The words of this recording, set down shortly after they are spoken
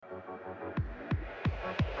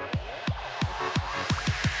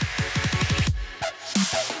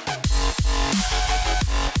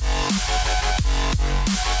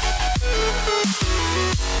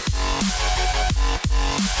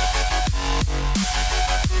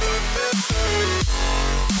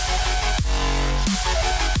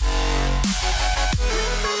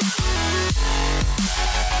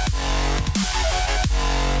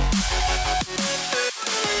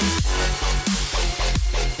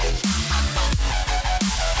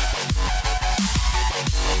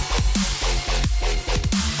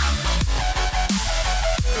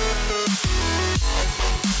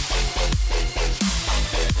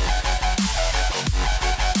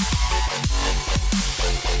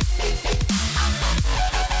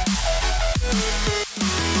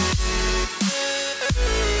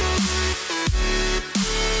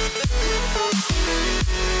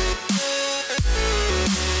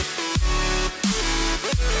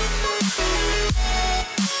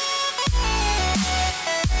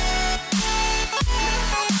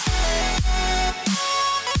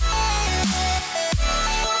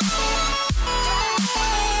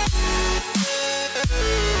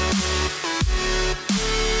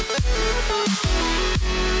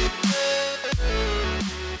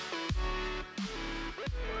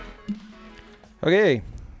Okay,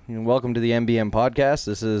 welcome to the MBM podcast.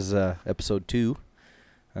 This is episode 2.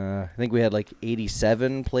 I think we had like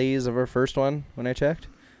 87 plays of our first one when I checked.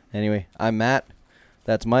 Anyway, I'm Matt.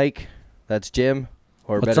 That's Mike. That's Jim.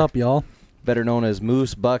 Or What's up, y'all? Better known as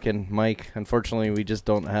Moose, Buck, and Mike. Unfortunately, we just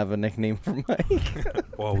don't have a nickname for Mike.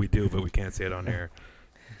 Well, we do, but we can't say it on air.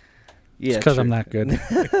 Yeah, Because sure. I'm that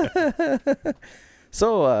good.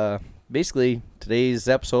 So, basically, today's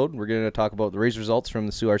episode, we're going to talk about the race results from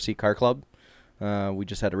the Sioux RC Car Club. We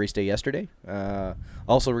just had a race day yesterday.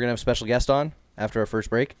 Also, we're going to have a special guest on after our first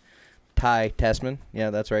break. Ty Tessman. Yeah,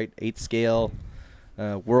 that's right. 8th scale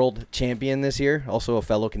world champion this year. Also a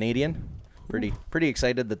fellow Canadian. Pretty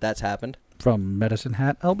excited that that's happened. From Medicine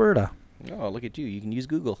Hat, Alberta. Oh, look at you. You can use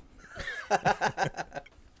Google.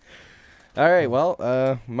 All right,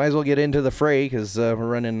 well, might as well get into the fray because we're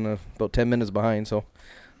running about 10 minutes behind. So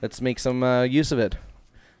let's make some use of it.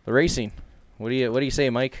 The racing. What do you say,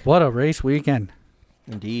 Mike? What a race weekend.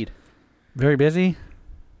 Indeed. Very busy.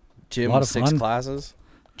 Jim Lot with of 6 fun. classes.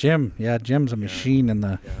 Jim's a machine in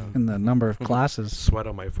the number of classes. Sweat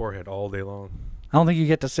on my forehead all day long. I don't think you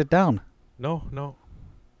get to sit down. No.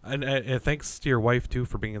 And thanks to your wife, too,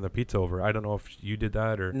 for bringing the pizza over. I don't know if you did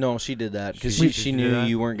that or... No, she did that because She she did knew that?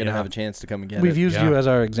 you weren't going to Yeah. have a chance to come and get We've it. used Yeah. you as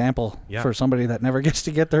our example Yeah. for somebody that never gets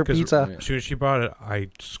to get their 'Cause pizza. As soon as she brought it, I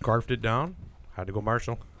scarfed it down. Had to go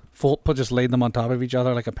Marshall. Just laid them on top of each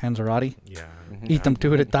other like a Panzerotti. Yeah. Eat them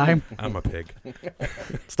two at a time. I'm a pig.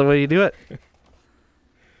 That's the way you do it.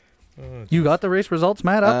 You got the race results,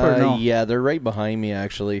 Matt, up or no? Yeah, they're right behind me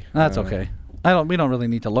actually. That's okay. We don't really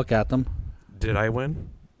need to look at them. Did I win?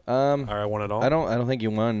 Or I won it all? I don't think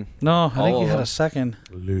you won. No, I think All you of had them. a second.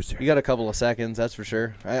 Loser. You got a couple of seconds, that's for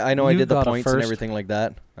sure. I know I You did the got a points and first. everything like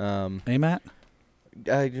that. Hey, Matt?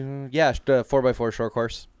 Yeah, 4x4 short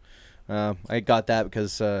course. I got that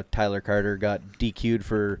because Tyler Carter got DQ'd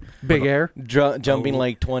for Big air. jumping Oh.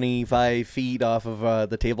 like 25 feet off of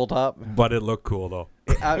the tabletop. But it looked cool, though.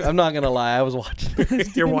 I'm not gonna lie, I was watching.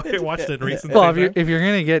 You're watched it recently? Well, if you're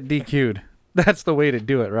going to get DQ'd, that's the way to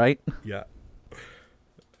do it, right? Yeah.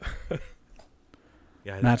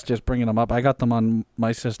 Yeah. Matt's just bringing them up. I got them on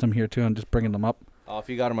my system here, too. I'm just bringing them up. Oh, if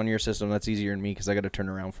you got them on your system, that's easier than me because I got to turn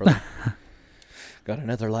around for them. Got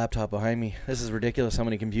another laptop behind me. This is ridiculous how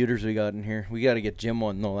many computers we got in here. We got to get Jim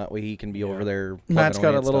one, though. That way he can be over there. Matt's plugging got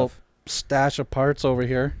away a at little stuff. stash of parts over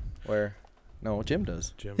here. Where? No, Jim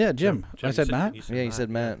does. Jim. Yeah, Jim. I said Matt? Yeah, you said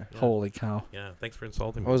Matt. Yeah. Holy cow. Yeah, thanks for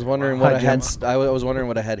insulting me. I was wondering Wow. what Hi, I had. Jim. I was wondering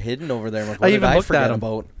what I had hidden over there. I'm like, I what did even I looked forget at him.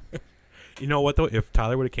 about? You know what, though? If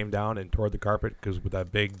Tyler would have came down and tore the carpet, because with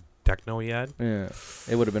that big techno he had, Yeah,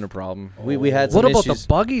 it would have been a problem. We had some What about issues. the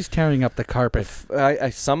buggies tearing up the carpet?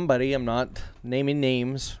 Somebody, I'm not naming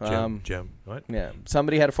names. Jim, what? Yeah,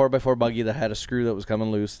 somebody had a 4x4 buggy that had a screw that was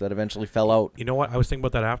coming loose that eventually fell out. You know what? I was thinking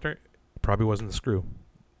about that after. It probably wasn't the screw.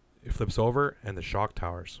 It flips over, and the shock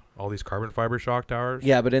towers. All these carbon fiber shock towers.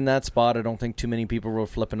 Yeah, but in that spot, I don't think too many people were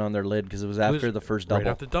flipping on their lid because it was after the first double. Right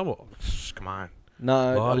after double. Come on. No,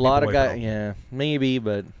 a lot of people guys. wipe it Yeah, maybe,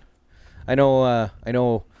 but I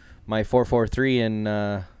know my 443 and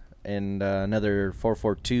another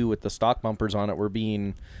 442 with the stock bumpers on it were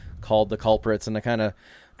being called the culprits, and I kind of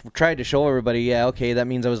tried to show everybody. Yeah, okay, that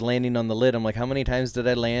means I was landing on the lid. I'm like, how many times did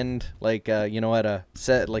I land? Like, at a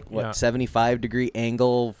set 75-degree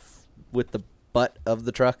angle with the butt of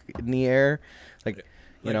the truck in the air,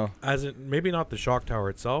 as in maybe not the shock tower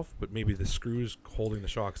itself, but maybe the screws holding the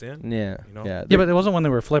shocks in. Yeah, You know? yeah. Yeah, but it wasn't when they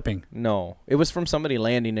were flipping. No, it was from somebody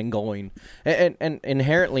landing and going, and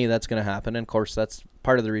inherently that's going to happen. And of course, that's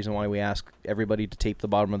part of the reason why we ask everybody to tape the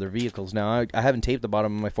bottom of their vehicles. Now, I haven't taped the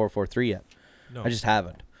bottom of my 443 yet. No, I just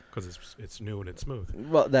haven't. because it's new and it's smooth.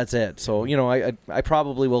 Well, that's it. So I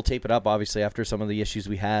probably will tape it up, obviously, after some of the issues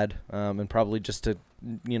we had, and probably just to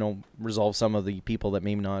resolve some of the people that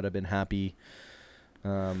may not have been happy.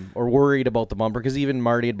 Or worried about the bumper, because even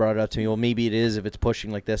Marty had brought it up to me. Well, maybe it is if it's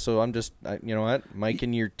pushing like this. So I'm just, you know what, Mike,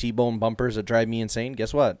 and your T-bone bumpers that drive me insane.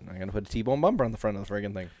 Guess what? I'm gonna put a T-bone bumper on the front of the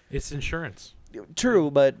friggin' thing. It's insurance. True,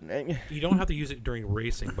 but You don't have to use it during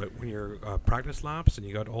racing, but when you're practice laps and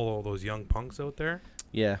you got all those young punks out there,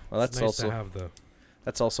 yeah. Well, it's that's nice also to have the.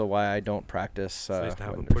 that's also why I don't practice. It's nice to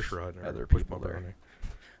have a when push there's rod or other push people bumper there. on there.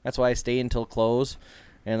 That's why I stay until close,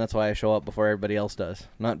 and that's why I show up before everybody else does.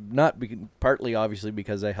 Partly obviously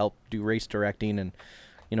because I help do race directing and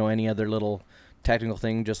any other little technical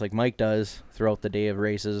thing, just like Mike does throughout the day of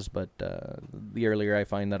races. But the earlier I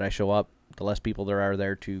find that I show up, the less people there are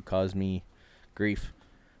there to cause me grief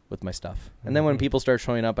with my stuff. And then when Mhm. people start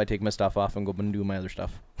showing up, I take my stuff off and go and do my other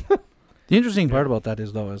stuff. The interesting part about that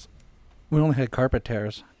is we only had carpet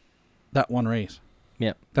tears that one race.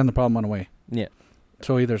 Yeah. Then the problem went away. Yeah.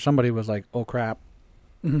 So either somebody was like, "Oh crap,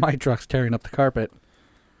 my truck's tearing up the carpet,"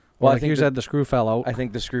 Well, or I like think you the- said, the screw fell out. I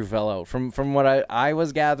think the screw fell out. From what I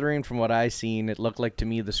was gathering, from what I seen, it looked like to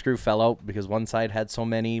me the screw fell out because one side had so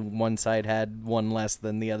many, one side had one less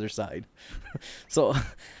than the other side. So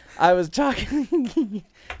I was talking,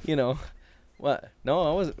 you know, what?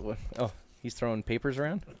 No, I wasn't. What? Oh, he's throwing papers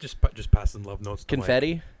around. Just passing love notes. To Mike.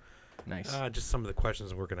 Confetti. Nice. Just some of the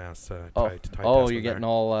questions we're gonna ask. Oh, Ty oh, Tessman you're getting there.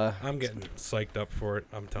 all. I'm getting psyched up for it.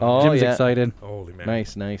 I'm telling Oh, you. Jim's yeah. excited. Holy man.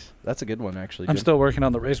 Nice. That's a good one, actually. I'm Jim. still working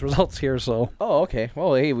on the race results here, so Oh, okay.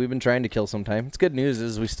 Well, hey, we've been trying to kill some time. It's good news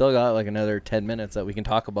is we still got like another 10 minutes that we can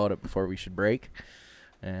talk about it before we should break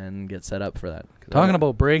and get set up for that. 'Cause talking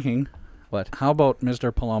about braking. What? How about Mr.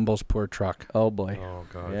 Palumbo's poor truck? Oh boy. Oh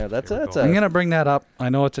god. Yeah, that's Here we that's go. a- I'm gonna bring that up. I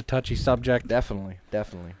know it's a touchy subject. Definitely.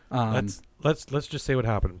 Let's just say what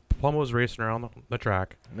happened. Plum was racing around the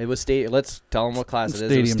track. It was let's tell them what class it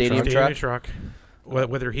is. It was Stadium stadium truck. truck.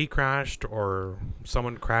 Whether he crashed or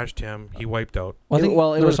someone crashed him, he wiped out. Well, I think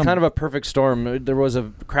Well, it there was some- kind of a perfect storm. There was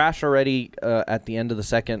a crash already at the end of the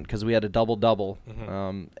second because we had a double.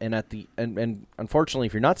 Mhm. And at the and unfortunately,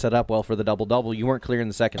 if you're not set up well for the double, you weren't clearing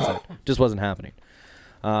the second set. Just wasn't happening.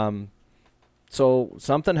 So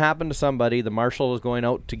something happened to somebody. The marshal was going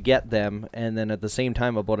out to get them, and then at the same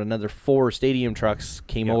time, about another 4 stadium trucks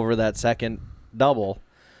came Yep. over that second double.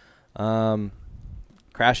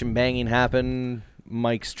 Crash and banging happened.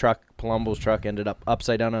 Mike's truck, Palumbo's truck, ended up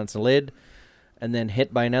upside down on its lid, and then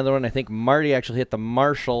hit by another one. I think Marty actually hit the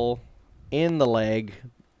marshal in the leg,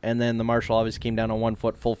 and then the marshal obviously came down on 1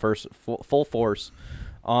 foot full force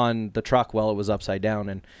on the truck while it was upside down.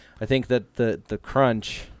 And I think that the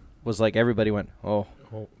crunch was like everybody went, oh,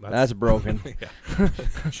 that's broken. Yeah.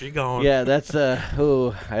 She gone. Yeah, that's I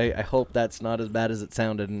hope that's not as bad as it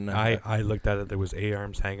sounded. And I looked at it. There was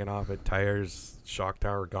A-arms hanging off it, tires, shock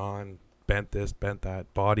tower gone, bent this, bent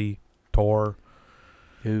that, body tore,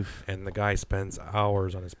 oof. and the guy spends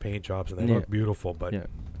hours on his paint jobs, and they Yeah. look beautiful. But Yeah.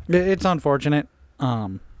 It's unfortunate.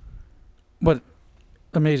 What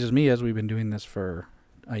amazes me is we've been doing this for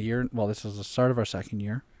a year. Well, this is the start of our second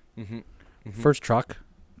year. Mm-hmm. Mm-hmm. First truck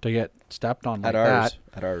to get stepped on like at ours,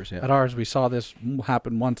 that. at ours, yeah. At ours, we saw this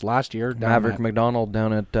happen once last year. down Maverick at- McDonald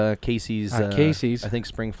down at Casey's. Casey's. I think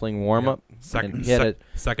spring fling warm up. second, He had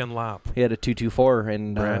second lap. He had a 224,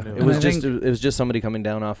 and Brand new. it was And I just think- it was just somebody coming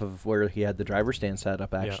down off of where he had the driver stand set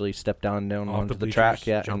up. Actually, stepped down Off onto the bleachers, track,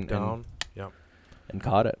 yeah, jumped down. and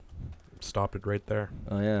caught it. Stopped it right there.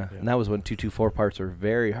 Oh yeah. Yeah. And that was when 224 parts were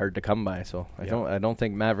very hard to come by. So Yeah. I don't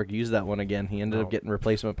think Maverick used that one again. He ended No. up getting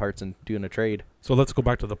replacement parts and doing a trade. So let's go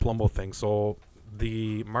back to the Palumbo thing. So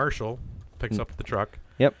the marshal picks up the truck.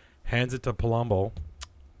 Yep. Hands it to Palumbo,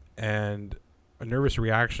 and a nervous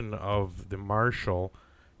reaction of the marshal.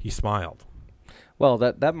 He smiled. Well,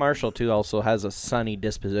 that Marshall too also has a sunny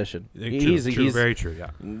disposition. True, very true.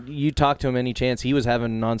 Yeah. You talk to him any chance, he was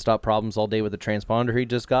having nonstop problems all day with the transponder he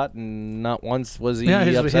just got, and not once was he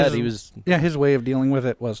upset. He was his way of dealing with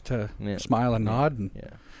it was to Yeah. smile and nod and yeah.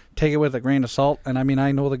 take it with a grain of salt. And I mean,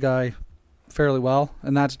 I know the guy fairly well,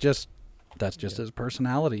 and that's just his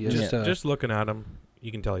personality. Is Just looking at him,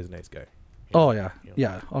 you can tell he's a nice guy. oh yeah, You know.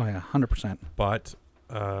 yeah, oh yeah, 100%. But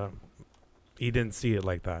he didn't see it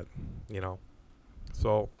like that, you know.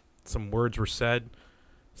 So some words were said.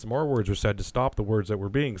 Some more words were said to stop the words that were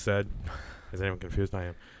being said. Is anyone confused? I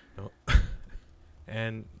am. No.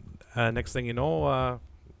 And next thing you know,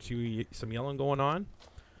 some yelling going on,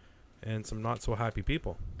 and some not so happy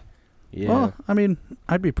people. Yeah, Well, I mean,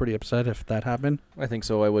 I'd be pretty upset if that happened. I think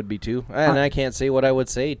so. I would be too, and I can't say what I would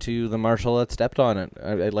say to the marshal that stepped on it.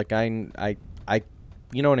 I,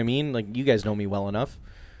 you know what I mean? Like, you guys know me well enough.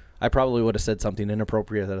 I probably would have said something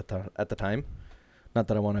inappropriate at the time. Not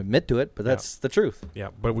that I want to admit to it, but that's the truth. Yeah,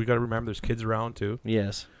 but we got to remember there's kids around too.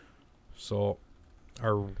 Yes. So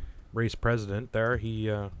our race president there, he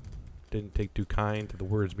didn't take too kind to the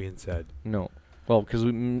words being said. No. Well, because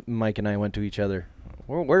Mike and I went to each other.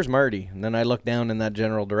 Where's Marty? And then I looked down in that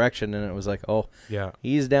general direction, and it was like, oh, Yeah,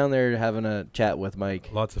 he's down there having a chat with Mike.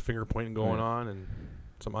 lots of finger pointing going Right. on, and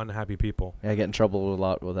some unhappy people. I get in trouble a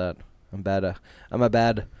lot with that. I'm a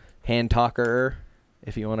bad hand talker,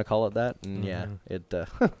 if you want to call it that. And yeah,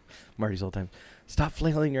 Mhm. Marty's all the time, stop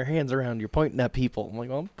flailing your hands around. You're pointing at people. I'm like,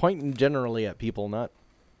 well, I'm pointing generally at people, not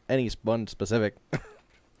any one specific.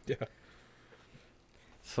 Yeah.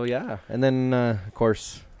 So yeah, and then of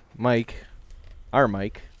course our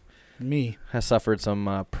Mike Me, has suffered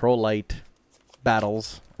some pro-light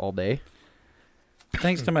battles all day.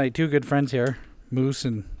 thanks to my two good friends here, Moose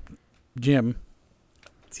and Jim,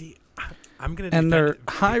 See, I'm gonna and they're defend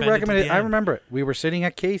high it to recommended. the I end. remember it. We were sitting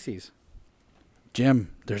at Casey's.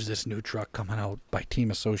 Jim, there's this new truck coming out by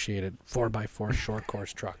Team Associated, 4x4 short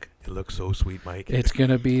course truck. It looks so sweet, Mike. It's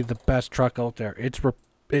gonna be the best truck out there.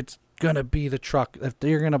 It's gonna be the truck. If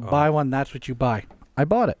you're gonna buy one, that's what you buy. I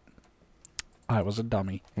bought it. I was a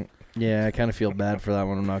dummy. Yeah, I kind of feel bad for that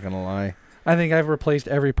one. I'm not gonna lie. I think I've replaced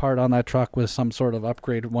every part on that truck with some sort of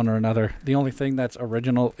upgraded one or another. The only thing that's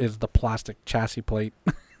original is the plastic chassis plate.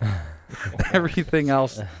 Everything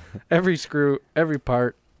else, every screw, every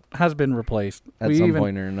part has been replaced. At some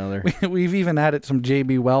point or another. We've even added some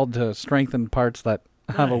JB Weld to strengthen parts that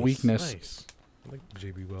have a Nice, weakness. Nice. I like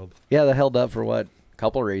JB Weld. Yeah, that held up for what?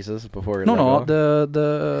 Couple races before it No, let no, go?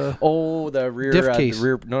 the The rear diff case. The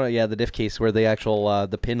rear, no, yeah, the diff case where the actual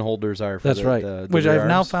the pin holders are. For that's the, right. the Which rear I've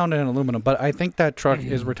now arms. found in aluminum, but I think that truck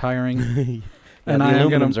is retiring. Yeah, and the I am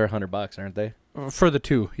aluminums gonna are $100, aren't they? for the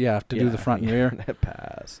two, to do the front and rear. That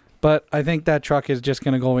pass. But I think that truck is just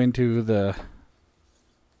going to go into the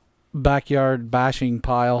backyard bashing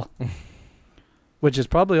pile, which is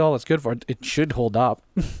probably all it's good for. It should hold up.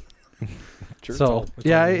 Sure. So It's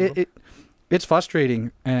yeah, all aluminum. it's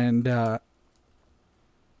frustrating, and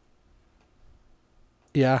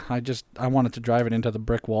yeah, I wanted to drive it into the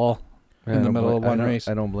brick wall in the middle of one race.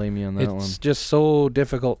 I don't blame you on that one. It's just so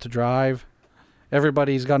difficult to drive.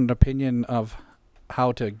 Everybody's got an opinion of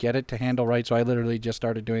how to get it to handle right, so I literally just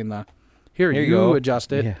started doing the here you go.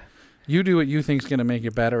 adjust it. Yeah. You do what you think's going to make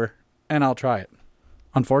it better, and I'll try it.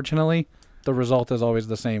 Unfortunately, the result is always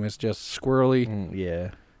the same. It's just squirrely.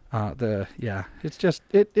 Yeah. It's just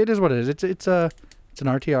it is what it is. It's an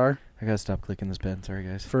RTR I gotta stop clicking this pen. Sorry,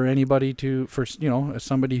 guys. for anybody as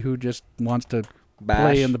somebody who just wants to Bash.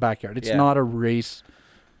 play in the backyard. It's Yeah. not a race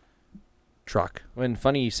truck. When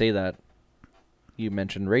funny you say that, you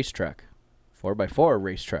mentioned racetrack, 4x4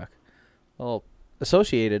 racetrack. Well,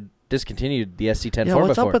 Associated discontinued the SC10 4x4.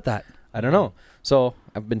 What's up with that? I don't know. So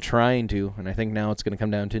I've been trying to, and I think now it's going to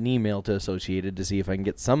come down to an email to Associated to see if I can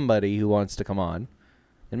get somebody who wants to come on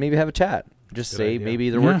and maybe have a chat. Just Good say idea. maybe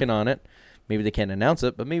they're Yeah. working on it. Maybe they can't announce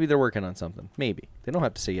it, but maybe they're working on something. Maybe. They don't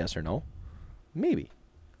have to say yes or no. Maybe.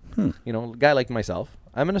 You know, a guy like myself,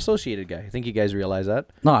 I'm an Associated guy. I think you guys realize that.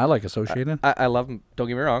 No, I like Associated. I love, don't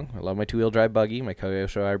get me wrong, I love my two-wheel drive buggy, my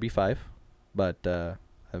Kyosho RB5, but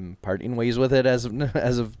I'm parting ways with it as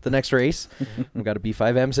of the next race. I've got a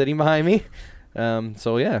B5M sitting behind me.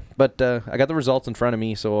 So yeah, but I got the results in front of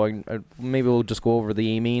me, so I maybe we'll just go over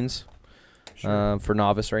the A-mains for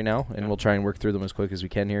novice right now, and Yeah. we'll try and work through them as quick as we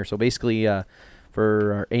can here. So basically,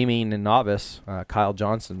 for our A-main and novice, Kyle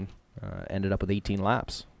Johnson ended up with 18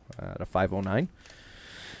 laps at a 5:09.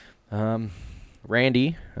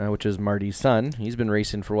 Randy, which is Marty's son, he's been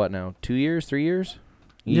racing for what now? 2 years, 3 years?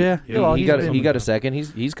 Yeah, well, he he's got been- he got a second.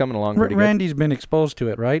 He's coming along pretty good. Randy's been exposed to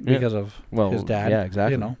it, right? Yeah. Because of Well, his dad. yeah,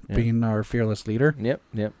 exactly. You know, Yeah. being our fearless leader. Yep.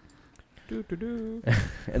 Do-do-do.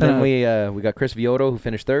 And then we got Chris Vioto, who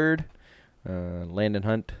finished third. Landon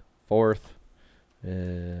Hunt fourth.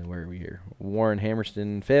 Where are we here? Warren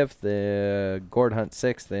Hammerston fifth. Gord Hunt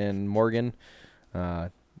sixth, and Morgan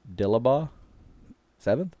Dillabaugh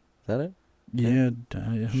seventh. Is that it? Yeah.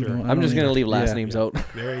 Sure. I'm just gonna leave last names Yeah. out.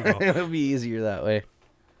 There you go. It'll be easier that way.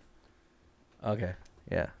 Okay.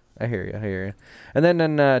 Yeah. I hear you. And then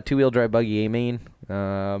in two-wheel drive buggy A-main,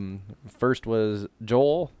 first was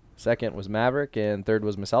Joel, second was Maverick, and third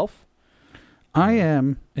was myself. I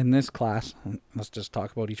am in this class. Let's just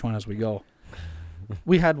talk about each one as we go.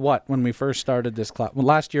 We had what when we first started this class? Well,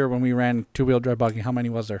 last year when we ran two-wheel drive buggy, how many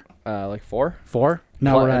was there? Like 4. 4.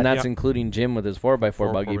 Now Well, we're and at. that's including Jim with his 4x4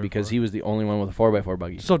 4 buggy 4x4. because he was the only one with a 4x4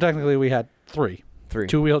 buggy. So technically we had 3 3.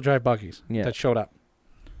 two-wheel drive buggies Yeah. that showed up.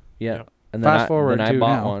 Yeah. Yep. And Fast forward then I to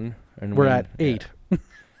bought now. one. And We're we- at 8.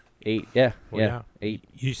 8. Yeah. Well, yeah. 8.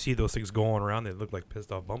 You see those things going around, they look like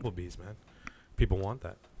pissed off bumblebees, man. People want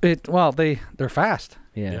that. They're fast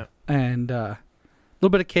Yeah. Yeah. and a little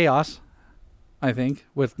bit of chaos, I think,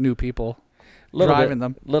 with new people Little driving bit,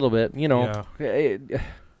 them. Little bit. You know,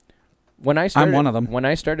 when I started, one of them. When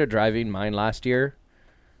I started driving mine last year,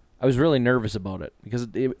 I was really nervous about it because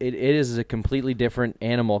it is a completely different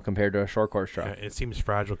animal compared to a short course truck. Yeah, it seems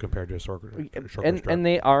fragile compared to a short And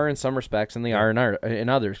they are in some respects, and they are in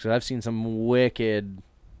others. Because I've seen some wicked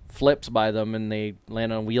flips by them, and they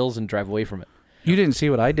land on wheels and drive away from it. You didn't see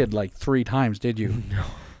what I did like 3 times, did you? No.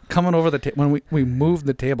 Coming over when we moved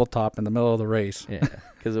the tabletop in the middle of the race. Yeah,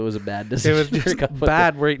 because it was a bad It decision. was just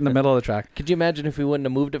bad right in the middle of the track. Could you imagine if we wouldn't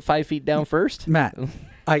have moved it 5 feet down first? Matt,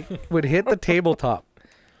 I would hit the tabletop,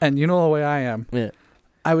 and you know the way I am. Yeah.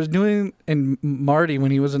 I was doing, and Marty,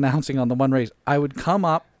 when he was announcing on the one race, I would come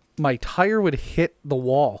up, my tire would hit the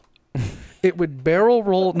wall. It would barrel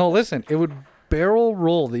roll. No, listen, it would barrel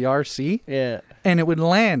roll the RC, Yeah. and it would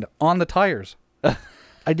land on the tires.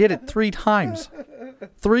 I did it 3 times.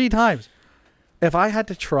 3 times. If I had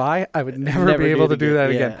to try, I would never be able to do that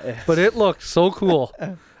again. Yeah. But it looked so cool.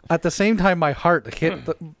 At the same time, my heart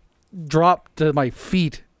dropped to my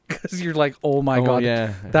feet because you're like, oh my God.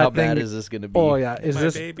 Yeah. that How bad thing- is this going to be? Oh, yeah. Is my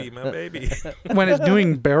this baby, my baby. when it's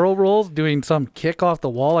doing barrel rolls, doing some kick off the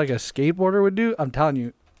wall like a skateboarder would do? I'm telling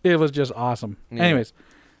you, it was just awesome. Yeah. Anyways,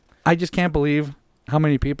 I just can't believe how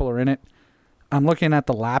many people are in it. I'm looking at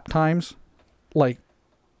the lap times. Like,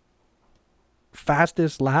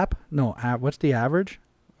 fastest lap? No, what's the average?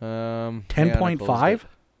 Hang on, I 10.5? closed it.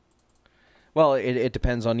 Well, it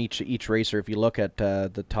depends on each racer. If you look at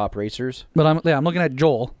the top racers. But I'm looking at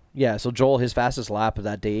Joel. Yeah, so Joel, his fastest lap of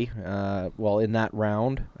that day, in that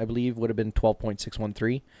round, I believe, would have been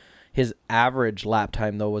 12.613. His average lap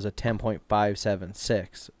time, though, was a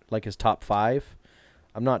 10.576, like his top 5.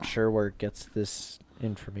 I'm not sure where it gets this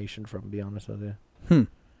information from, to be honest with you.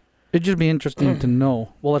 It'd just be interesting to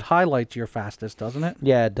know. Well, it highlights your fastest, doesn't it?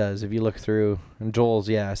 Yeah, it does. If you look through, and Joel's,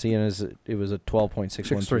 seeing it was a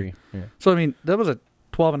 12.613. Yeah. So, I mean, that was a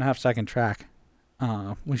 12.5-second track.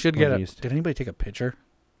 We should get At least. Did anybody take a picture?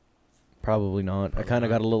 Probably not. I Probably kind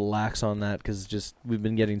of not. got a little lax on that because just we've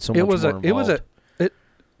been getting so It much was more involved.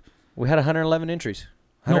 We had 111 entries.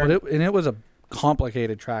 No, 100 but it was a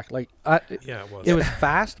complicated track. Like, Yeah, it was. it was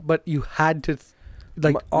fast, but you had to, on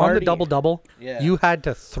the Marty- double, yeah. you had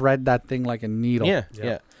to thread that thing like a needle. Yeah, Yeah.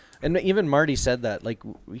 yeah. And even Marty said that. Like,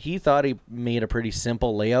 he thought he made a pretty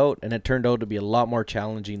simple layout, and it turned out to be a lot more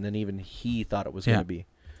challenging than even he thought it was going Yeah. to be.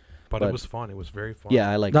 but but- it was fun. It was very fun. Yeah,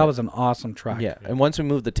 I like That was an awesome track. Yeah, and once we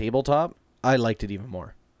moved the tabletop, I liked it even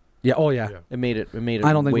more. Yeah. Oh, yeah. Yeah. It made it.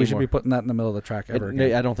 I don't think way we should more. be putting that in the middle of the track ever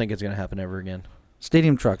again. I don't think it's going to happen ever again.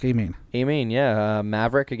 Stadium truck, amen. Amen. Yeah,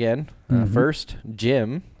 Maverick again. Mhm. First,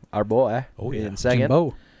 Jim, our boy, Oh, yeah. in second,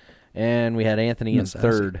 Jimbo. and we had Anthony in Miss Sassy.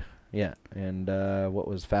 third. Yeah, and what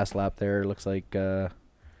was fast lap there? Looks like I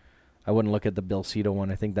wouldn't look at the Bill Cito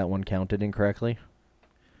one. I think that one counted incorrectly.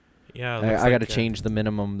 Yeah. it I looks got to like, change the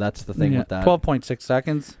minimum. That's the thing Yeah, with that. 12.6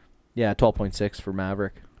 seconds. Yeah, 12.6 for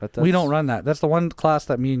Maverick. We don't run that. That's the one class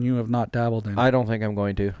that me and you have not dabbled in. I don't think I'm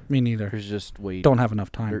going to. Me neither. There's just way Don't have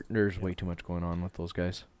enough time. there's way too much going on with those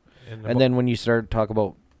guys. And, And then when you start to talk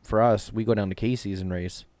about, for us, we go down to Casey's and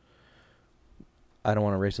race. I don't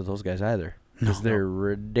want to race with those guys either because they're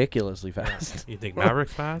ridiculously fast. you think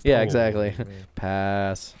Maverick's fast? Yeah, Oh, exactly. man.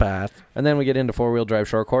 Pass. Path. And then we get into four-wheel drive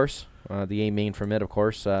short course, the A main from it, of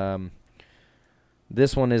course.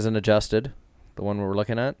 This one isn't adjusted, the one we're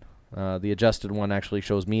looking at. The adjusted one actually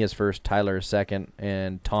shows me as first, Tyler as second,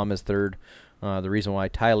 and Tom as third. The reason why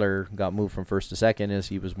Tyler got moved from first to second is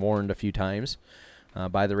he was warned a few times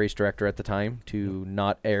by the race director at the time to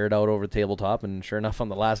not air it out over the tabletop, and sure enough, on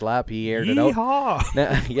the last lap, he aired it out.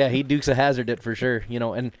 Yeehaw! Yeah, he Dukes a Hazard it for sure,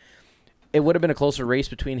 and it would have been a closer race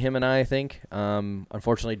between him and I think.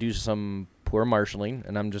 Unfortunately, due to some poor marshalling,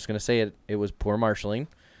 and I'm just going to say it was poor marshalling.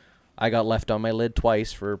 I got left on my lid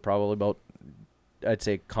twice for probably about, I'd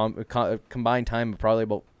say, combined time of probably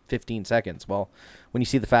about 15 seconds. Well, when you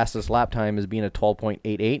see the fastest lap time as being a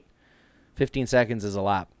 12.88, 15 seconds is a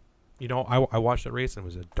lap. You know, I watched that race and it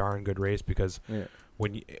was a darn good race because Yeah. as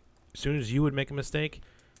soon as you would make a mistake,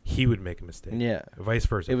 he would make a mistake. Yeah. Vice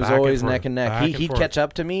versa. It was Back and always forth, neck and neck. back and He'd forth. catch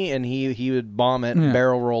up to me, and he would bomb it, Yeah.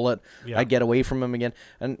 barrel roll it. Yeah. I'd get away from him again.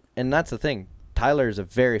 And that's the thing. Tyler is a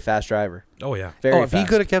very fast driver. Oh yeah. Very if fast. he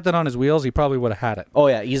could have kept it on his wheels, he probably would have had it. Oh,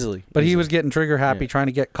 yeah, easily. But he Easily. was getting trigger happy, Yeah. trying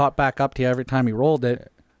to get caught back up to you every time he rolled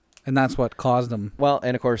it, and that's what caused him. Well,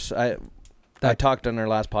 and of course, I That- talked on our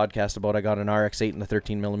last podcast about I got an RX-8 and a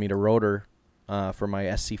 13mm rotor for my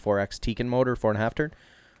SC4X Tekin motor, 4.5 turn.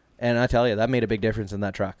 And I tell you, that made a big difference in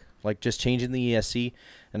that truck. Like, just changing the ESC.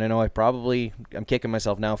 And I know I'm kicking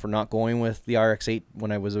myself now for not going with the RX-8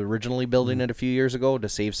 when I was originally building it a few years ago to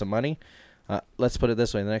save some money. Let's put it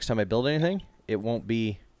this way. The next time I build anything, it won't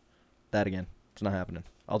be that again. It's not happening.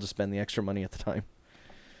 I'll just spend the extra money at the time.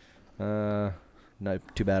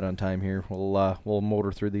 Not too bad on time here. We'll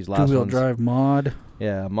motor through these last Two-wheel ones. drive mod.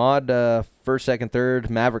 Yeah, Mod first, second, third.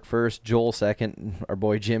 Maverick first. Joel second. Our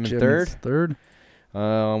boy Jim in third. Third.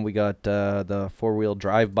 We got the four-wheel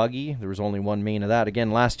drive buggy. There was only one main of that.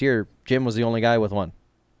 Again, last year Jim was the only guy with one.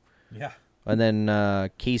 Yeah. And then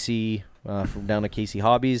Casey from down to Casey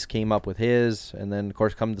Hobbies came up with his. And then of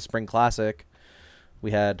course come the Spring Classic.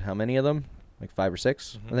 We had how many of them? Like 5 or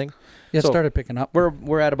 6, Mhm. I think. Yeah, So, started picking up.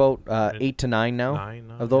 We're at about 8 to 9 now. 9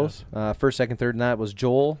 now, Of those. First, second, third, and that was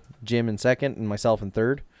Joel, Jim in second, and myself in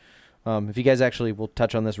third. If you guys actually, we'll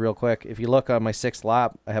touch on this real quick. If you look on my 6th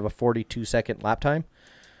lap, I have a 42-second lap time.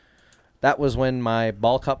 that was when my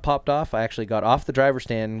ball cup popped off. I actually got off the driver's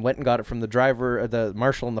stand, went and got it from the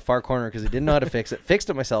marshal in the far corner because he didn't know how to fix it. Fixed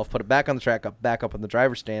it myself, put it back on the track, got back up on the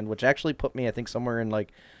driver's stand, which actually put me, I think, somewhere in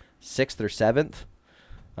like 6th or 7th.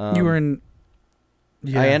 You were in.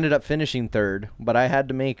 Yeah. I ended up finishing 3rd, but I had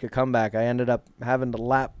to make a comeback. I ended up having to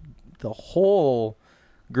lap the whole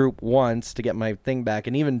group once to get my thing back,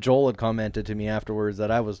 and even Joel had commented to me afterwards that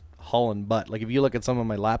I was hauling butt. Like, if you look at some of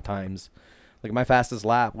my lap times, like my fastest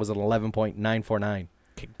lap was at 11.949.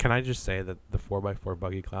 Can I just say that the 4x4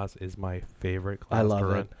 buggy class is my favorite class I love to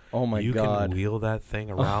run? it. Oh my you god. You can wheel that thing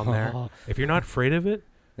around there. If you're not afraid of it,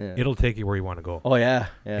 yeah. It'll take you where you want to go. Oh yeah,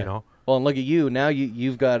 yeah. You know? Well, and look at you. Now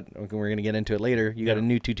you've got, we're going to get into it later, you got a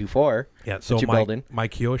new 224 yeah, so that you're building. My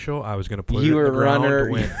Kyosho, I was going to put You it in were the ground runner.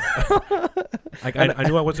 to win. Like, I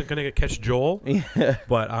knew I wasn't going to catch Joel, Yeah.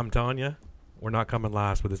 but I'm telling you, we're not coming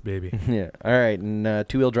last with this baby. Yeah. All right. And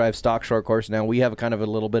two-wheel drive stock short course. Now we have kind of a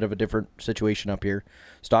little bit of a different situation up here.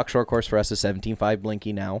 Stock short course for us is 17.5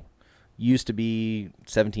 Blinky now. Used to be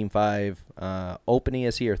 17.5 Open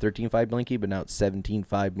ESC or 13.5 Blinky, but now it's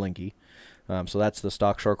 17.5 Blinky. So that's the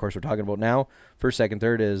stock short course we're talking about now. First, second,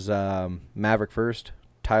 third is Maverick first,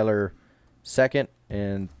 Tyler second,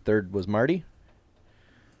 and third was Marty.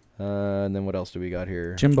 And then what else do we got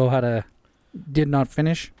here? Jimbo did not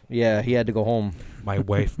finish. Yeah, he had to go home. My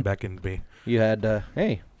wife beckoned me. You had,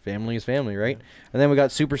 hey, family is family, right? And then we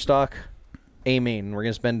got Super Stock A Main. We're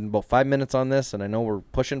going to spend about 5 minutes on this, and I know we're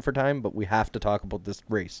pushing for time, but we have to talk about this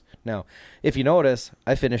race. Now, if you notice,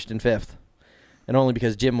 I finished in 5th, and only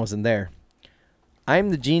because Jim wasn't there. I'm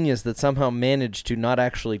the genius that somehow managed to not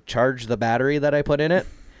actually charge the battery that I put in it,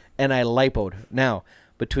 and I lipoed. Now,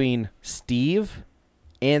 between Steve,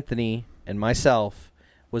 Anthony, and myself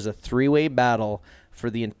was a 3-way battle for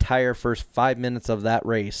the entire first 5 minutes of that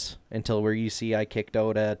race until where you see I kicked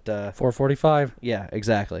out at 4:45. Yeah,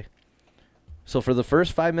 exactly. So for the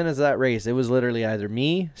first 5 minutes of that race, it was literally either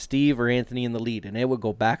me, Steve, or Anthony in the lead, and it would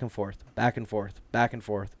go back and forth, back and forth, back and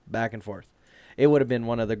forth, back and forth. It would have been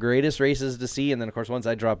one of the greatest races to see, and then, of course, once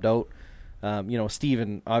I dropped out, Steve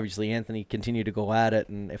and obviously Anthony continued to go at it,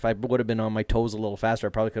 and if I would have been on my toes a little faster, I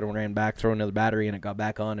probably could have ran back, thrown another battery, and it got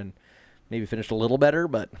back on, and maybe finished a little better,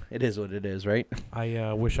 but it is what it is, right?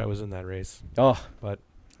 I wish I was in that race. Oh. But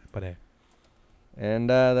hey. And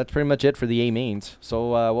that's pretty much it for the A mains.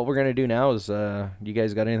 So what we're going to do now is, you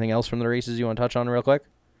guys got anything else from the races you want to touch on real quick?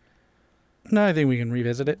 No, I think we can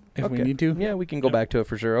revisit it if we need to. Yeah, we can go back to it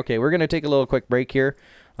for sure. Okay, we're going to take a little quick break here,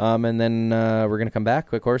 and then we're going to come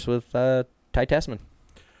back, of course, with Ty Tessman.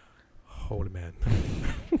 Holy man.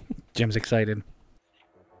 Jim's excited.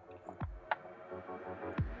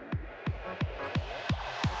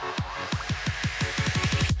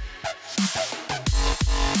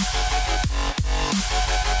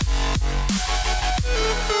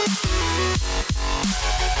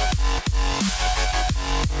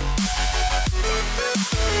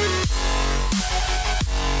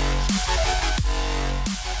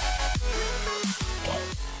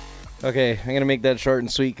 Okay, I'm going to make that short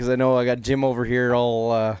and sweet because I know I got Jim over here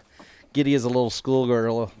all giddy as a little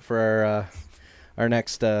schoolgirl for our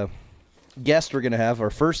next guest we're going to have, our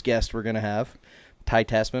first guest we're going to have, Ty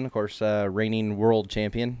Tessman, of course, reigning world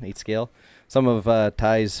champion, 8 scale. Some of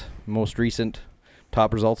Ty's most recent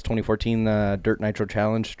top results, 2014 Dirt Nitro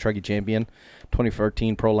Challenge, Truggy champion,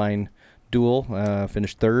 2014 Proline Duel,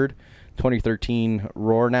 finished 3rd. 2013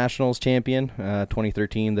 Roar Nationals champion,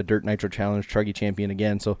 2013 the Dirt Nitro Challenge Truggy champion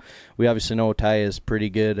again. So we obviously know Ty is pretty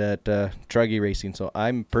good at Truggy racing. So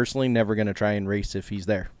I'm personally never going to try and race if he's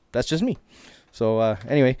there. That's just me. So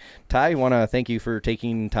anyway, Ty, I want to thank you for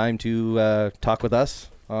taking time to talk with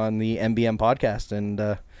us on the MBM podcast. And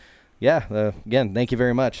again, thank you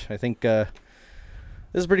very much. I think this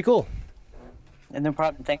is pretty cool. And no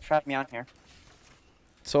problem. Thanks for having me on here.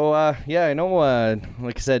 So, I know,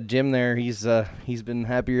 like I said, Jim there, he's been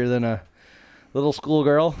happier than a little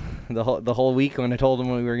schoolgirl the whole week when I told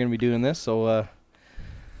him we were going to be doing this. So,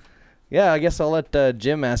 I guess I'll let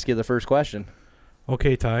Jim ask you the first question.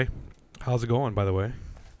 Okay, Ty. How's it going, by the way?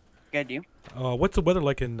 Good, you? What's the weather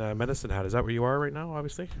like in Medicine Hat? Is that where you are right now,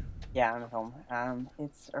 obviously? Yeah, I'm at home.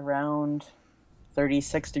 It's around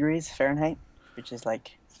 36 degrees Fahrenheit, which is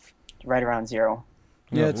like right around 0.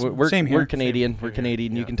 Yeah, it's same here. We're Canadian. Same We're here,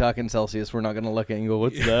 Canadian. yeah. You can talk in Celsius. We're not going to look at you and go,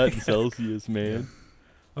 what's that in Celsius, man?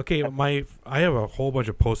 Okay, I have a whole bunch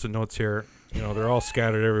of post-it notes here. You know, they're all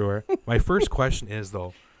scattered everywhere. My first question is,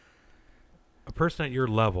 though, a person at your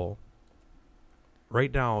level,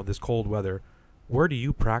 right now, this cold weather, where do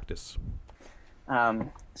you practice?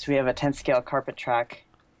 So we have a 10 scale carpet track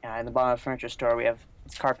in the bottom of the furniture store. We have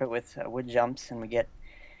carpet with wood jumps, and we get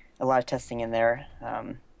a lot of testing in there.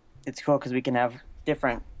 it's cool because we can have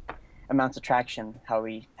different amounts of traction, how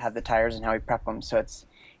we have the tires and how we prep them. So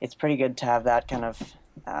it's pretty good to have that kind of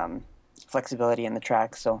flexibility in the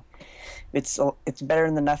track. So it's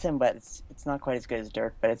better than nothing, but it's not quite as good as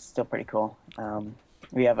dirt, but it's still pretty cool.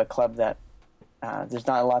 We have a club that there's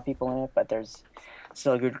not a lot of people in it, but there's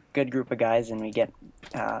still a good group of guys, and we get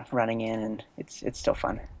running in, and it's still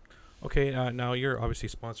fun. Okay, now you're obviously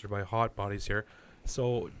sponsored by Hot Bodies here.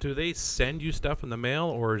 So do they send you stuff in the mail,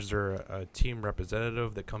 or is there a team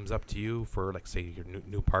representative that comes up to you for, like, say, your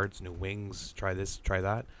new parts, new wings, try this, try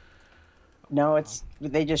that? No,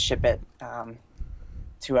 they just ship it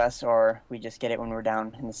to us, or we just get it when we're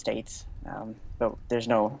down in the States. But there's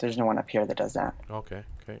no one up here that does that. Okay,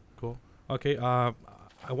 cool. Okay, I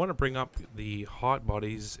want to bring up the Hot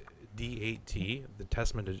Bodies D8T, the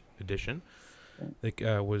Testament edition.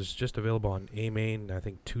 It was just available on A-Main, I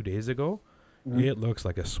think, 2 days ago. Mm-hmm. It looks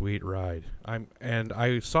like a sweet ride.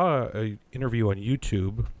 I saw a interview on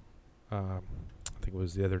YouTube, I think it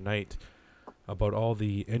was the other night, about all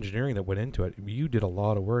the engineering that went into it. You did a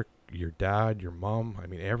lot of work. Your dad, your mom, I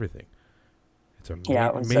mean, everything. It's an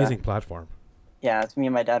amazing platform. Yeah, it's me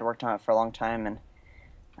and my dad worked on it for a long time and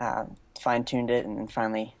fine-tuned it, and then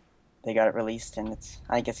finally they got it released, and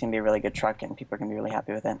I think it's going to be a really good truck, and people are going to be really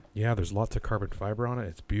happy with it. Yeah, there's lots of carbon fiber on it.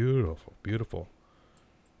 It's beautiful, beautiful.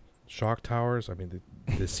 Shock towers. I mean,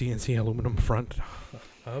 the CNC aluminum front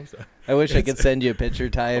hubs. I wish I could send you a picture,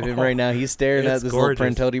 Ty, of him right now. He's staring at this gorgeous.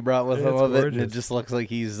 little printout he brought with him It's of it, and it gorgeous. just looks like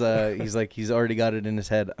he's already got it in his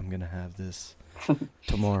head. I'm gonna have this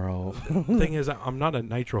tomorrow. Thing is, I'm not a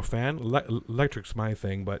nitro fan. Electric's my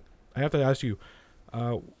thing, but I have to ask you,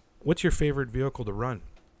 what's your favorite vehicle to run,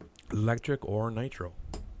 electric or nitro?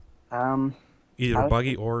 Either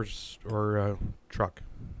buggy or truck.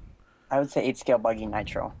 I would say 8-scale buggy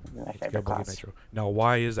nitro is my Yeah, favorite buggy class. nitro. Now,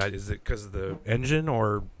 why is that? Is it because of the engine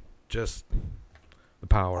or just the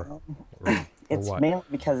power? Or It's what? mainly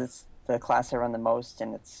because it's the class I run the most,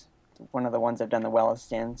 and it's one of the ones I've done the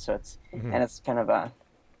wellest in. So Mhm. and it's kind of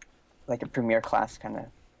like a premier class kind of,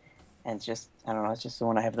 and it's just, I don't know, it's just the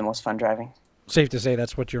one I have the most fun driving. Safe to say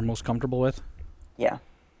that's what you're most comfortable with. Yeah.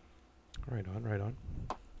 Right on.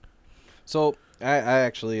 So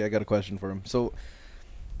I got a question for him. So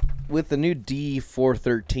with the new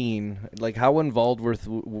D413, like, how involved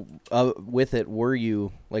with it were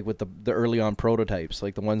you, like, with the early on prototypes,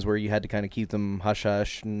 like the ones where you had to kind of keep them hush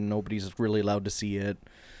hush and nobody's really allowed to see it,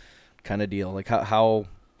 kind of deal? Like, how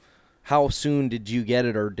soon did you get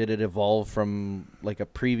it, or did it evolve from like a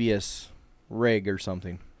previous rig or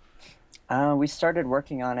something? We started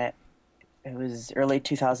working on it. It was early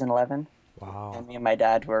 2011, Wow. and me and my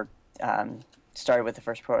dad were started with the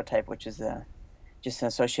first prototype, which is just an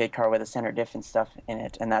associated car with a center diff and stuff in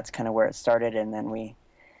it, and that's kind of where it started. And then we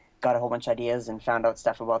got a whole bunch of ideas and found out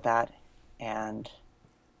stuff about that, and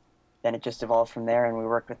then it just evolved from there. And we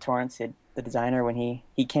worked with Torrance, the designer, when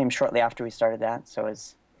he came shortly after we started that. So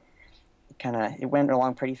it went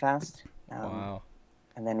along pretty fast. Wow.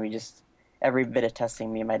 And then we just, every bit of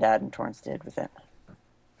testing me and my dad and Torrance did with it.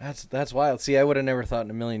 That's wild. See, I would have never thought in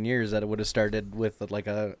a million years that it would have started with like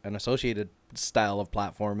an associated style of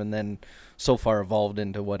platform, and then so far evolved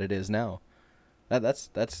into what it is now. That's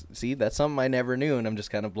something I never knew, and I'm just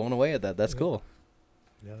kind of blown away at that. That's cool.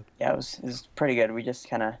 Yeah, it was pretty good.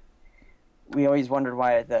 We always wondered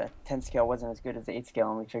why the 10 scale wasn't as good as the 8 scale,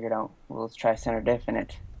 and we figured out, well, let's try center diff, and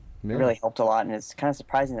it really helped a lot. And it's kind of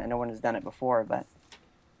surprising that no one has done it before, but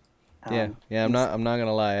yeah. I'm not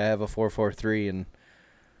gonna lie. I have a 443, and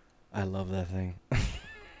I love that thing.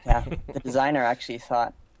 yeah, the designer actually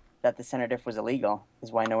thought that the center diff was illegal,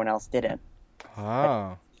 is why no one else did it.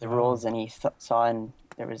 Ah. The rules, and he saw, and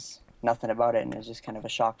there was nothing about it, and it was just kind of a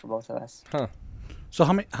shock for both of us. Huh. So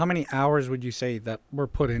how many hours would you say that were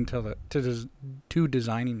put into to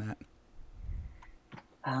designing that?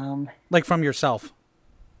 Like from yourself?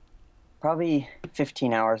 Probably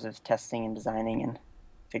 15 hours of testing and designing and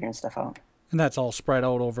figuring stuff out. And that's all spread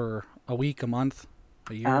out over a week, a month,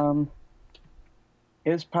 a year?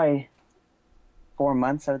 It was probably 4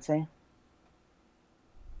 months, I would say.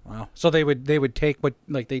 Wow. So they would take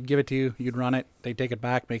they'd give it to you, you'd run it, they'd take it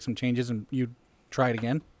back, make some changes, and you'd try it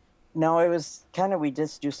again? No, it was kind of, we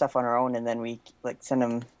just do stuff on our own, and then we send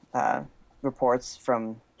them reports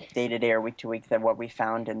from day to day or week to week that what we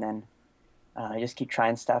found, and then just keep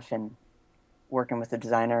trying stuff and working with the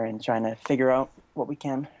designer and trying to figure out what we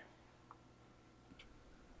can.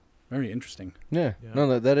 Very interesting. Yeah. Yeah.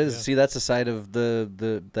 No, that is. Yeah. See, that's a side of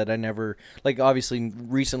the that I never, like, obviously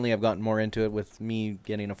recently I've gotten more into it with me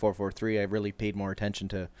getting a 443. I really paid more attention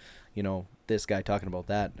to, this guy talking about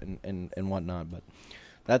that and whatnot. But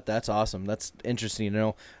That's awesome. That's interesting to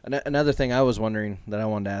know. Another thing I was wondering that I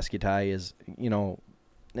wanted to ask you, Ty, is,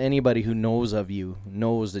 anybody who knows of you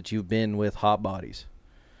knows that you've been with Hot Bodies.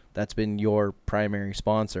 That's been your primary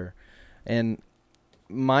sponsor. And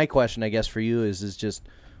my question, I guess, for you is just,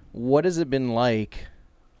 what has it been like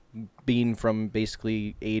being from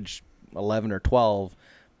basically age 11 or 12,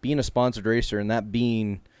 being a sponsored racer and that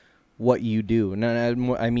being what you do? And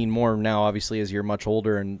I mean more now, obviously, as you're much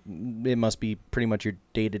older, and it must be pretty much your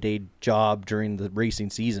day-to-day job during the racing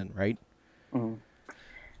season, right?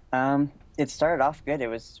 Mm-hmm. It started off good.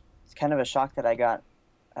 It's kind of a shock that I got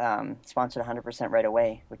sponsored 100% right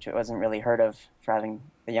away, which it wasn't really heard of for having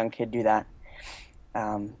a young kid do that.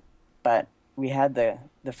 But we had the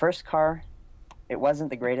first car. It wasn't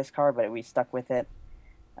the greatest car, but we stuck with it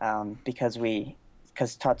because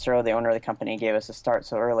Tatsuro, the owner of the company, gave us a start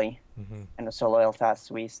so early and was so loyal to us.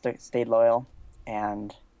 We stayed loyal,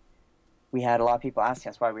 and we had a lot of people asking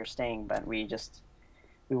us why we were staying, but we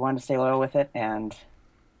wanted to stay loyal with it, and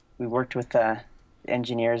we worked with the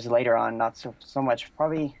engineers later on, not so much.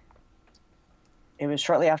 Probably it was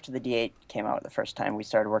shortly after the D8 came out the first time we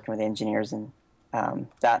started working with the engineers, and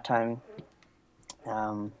that time,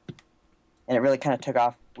 and it really kind of took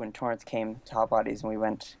off when Torrance came to Hot Bodies, and we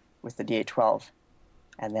went with the D812,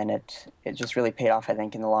 and then it just really paid off, I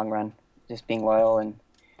think, in the long run, just being loyal and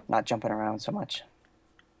not jumping around so much.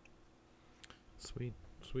 Sweet.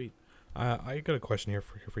 I got a question here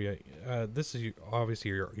for you. This is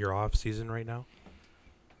obviously your off season right now.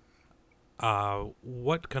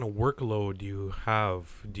 What kind of workload do you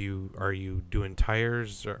have? Are you doing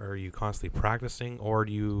tires? Or are you constantly practicing, or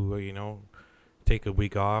do you take a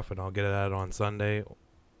week off and I'll get it out on Sunday?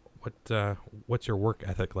 What's your work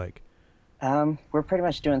ethic like? We're pretty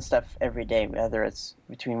much doing stuff every day, whether it's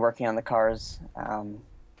between working on the cars,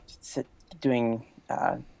 doing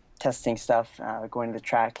testing stuff, going to the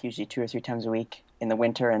track usually 2 or 3 times a week in the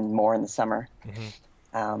winter and more in the summer.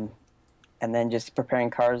 And then just preparing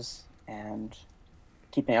cars and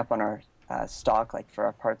keeping up on our stock, like for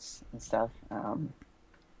our parts and stuff,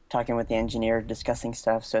 talking with the engineer, discussing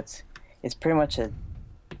stuff. So it's pretty much a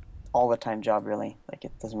all the time job, really. Like,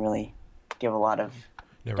 it doesn't really give a lot of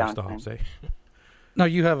Never downtime. stops, eh? No,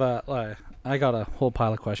 you have I got a whole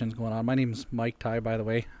pile of questions going on. My name's Mike Ty, by the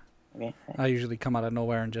way. Okay. I usually come out of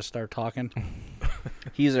nowhere and just start talking.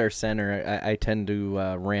 He's our center. I tend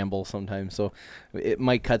to ramble sometimes, so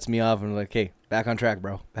Mike cuts me off and I'm like, hey, back on track,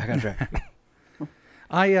 bro. Back on track.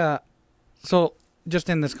 So just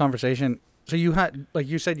in this conversation, so you had, like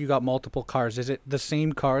you said, you got multiple cars. Is it the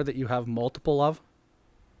same car that you have multiple of?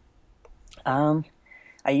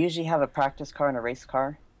 I usually have a practice car and a race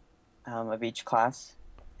car of each class,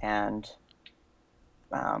 and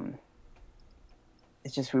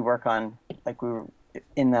it's just we work on, like, we were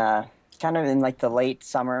in the kind of in like the late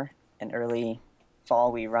summer and early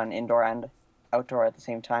fall, we run indoor and outdoor at the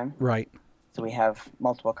same time. Right. So we have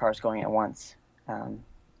multiple cars going at once.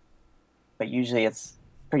 But usually it's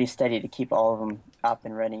pretty steady to keep all of them up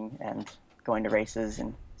and running and going to races.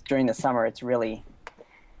 And during the summer, it's really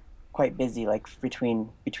quite busy. Like between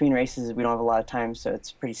races, we don't have a lot of time, so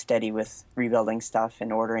it's pretty steady with rebuilding stuff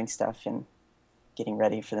and ordering stuff and getting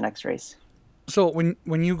ready for the next race. So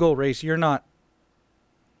when you go race, you're not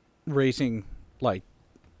racing like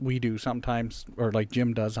we do sometimes, or like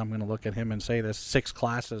Jim does. I'm going to look at him and say this: 6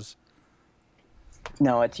 classes.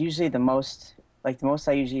 No, it's usually the most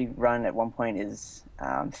I usually run at one point is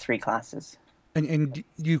 3 classes. And do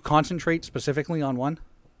you concentrate specifically on one?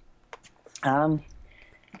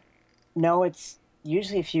 No, it's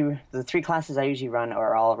usually the 3 classes I usually run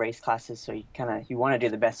are all race classes, so you want to do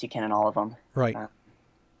the best you can in all of them. Right.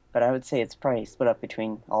 But I would say it's probably split up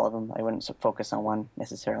between all of them. I wouldn't focus on one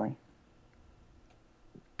necessarily.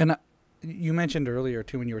 And you mentioned earlier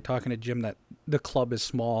too when you were talking to Jim that the club is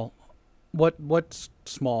small. What's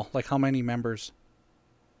small? Like how many members?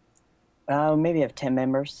 Maybe I have 10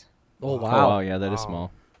 members. Oh Oh, wow! wow, yeah, that is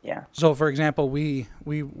small. Yeah. So for example, we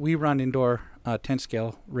run indoor 10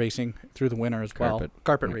 scale racing through the winter as well.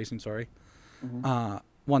 Carpet Yeah. racing, sorry. Mm-hmm.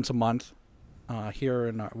 Once a month here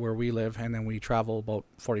in where we live, and then we travel about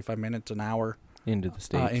 45 minutes, an hour Into the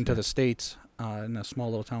States. into the States in a small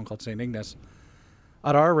little town called St. Ignace.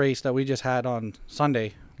 At our race that we just had on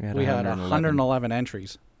Sunday, we had 111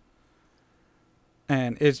 entries.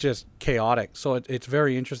 And it's just chaotic. So it's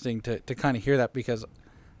very interesting to kind of hear that, because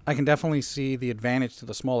I can definitely see the advantage to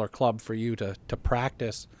the smaller club for you to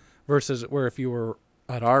practice versus where if you were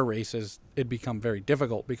at our races, it'd become very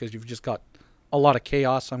difficult because you've just got a lot of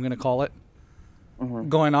chaos, I'm going to call it,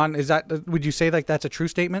 going on. Would you say like that's a true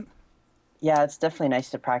statement? Yeah, it's definitely nice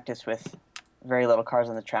to practice with very little cars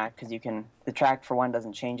on the track because the track for one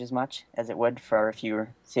doesn't change as much as it would for if you're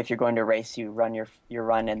going to a race, you run your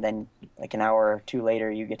run and then like an hour or two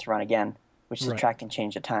later you get to run again, which the Right. track can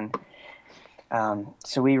change a ton.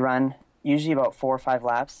 So we run usually about 4 or 5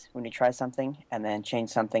 laps when we try something, and then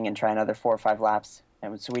change something and try another 4 or 5 laps.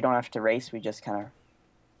 And so we don't have to race. We just kind of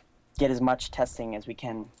get as much testing as we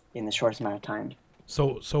can in the shortest amount of time.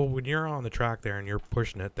 So when you're on the track there and you're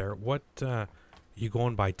pushing it there, what you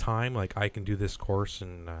going by time? Like I can do this course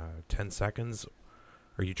in 10 seconds.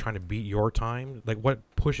 Are you trying to beat your time? Like what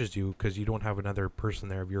pushes you because you don't have another person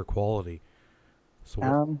there of your quality? So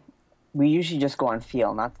what, We usually just go on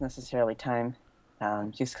feel, not necessarily time,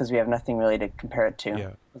 just because we have nothing really to compare it to.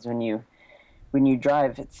 Yeah. Because when you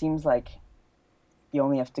drive, it seems like you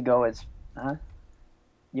only have to go as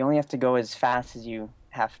fast as you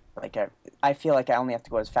have. I feel like I only have to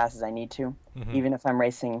go as fast as I need to, Mhm. even if I'm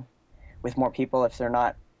racing with more people. If they're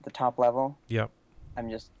not the top level, Yep. I'm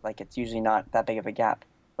just like it's usually not that big of a gap.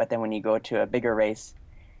 But then when you go to a bigger race,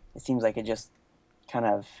 it seems like it just kind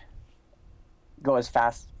of goes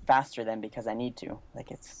faster than because I need to.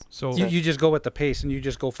 Like it's So You just go with the pace and you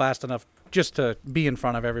just go fast enough just to be in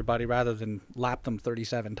front of everybody rather than lap them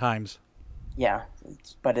 37 times. yeah,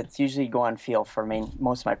 but it's usually go on feel for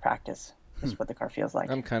most of my practice. Just what the car feels like.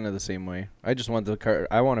 I'm kind of the same way. I just want the car.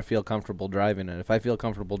 I want to feel comfortable driving it. If I feel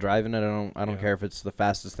comfortable driving it, I don't Yeah. care if it's the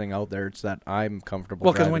fastest thing out there. It's that I'm comfortable.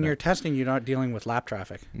 Well, because driving when it. you're testing, you're not dealing with lap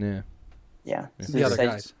traffic. Yeah, Yeah, so The other I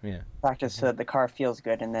guys. just yeah. practice so that the car feels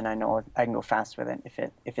good, and then I know I can go fast with it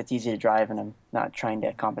if it's easy to drive and I'm not trying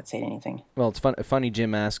to compensate anything. Well, it's funny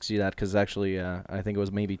Jim asks you that because actually, I think it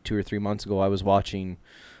was maybe 2 or 3 months ago. I was watching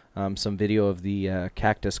some video of the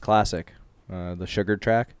Cactus Classic, the sugar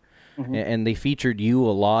track, Mhm. and they featured you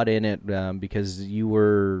a lot in it because you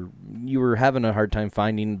were having a hard time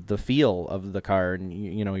finding the feel of the car, and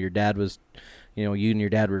you know your dad was, you and your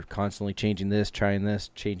dad were constantly changing this, trying this,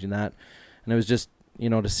 changing that, and it was just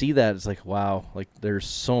to see that it's like wow, like there's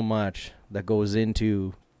so much that goes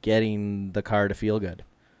into getting the car to feel good.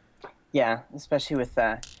 Yeah, especially with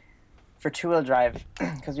for two-wheel drive,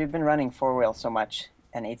 because we've been running four-wheel so much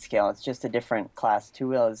and 8 scale. It's just a different class.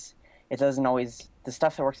 Two-wheel it doesn't always, the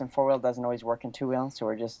stuff that works in four-wheel doesn't always work in two-wheel.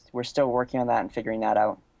 So we're still working on that and figuring that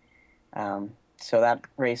out. So that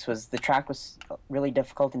race the track was really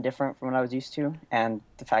difficult and different from what I was used to, and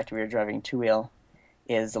the fact that we were driving two-wheel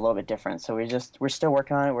is a little bit different. So we're still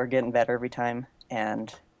working on it. We're getting better every time,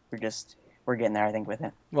 and we're getting there, I think, with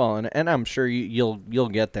it. Well, and I'm sure you'll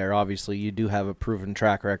get there. Obviously, you do have a proven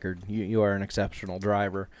track record. You are an exceptional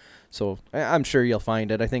driver, so I'm sure you'll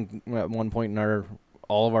find it. I think at one point in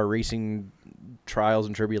all of our racing trials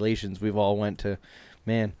and tribulations, we've all went to,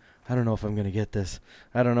 man, I don't know if I'm gonna get this.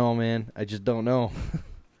 I don't know, man. I just don't know.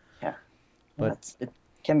 Yeah, But- it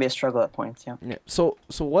can be a struggle at points. Yeah. Yeah. So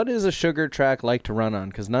what is a sugar track like to run on?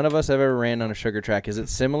 Because none of us have ever ran on a sugar track. Is it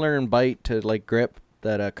similar in bite to like grip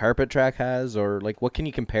that a carpet track has, or like what can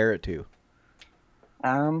you compare it to?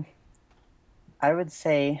 I would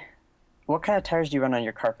say, what kind of tires do you run on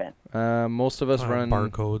your carpet? Most of us run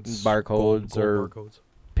barcodes, barcodes gold or barcodes.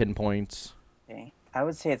 pinpoints. Okay. I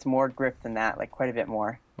would say it's more grip than that, like quite a bit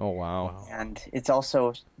more. Oh wow. Wow. And it's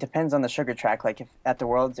also depends on the sugar track. Like if at the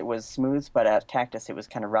Worlds it was smooth, but at Cactus it was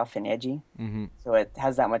kind of rough and edgy. Mm-hmm. So it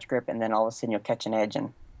has that much grip, and then all of a sudden you'll catch an edge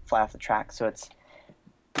and fly off the track. So it's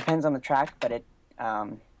depends on the track, but it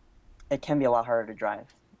can be a lot harder to drive.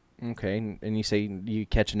 Okay, and you say you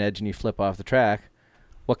catch an edge and you flip off the track.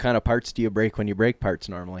 What kind of parts do you break when you break parts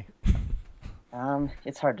normally?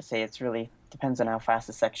 It's hard to say. It's really depends on how fast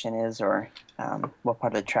the section is or what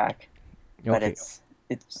part of the track. But Okay.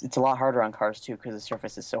 it's a lot harder on cars too because the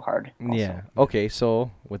surface is so hard. Also. Yeah. Okay,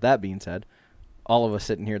 so with that being said, all of us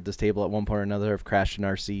sitting here at this table at one point or another have crashed an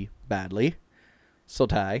RC badly. So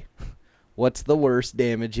Ty, what's the worst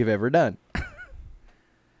damage you've ever done?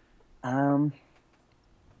 I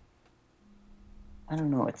don't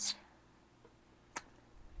know. It's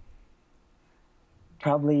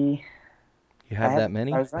probably. You have that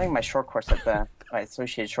many? I was running my short course at my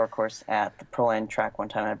associated short course at the Pro Land track one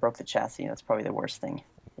time, and I broke the chassis. That's probably the worst thing.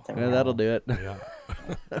 that's ever Yeah, happened. that'll do it.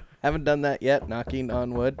 Yeah. Haven't done that yet, knocking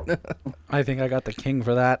on wood. I think I got the king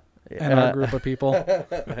for that and our group of people.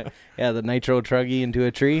 Yeah, the nitro truggy into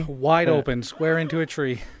a tree. Wide open, square into a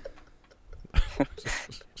tree.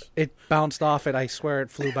 It bounced off it. I swear it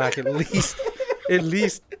flew back at least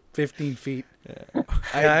 15 feet.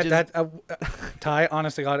 Ty,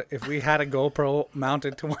 honestly, God, if we had a GoPro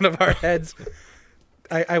mounted to one of our heads,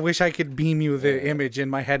 I wish I could beam you the image in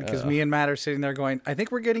my head because me and Matt are sitting there going, I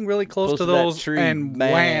think we're getting really close to that those, tree, and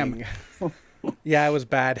bang. wham. Yeah, it was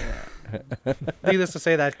bad. Needless to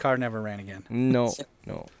say, that car never ran again. No.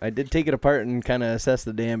 I did take it apart and kind of assess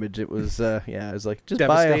the damage. It was, I was like, just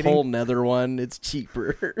buy a Devastating. whole nether one. It's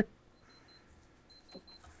cheaper.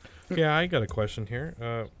 Yeah, I got a question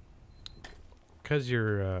here. Because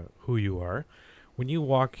you're who you are, when you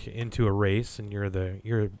walk into a race and you're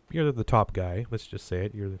the top guy, let's just say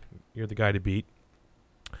it, you're the guy to beat.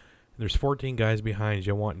 There's 14 guys behind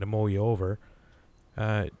you wanting to mow you over.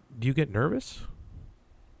 Do you get nervous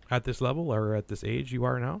at this level or at this age you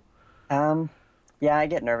are now? Yeah, I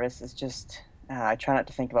get nervous. It's just I try not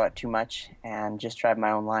to think about it too much and just drive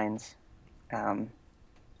my own lines.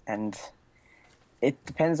 And it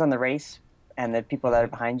depends on the race and the people that are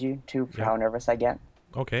behind you too for Yeah. how nervous I get.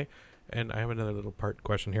 Okay, and I have another little part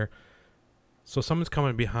question here. So someone's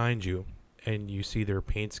coming behind you, and you see their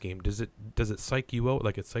paint scheme. Does it psych you out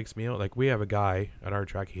like it psychs me out? Like we have a guy on our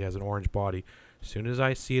track. He has an orange body. As soon as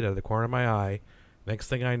I see it out of the corner of my eye, next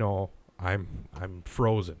thing I know, I'm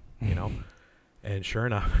frozen. You know, and sure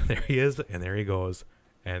enough, there he is, and there he goes.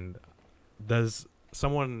 And does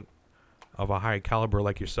someone of a high caliber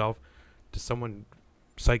like yourself, does someone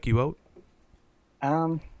psych you out?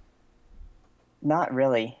 Not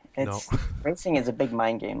really. No. It's racing is a big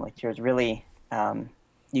mind game. Like there's really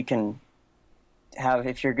you can have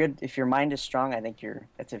if you're good if your mind is strong, I think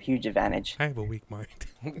that's a huge advantage. I have a weak mind.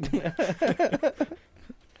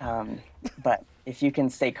 But if you can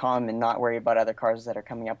stay calm and not worry about other cars that are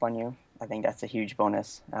coming up on you, I think that's a huge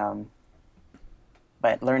bonus.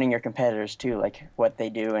 But learning your competitors too, like what they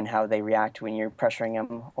do and how they react when you're pressuring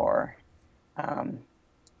them, or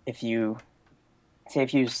if you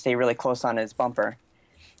stay really close on his bumper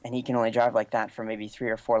and he can only drive like that for maybe 3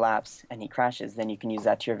 or 4 laps and he crashes, then you can use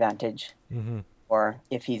that to your advantage. Mm-hmm. Or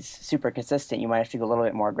if he's super consistent, you might have to go a little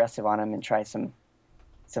bit more aggressive on him and try some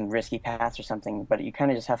risky paths or something. But you kind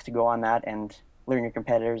of just have to go on that and learn your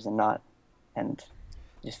competitors and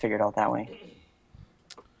just figure it out that way.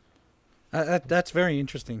 That's very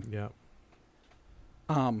interesting. Yeah.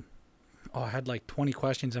 I had like 20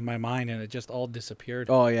 questions in my mind, and it just all disappeared.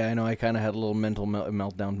 Oh, yeah, I know. I kind of had a little mental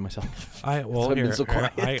meltdown myself. Well, I've been here, so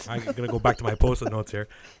quiet. I'm going to go back to my post-it notes here.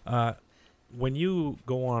 When you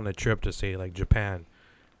go on a trip to, say, like Japan,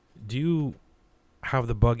 do you have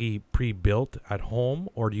the buggy pre-built at home,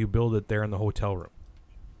 or do you build it there in the hotel room?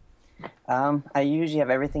 I usually have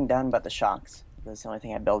everything done but the shocks. That's the only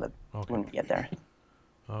thing I build it Okay. when we get there.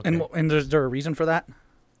 Okay. And is there a reason for that?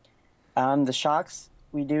 The shocks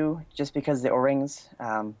we do just because the O-rings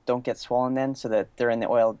don't get swollen then, so that they're in the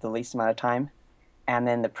oil the least amount of time, and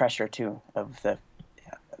then the pressure too of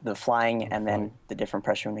the flying and then the different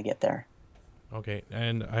pressure when we get there. Okay,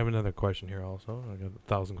 and I have another question here also. I got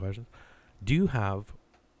 1,000 questions. Do you have,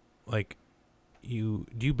 do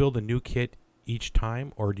you build a new kit each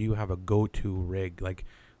time, or do you have a go-to rig? Like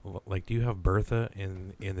do you have Bertha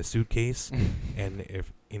in the suitcase, and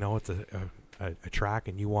if it's a track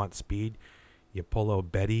and you want speed, you pull out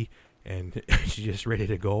Betty and she's just ready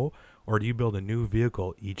to go, or do you build a new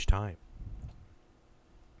vehicle each time?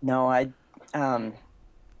 No, I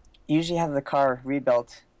usually have the car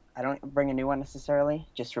rebuilt. I don't bring a new one necessarily,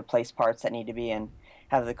 just replace parts that need to be and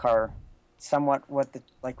have the car somewhat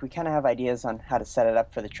we kind of have ideas on how to set it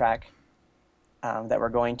up for the track that we're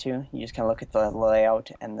going to. You just kind of look at the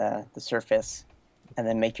layout and the surface and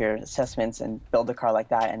then make your assessments and build the car like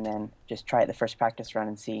that, and then just try it the first practice run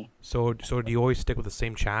and see. So do you always stick with the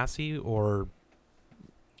same chassis, or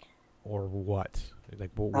what?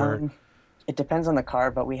 Like, where? It depends on the car,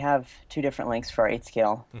 but we have 2 different lengths for our 8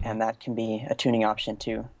 scale, Mhm. and that can be a tuning option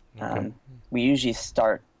too. Okay. We usually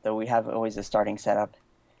start, though we have always a starting setup,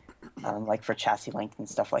 like for chassis length and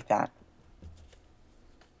stuff like that.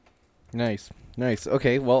 Nice.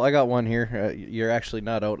 Okay, well, I got one here. You're actually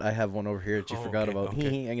not out. I have one over here that you Oh, forgot okay, about.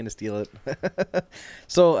 okay. I'm going to steal it.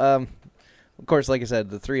 So, of course, like I said,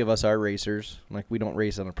 the 3 of us are racers. Like, we don't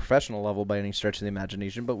race on a professional level by any stretch of the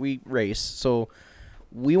imagination, but we race. So,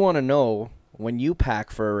 we want to know, when you pack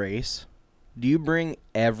for a race, do you bring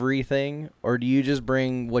everything, or do you just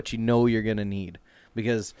bring what you know you're going to need?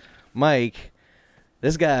 Because Mike,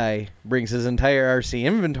 this guy brings his entire RC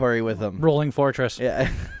inventory with him. Rolling Fortress.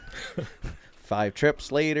 Yeah. 5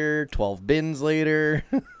 trips later, 12 bins later,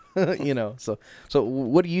 So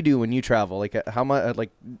what do you do when you travel? Like, how much?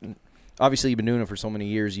 Like, obviously you've been doing it for so many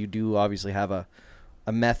years. You do obviously have a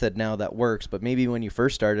method now that works. But maybe when you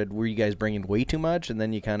first started, were you guys bringing way too much, and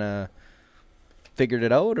then you kind of figured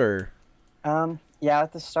it out, or? Yeah,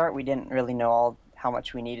 at the start we didn't really know how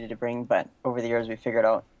much we needed to bring, but over the years we figured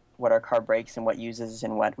out what our car breaks and what uses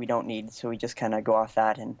and what we don't need. So we just kind of go off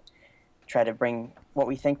that and try to bring what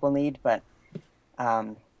we think we'll need. But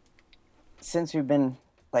since we've been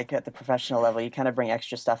like at the professional level, you kind of bring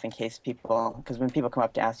extra stuff in case people, because when people come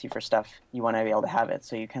up to ask you for stuff, you want to be able to have it.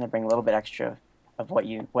 So you kind of bring a little bit extra of what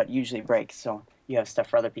usually breaks. So you have stuff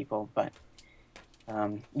for other people, but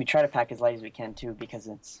we try to pack as light as we can too, because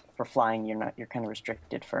it's for flying. You're kind of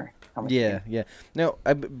restricted for how much. Yeah, yeah. No,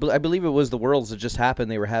 I believe it was the Worlds that just happened.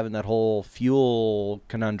 They were having that whole fuel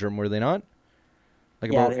conundrum, were they not?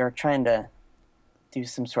 Like Yeah, about they were trying to do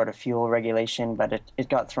some sort of fuel regulation, but it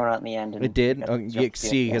got thrown out in the end. And it did. got Oh, jumped you to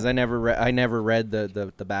see, it, because yeah. I never read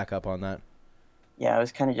the backup on that. Yeah, it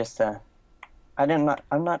was kind of just I'm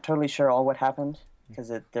not totally sure all what happened, because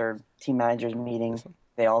at their team managers meeting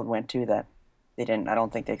they all went to, that they didn't. I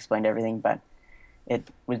don't think they explained everything, but it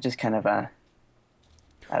was just kind of I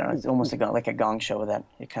don't know. It's almost like a gong show that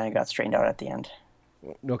it kind of got straightened out at the end.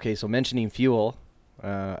 Okay, so mentioning fuel,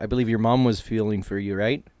 I believe your mom was fueling for you,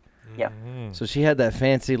 right? Yeah. So she had that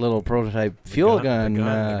fancy little prototype fuel gun. The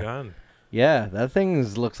gun. Yeah, that thing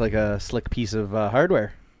looks like a slick piece of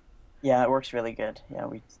hardware. Yeah, it works really good. Yeah,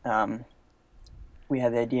 we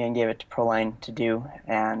had the idea and gave it to Proline to do,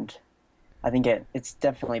 and I think it's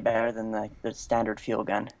definitely better than the standard fuel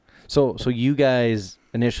gun. So you guys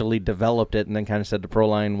initially developed it and then kind of said to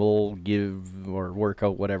Proline, we'll give or work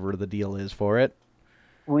out whatever the deal is for it?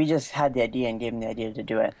 We just had the idea and gave them the idea to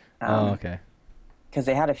do it. Okay. Because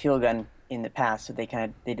they had a fuel gun in the past, so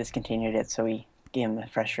they discontinued it, so we gave them a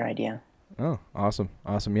fresher idea. Oh, awesome.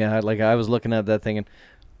 Yeah, I was looking at that thing, and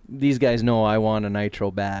these guys know I want a nitro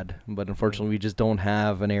bad, but unfortunately we just don't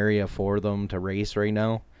have an area for them to race right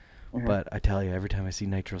now. Mhm. But I tell you, every time I see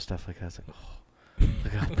nitro stuff like that, it's like, oh,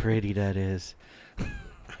 look how pretty that is.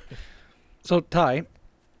 So Ty,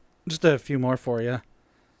 just a few more for you.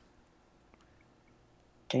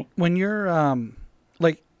 Okay. When you're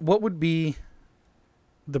like, what would be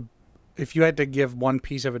if you had to give one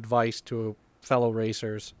piece of advice to fellow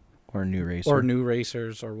racers Or a new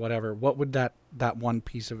racer. or whatever, what would that one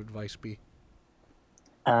piece of advice be?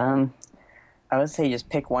 I would say just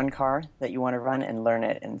pick one car that you want to run and learn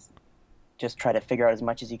it, and just try to figure out as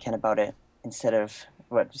much as you can about it, instead of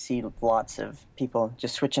what you see lots of people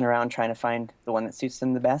just switching around trying to find the one that suits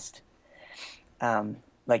them the best.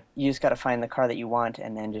 Like, you just got to find the car that you want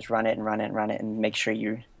and then just run it and make sure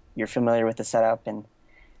you're familiar with the setup and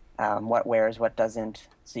what wears, what doesn't,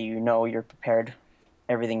 so you know you're prepared,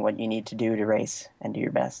 everything what you need to do to race and do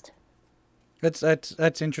your best.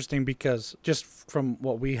 That's interesting, because just from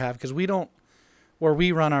what we have, because we don't, where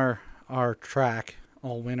we run our track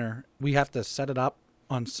all winter, we have to set it up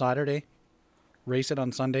on Saturday, race it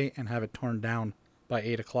on Sunday, and have it torn down by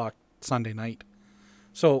 8:00 Sunday night.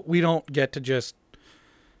 So we don't get to just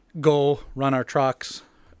go run our trucks,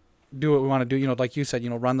 do what we want to do. Like you said,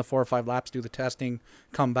 run the 4 or 5 laps, do the testing,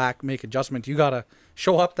 come back, make adjustments. You got to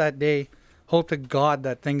show up that day, hope to God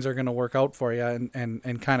that things are going to work out for you,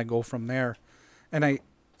 and kind of go from there. And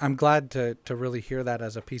I'm glad to really hear that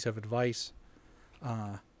as a piece of advice,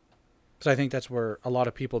 because I think that's where a lot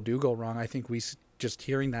of people do go wrong. I think just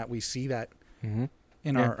hearing that, we see that Mm-hmm.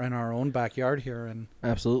 in our own backyard here. And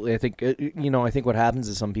Absolutely. I think, I think what happens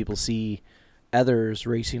is some people see others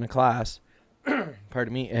racing a class,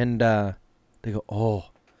 pardon me, and they go, oh,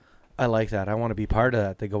 I like that. I want to be part of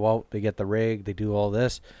that. They go out, they get the rig, they do all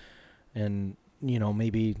this, and,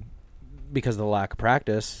 maybe because of the lack of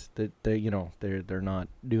practice, that they're not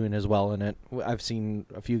doing as well in it. I've seen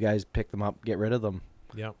a few guys pick them up, get rid of them.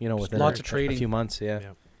 Yeah. Within Lots of a trading. few months.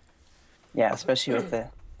 Yeah. Yeah, especially with the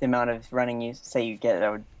amount of running you say you get,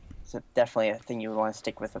 it's definitely a thing you would want to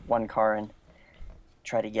stick with one car and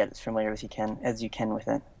try to get as familiar as you can with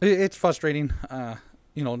it. It's frustrating.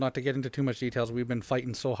 Not to get into too much details. We've been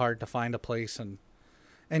fighting so hard to find a place,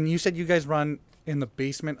 and you said you guys run in the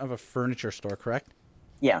basement of a furniture store, correct?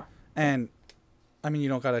 Yeah. And I mean, you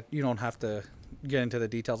don't have to get into the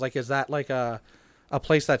details. Like, is that like a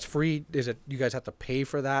place that's free? Is it, you guys have to pay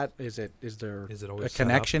for that? Is there Is it a always set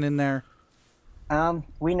connection in there?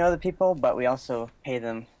 We know the people, but we also pay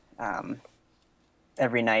them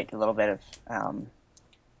every night a little bit of,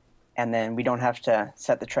 and then we don't have to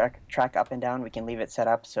set the track up and down. We can leave it set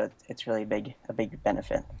up, so it's really a big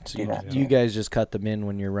benefit to So do that. you guys just cut them in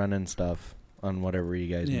when you're running stuff on whatever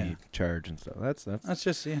you guys Yeah. need, charge and stuff. That's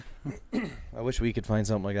just, yeah. I wish we could find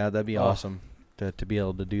something like that. That'd be Oh. awesome to be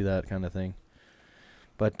able to do that kind of thing.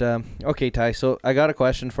 But, okay, Ty, so I got a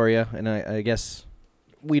question for you, and I guess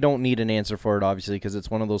we don't need an answer for it, obviously, because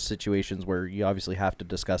it's one of those situations where you obviously have to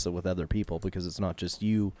discuss it with other people, because it's not just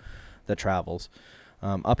you that travels.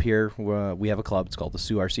 Up here, we have a club. It's called the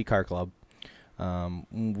Sioux RC Car Club.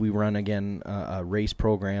 We run, again, a race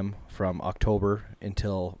program from October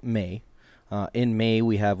until May. In May,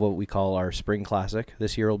 we have what we call our Spring Classic.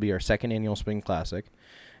 This year will be our second annual Spring Classic.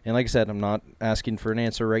 And like I said, I'm not asking for an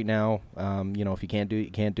answer right now. If you can't do it,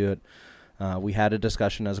 you can't do it. We had a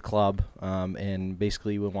discussion as a club, and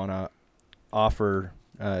basically we want to offer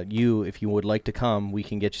you, if you would like to come, we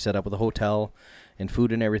can get you set up with a hotel and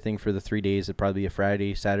food and everything for the 3 days. It'd probably be a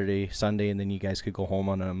Friday, Saturday, Sunday, and then you guys could go home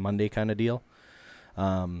on a Monday kind of deal.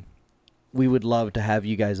 We would love to have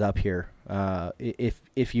you guys up here,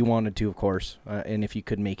 if you wanted to, of course, and if you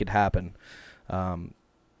could make it happen.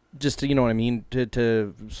 Just to, you know what I mean,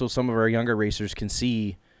 so some of our younger racers can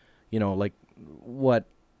see, like what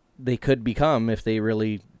they could become if they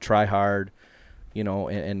really try hard,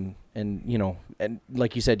 and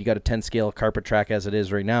like you said, you got a 10 scale carpet track as it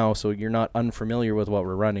is right now, so you're not unfamiliar with what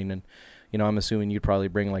we're running. And I'm assuming you'd probably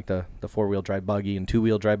bring like the 4-wheel drive buggy and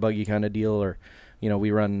 2-wheel drive buggy kind of deal, or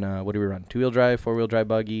we run, what do we run? 2-wheel drive, 4-wheel drive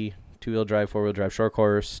buggy, 2-wheel drive, 4-wheel drive short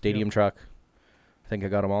course, stadium truck. I think I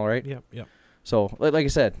got them all right. Yep. So, like I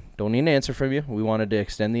said, don't need an answer from you. We wanted to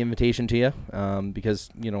extend the invitation to you, because,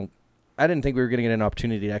 I didn't think we were going to get an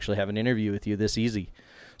opportunity to actually have an interview with you this easy.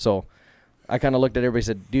 So I kind of looked at everybody and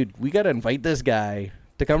said, dude, we got to invite this guy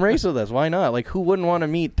to come race with us. Why not? Like, who wouldn't want to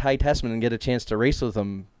meet Ty Tessman and get a chance to race with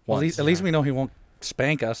him once? At least we know he won't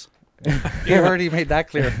spank us. He already made that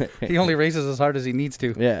clear. He only races as hard as he needs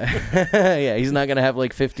to. Yeah. Yeah, he's not going to have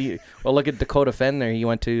like 50. Well, look at Dakota Fenn there. He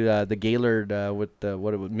went to the Gaylord with the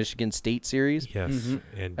Michigan State Series. Yes.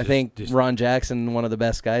 Mm-hmm. And I think Ron Jackson, one of the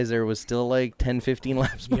best guys there, was still like 10, 15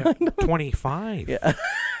 laps behind him. 25. Yeah.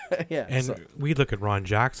 Yeah. And we look at Ron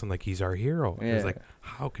Jackson like he's our hero. Yeah. It's like,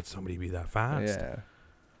 how could somebody be that fast? Yeah.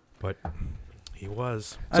 But he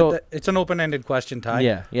was. So it's an open-ended question, Ty.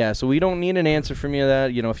 Yeah. So we don't need an answer from you that,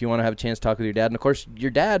 if you want to have a chance to talk with your dad. And of course,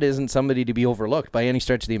 your dad isn't somebody to be overlooked by any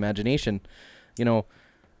stretch of the imagination.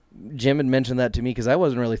 Jim had mentioned that to me because I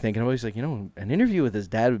wasn't really thinking about it. He's like, an interview with his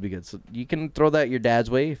dad would be good. So you can throw that your dad's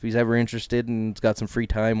way if he's ever interested and he's got some free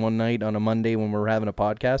time one night on a Monday when we're having a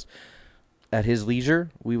podcast at his leisure.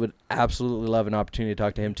 We would absolutely love an opportunity to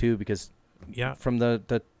talk to him too, because from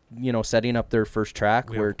the setting up their first track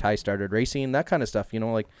where Ty started racing, that kind of stuff,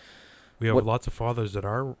 like. We have lots of fathers that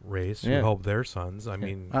are raised who help their sons. I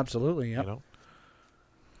mean. Absolutely, yeah.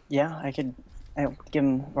 Yeah, I'll give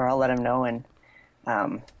him, or I'll let him know, and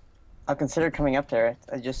I'll consider coming up there.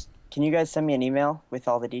 Can you guys send me an email with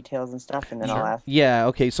all the details and stuff, and then I'll ask? Yeah,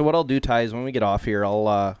 okay. So what I'll do, Ty, is when we get off here,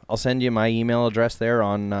 I'll send you my email address there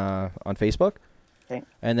on Facebook. Okay.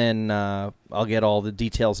 And then I'll get all the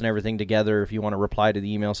details and everything together if you want to reply to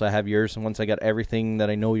the email, so I have yours. And once I got everything that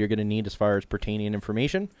I know you're going to need as far as pertaining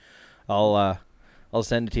information, I'll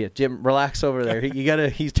send it to you. Jim, relax over there.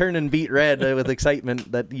 He's turning beet red with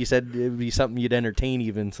excitement that you said it would be something you'd entertain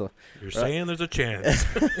even. So you're saying there's a chance.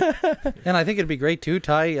 And I think it'd be great too,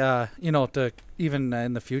 Ty, to even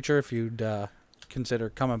in the future if you'd consider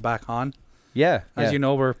coming back on. Yeah. As you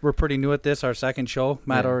know, we're pretty new at this, our second show.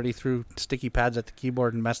 Matt already threw sticky pads at the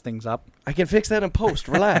keyboard and messed things up. I can fix that in post.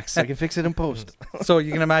 Relax. I can fix it in post. So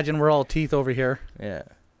you can imagine we're all teeth over here. Yeah.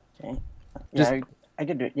 Okay. Yeah, I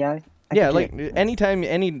could do it. Yeah.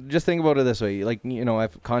 Anytime, just think about it this way. Like,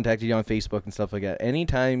 I've contacted you on Facebook and stuff like that.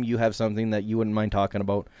 Anytime you have something that you wouldn't mind talking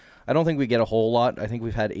about, I don't think we get a whole lot. I think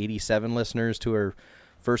we've had 87 listeners to our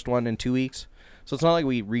first one in 2 weeks. So it's not like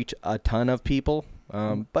we reach a ton of people.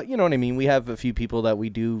 But you know what I mean? We have a few people that we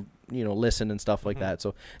do, listen and stuff like that.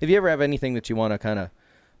 So if you ever have anything that you want to kind of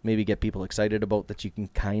maybe get people excited about that you can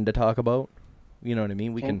kind of talk about, you know what I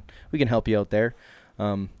mean? We can help you out there.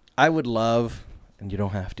 I would love, and you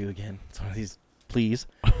don't have to again, it's one of these, please,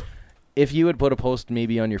 if you would put a post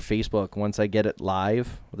maybe on your Facebook once I get it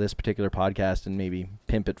live, this particular podcast, and maybe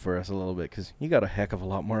pimp it for us a little bit, because you got a heck of a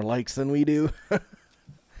lot more likes than we do.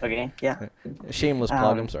 Okay, yeah. Shameless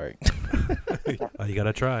plug, I'm sorry. You got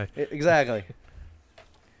to try. Exactly.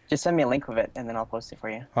 Just send me a link of it, and then I'll post it for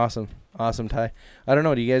you. Awesome, Ty. I don't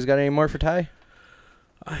know, do you guys got any more for Ty?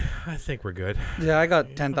 I think we're good. Yeah, I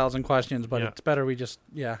got 10,000 questions, but it's better we just,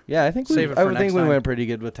 Yeah, I think save it for next time. we went pretty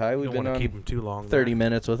good with Ty. We've don't been want to on keep him too long. 30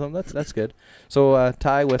 minutes with him. That's good. So,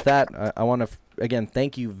 Ty, with that, I want to, again,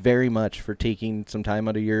 thank you very much for taking some time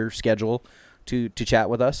out of your schedule to chat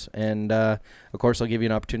with us. And, of course, I'll give you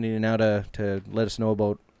an opportunity now to let us know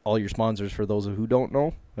about all your sponsors for those who don't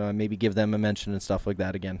know. Maybe give them a mention and stuff like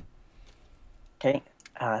that again. Okay.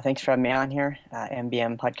 Thanks for having me on here,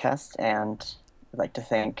 MBM Podcast. And I'd like to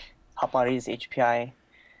thank Hot Bodies, HPI,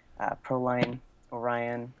 Proline,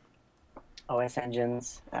 Orion, OS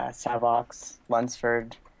Engines, Savox,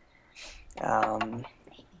 Lunsford,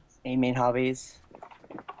 A-Main Hobbies,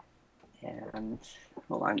 and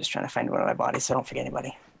hold on, I'm just trying to find one of my bodies so I don't forget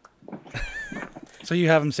anybody. So you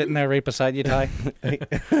have them sitting there right beside you, Ty.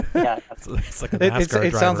 Yeah, It's like a NASCAR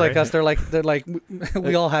It sounds driver, like eh? us. They're like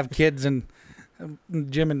we all have kids, and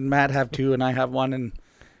Jim and Matt have 2, and I have 1. And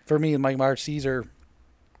for me, my RCs are,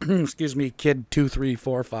 excuse me, kid 2, 3,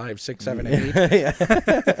 4, 5, 6, 7,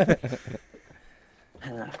 8.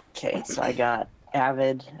 Okay, so I got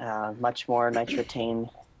Avid, Much More, Nitratane,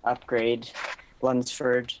 Upgrade,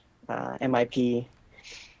 Lunsford, MIP,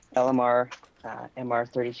 LMR,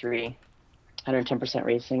 MR33, 110%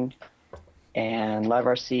 Racing, and Live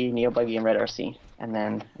RC, Neo Buggy, and Red RC. And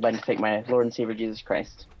then I'd like to thank my Lord and Savior Jesus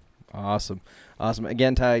Christ. Awesome.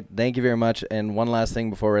 Again, Ty, thank you very much. And one last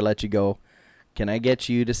thing before I let you go. Can I get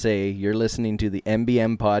you to say you're listening to the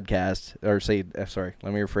MBM podcast, or say, sorry,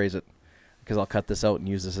 let me rephrase it, because I'll cut this out and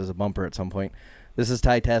use this as a bumper at some point. This is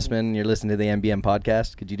Ty Tessman. You're listening to the MBM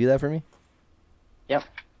podcast. Could you do that for me? Yep.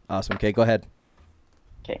 Awesome. Okay, go ahead.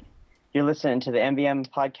 Okay. You're listening to the MBM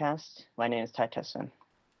podcast. My name is Ty Tessman.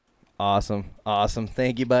 Awesome.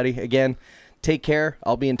 Thank you, buddy. Again, take care.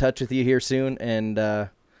 I'll be in touch with you here soon. And,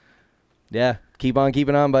 yeah, keep on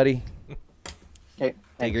keeping on, buddy. Okay.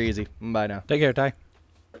 Take her easy. Bye now. Take care, Ty.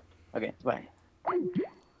 Okay, bye.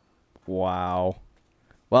 Wow.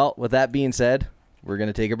 Well, with that being said, we're going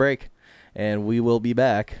to take a break. And we will be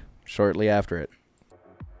back shortly after it.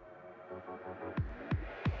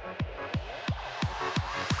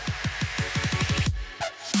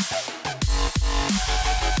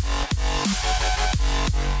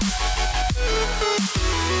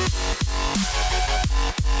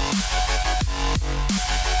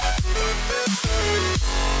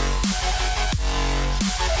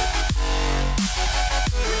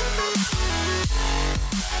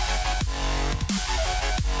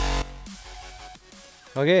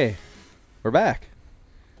 Okay, we're back.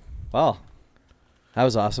 Wow, that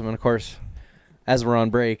was awesome. And of course, as we're on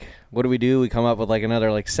break, what do? We come up with like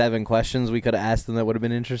another 7 questions we could have asked them that would have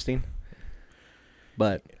been interesting.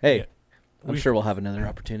 But hey, Yeah. I'm sure we'll have another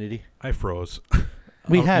opportunity. I froze.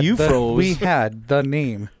 We had you froze. We had the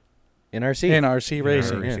name In RC in RC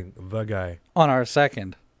Racing Racing, the guy. on our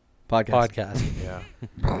second podcast. podcast. Yeah.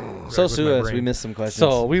 So Right with sue my us. brain. We missed some questions.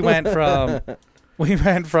 So we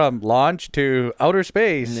went from launch to outer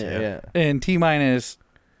space yeah. in T-minus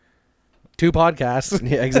 2 podcasts.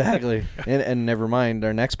 Yeah, exactly. and never mind,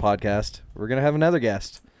 our next podcast, we're going to have another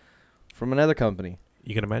guest from another company.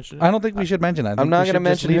 You gonna mention it? I don't think we should mention it. I'm not going to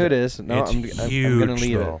mention who it is. No, It's I'm going to huge,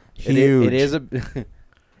 leave though. it. Huge. It is a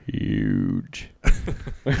huge.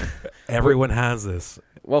 Everyone has this.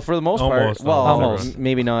 Well, for the most Almost, part, well, almost.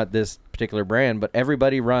 maybe not this particular brand, but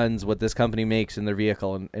everybody runs what this company makes in their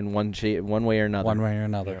vehicle in one way or another. One way or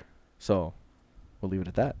another. So we'll leave it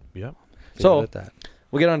at that. Yep. So- Leave it at that.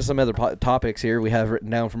 We'll get on to some other topics here we have written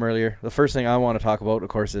down from earlier. The first thing I want to talk about, of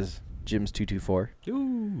course, is Jim's 224.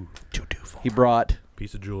 Ooh. He brought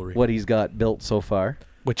Piece of jewelry. what he's got built so far.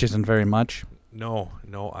 Which isn't very much. No.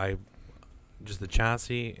 I just the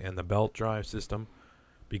chassis and the belt drive system,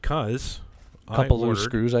 because Couple I loose ordered.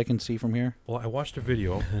 screws I can see from here. Well, I watched a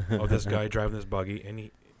video of this guy driving this buggy, and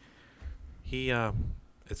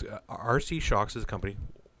it's RC Shocks is a company.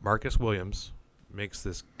 Marcus Williams makes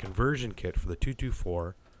this conversion kit for the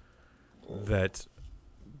 224 that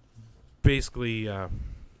basically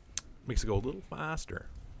makes it go a little faster,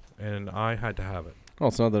 and I had to have it. Well,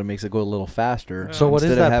 it's not that it makes it go a little faster. So what is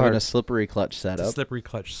Instead that of having part? a slippery clutch It's setup, a slippery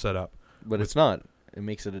clutch setup, but it's not. It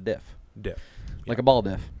makes it a diff, diff, like a ball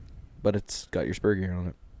diff, but it's got your spur gear on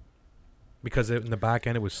it. because in the back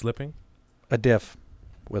end it was slipping. A diff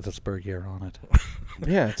with a spur gear on it.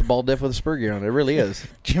 Yeah, it's a ball diff with a spur gear on it. It really is.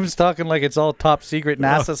 Jim's talking like it's all top secret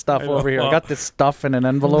NASA stuff I know. over here. I got this stuff in an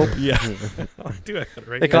envelope. Yeah, dude, I got it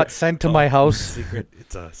right It got sent to my house. Secret.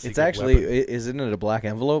 It's a secret It's actually, weapon. isn't it a black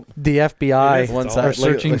envelope? The It FBI is. One It's side- all- are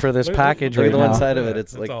searching for this Look- package look right at the one now. side of it.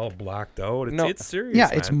 It's like all blacked out. It's, No. it's serious. Yeah,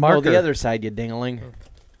 it's man. marker. well, the other side, you dingling.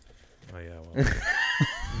 Oh yeah, well.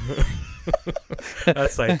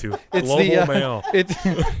 That side too. It's Global the, mail.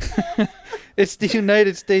 It's the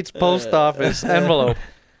United States Post Office envelope.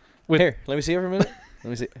 With- Here, let me see it for a minute. Let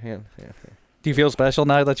me see. Hang on. Do you feel special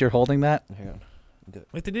now that you're holding that? Hang on.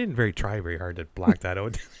 Like they didn't try very hard to black that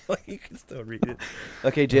out. Like you can still read it.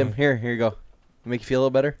 Okay, Jim. Here you go. Make you feel a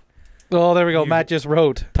little better. Oh, there we go. You- Matt just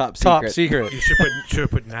wrote Top secret. top secret. You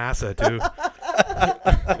should put NASA too.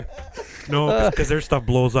 No, because their stuff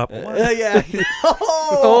blows up. What? Yeah.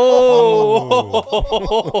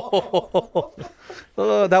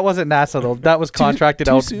 Oh, that wasn't NASA though. That was contracted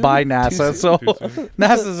too out soon? by Too NASA. soon? So Too soon.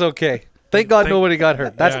 NASA's okay. Thank God nobody got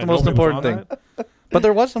hurt. That's Yeah, the most nobody important saw thing. that. But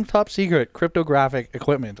there was some top secret cryptographic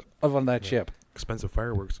equipment on that ship. Expensive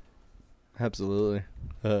fireworks. Absolutely.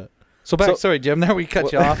 So back. So- Sorry, Jim. There we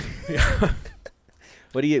cut you off.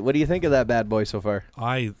 What do you think of that bad boy so far?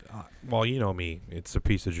 Well, you know me. It's a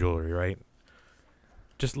piece of jewelry, right?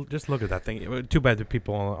 Just look at that thing. Too bad the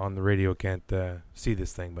people on the radio can't see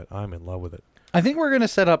this thing, but I'm in love with it. I think we're going to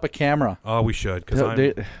set up a camera. Oh, we should, because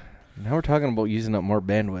Now we're talking about using up more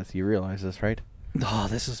bandwidth. You realize this, right? Oh,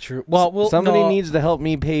 this is true. Well, somebody needs to help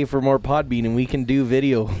me pay for more Podbean, and we can do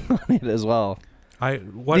video on it as well.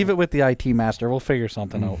 Leave it with the IT master. We'll figure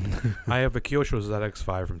something out. I have a Kyosho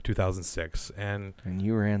ZX5 from 2006, and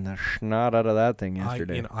you ran the schnot out of that thing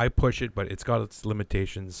yesterday. I push it, but it's got its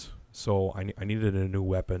limitations. So I needed a new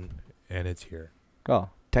weapon, and it's here. Oh,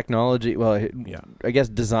 technology. Well, Yeah. I guess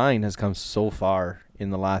design has come so far in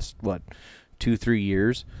the last 2-3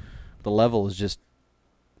 years. The level is just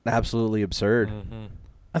absolutely absurd. Mm-hmm.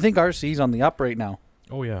 I think RC's on the up right now.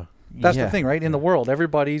 Oh yeah. That's the thing, right? In the world,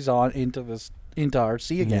 everybody's into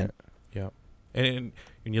RC again. Yeah. And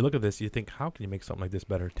when you look at this, you think, how can you make something like this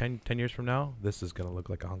better? 10 years from now, this is gonna look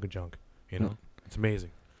like a hunk of junk. You know, it's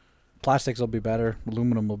amazing. Plastics will be better.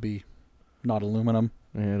 Aluminum will be not aluminum.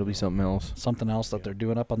 Yeah, it'll be something else. Something else that they're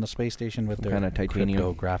doing up on the space station with their kind of titanium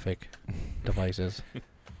cryptographic devices. Is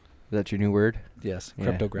that your new word? Yes, Yeah.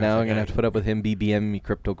 cryptographic. Now I'm gonna have to put up with him BBM me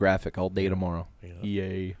cryptographic all day tomorrow. Yeah.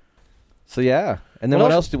 Yay! So yeah, and then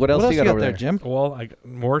what else? What else do you got over there, Jim? Well, I got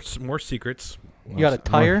more secrets. You got a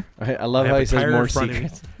tire? I love I how have he a says tire more in front of me.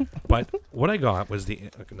 secrets. But what I got was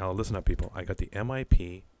now listen up, people. I got the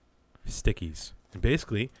MIP stickies. And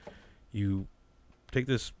basically, you take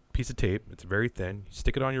this piece of tape. It's very thin. You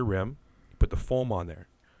stick it on your rim. You put the foam on there.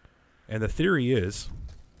 And the theory is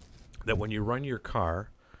that when you run your car,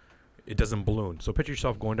 it doesn't balloon. So picture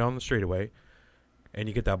yourself going down the straightaway, and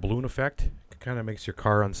you get that balloon effect. It kind of makes your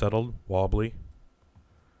car unsettled, wobbly.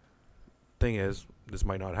 Thing is, this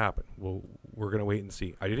might not happen. Well, we're going to wait and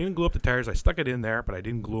see. I didn't glue up the tires. I stuck it in there, but I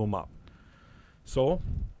didn't glue them up. So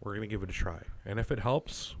we're going to give it a try. And if it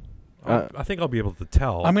helps, I think I'll be able to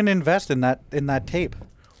tell. I'm going to invest in that tape.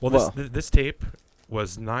 Well, this tape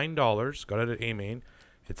was $9. Got it at A-Main.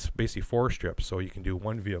 It's basically 4 strips, so you can do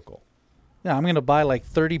one vehicle. Yeah, I'm going to buy like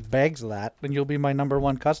 30 bags of that, and you'll be my number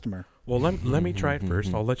one customer. Well, let me try it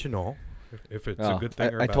first. I'll let you know if it's a good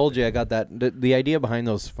thing or a I bad told thing. you I got that. The idea behind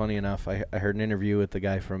those, funny enough, I heard an interview with the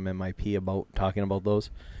guy from MIP about talking about those.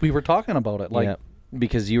 We were talking about it like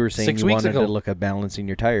because you were saying 6 you weeks wanted ago. to look at balancing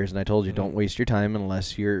your tires, and I told you don't waste your time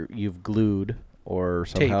unless you've glued or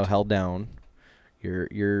somehow Taped. held down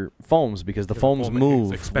your foams, because the Yeah, the foams foam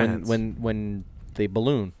move expands. when they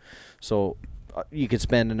balloon. So you could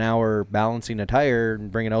spend an hour balancing a tire and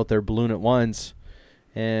bring it out there, balloon it once,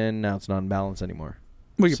 and now it's not in balance anymore.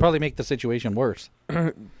 well, you probably make the situation worse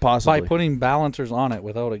Possibly. by putting balancers on it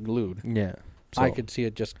without it glued. Yeah. I So- could see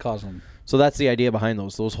it just causing. So that's the idea behind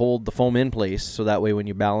those. Those hold the foam in place, so that way when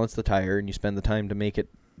you balance the tire and you spend the time to make it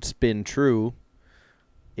spin true,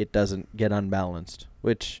 it doesn't get unbalanced.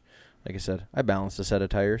 Which, like I said, I balanced a set of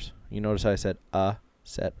tires. You notice how I said a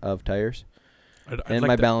set of tires? I'd And like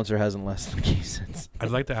my to- balancer hasn't less than case since. I'd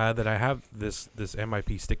like to add that I have this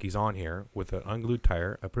MIP stickies on here with an unglued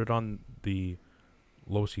tire. I put it on the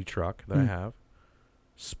low-C truck that I have,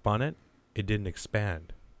 spun it, it didn't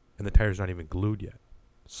expand, and the tire's not even glued yet.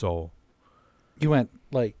 So You went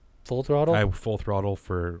like full throttle? I full throttle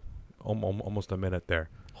for almost a minute there.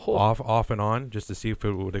 Oh. Off and on, just to see if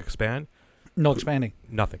it would expand. No expanding.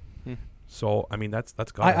 Nothing. Hmm. So, I mean, that's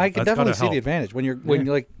got I can definitely see help. the advantage when you're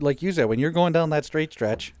like you said, when you're going down that straight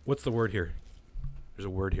stretch. What's the word here? There's a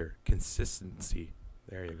word here. Consistency.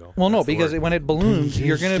 There you go. Well, no, That's the because word. when it balloons,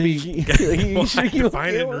 you're going to be. Well, I have to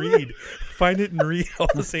find it and read. Find it and read all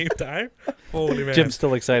at the same time. Holy man. Jim's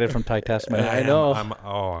still excited from Ty Testament. I know.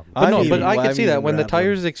 But no, I'm but I even- can see I'm that even when the grappling.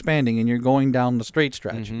 tire is expanding and you're going down the straight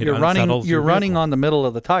stretch, Mhm. you're It running. unsettles You're your running vehicle. on the middle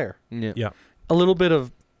of the tire. Yeah. Yeah. A little bit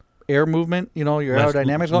of air movement. You know, your Less-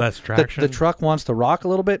 aerodynamics. less The traction. truck wants to rock a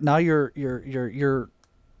little bit. Now you're.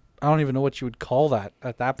 I don't even know what you would call that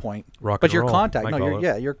at that point. Rock But and your roll, contact, I no, call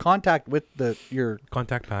it. your contact with your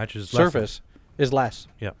Contact patch is surface is less.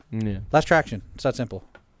 Yeah. Less traction. It's that simple.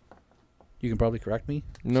 You can probably correct me.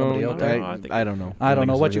 No, Somebody out there? I don't know. I don't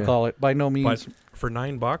know think what so, you yeah. call it. By no means. But for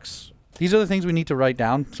 $9, These are the things we need to write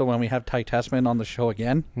down. So when we have Ty Testman on the show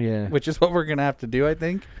again, Yeah. which is what we're gonna have to do, I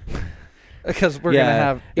think, because we're Yeah, gonna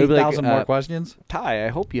have it'll be like, 8,000 more questions. Ty, I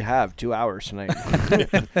hope you have 2 hours tonight.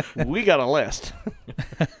 We got a list.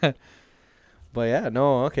 But yeah,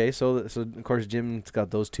 no, okay. So of course Jim's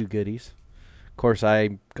got those 2 goodies. Of course,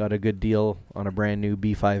 I got a good deal on a brand new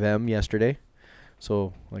B5M yesterday.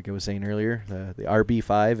 So like I was saying earlier, the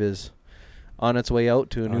RB5 is on its way out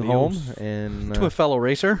to a new home, Adios. and To a fellow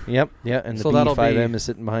racer, yep, yeah, and the So that'll B5M be is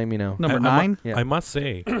sitting behind me now. number I 9. Yeah. I must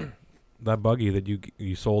say, that buggy that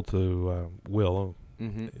you sold to Will,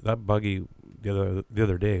 Mm-hmm. That buggy the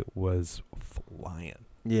other day was flying.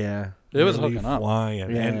 Yeah. It was Literally hooking up. flying.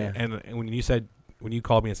 Yeah. And when you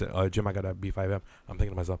called me and said, Jim, I got a B5M, I'm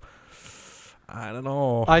thinking to myself, I don't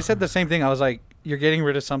know. I said the same thing. I was like, you're getting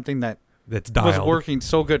rid of something that That's was dialed. working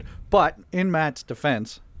so good. But in Matt's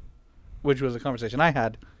defense, which was a conversation I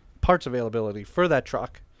had, parts availability for that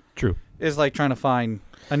truck True. is like trying to find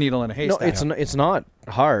a needle in a No, haystack. it's not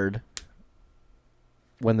hard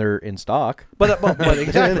when they're in stock. But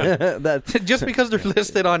exactly. That Just because they're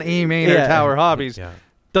listed on AIM-Main or Yeah. Tower Hobbies Yeah.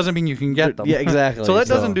 doesn't mean you can get them. Yeah, exactly. So that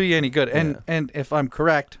doesn't do you any good. And Yeah. and if I'm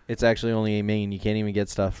correct, It's actually only a main. You can't even get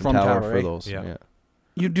stuff from, From Tower, Tower, for right? those. Yeah. Yeah.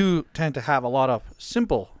 you do tend to have a lot of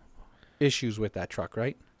simple issues with that truck,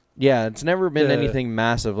 right? Yeah, it's never been The- anything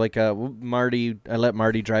massive. Like Marty, I let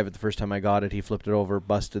Marty drive it the first time I got it. He flipped it over,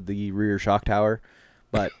 busted the rear shock tower.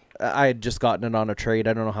 But I had just gotten it on a trade.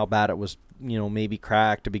 I don't know how bad it was, maybe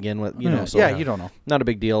cracked to begin with. So yeah, you don't know. not a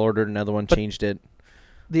big deal. Ordered another one, But- changed it.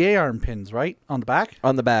 The A-arm pins, right? On the back?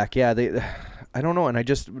 On the back, yeah, I don't know, and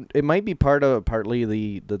it might be partly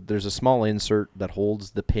the there's a small insert that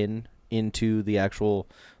holds the pin into the actual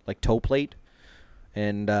like toe plate,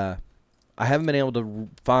 and I haven't been able to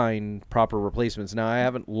find proper replacements. Now I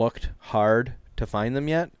haven't looked hard to find them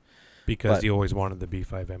yet. Because But- you always wanted the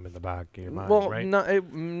B5M in the back of your mind, Well, right?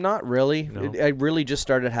 not really. No? I really just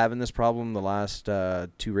started having this problem the last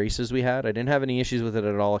 2 races we had. I didn't have any issues with it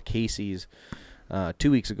at all at Casey's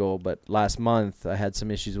 2 weeks ago, but last month I had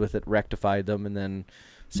some issues with it, rectified them, and then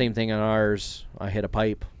same thing on ours. I hit a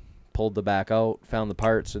pipe, pulled the back out, found the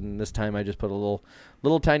parts, and this time I just put a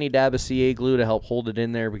little tiny dab of CA glue to help hold it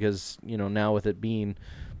in there because, now with it being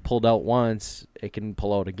pulled out once, it can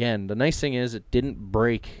pull out again. The nice thing is it didn't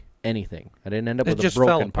break anything. I didn't end up It with a just fell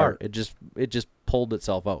broken part. apart. It just pulled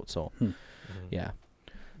itself out. So Mhm. yeah.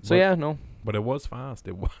 So But- yeah, no. But it was fast.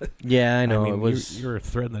 It was. Yeah, I know mean, it was. You were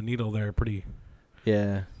threading the needle there pretty.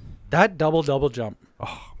 Yeah, That double jump.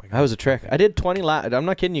 Oh, my God. that was a trick. I did 20 laps. I'm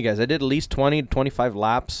not kidding you guys. I did at least 20 to 25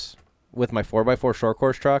 laps with my 4x4 short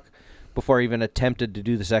course truck before I even attempted to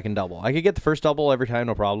do the second double. I could get the first double every time,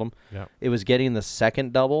 no problem. Yeah. It was getting the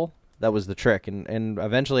second double that was the trick. And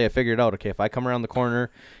eventually I figured out, okay, if I come around the corner,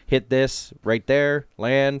 hit this right there,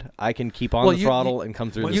 land, I can keep on Well, the you- throttle and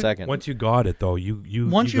come through the second. Once you got it, though, you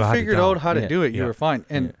Once you got it figured down. out how to Yeah. do it, you Yeah. were fine.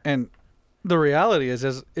 And Yeah. and the reality is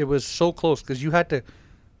it was so close because you had to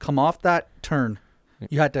come off that turn.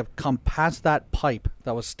 You had to come past that pipe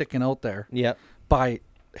that was sticking out there Yep. by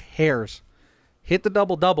hairs. Hit the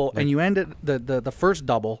double, and you ended the first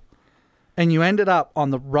double, and you ended up on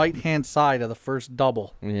the right-hand side of the first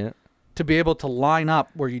double Yeah. to be able to line up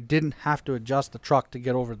where you didn't have to adjust the truck to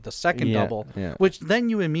get over the second Yeah, double, yeah. which then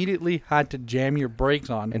you immediately had to jam your brakes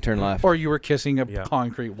on, And turn left. or you were kissing a Yeah.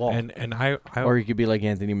 concrete wall. And I Or you could be like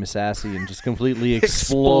Anthony Masassi and just completely Explode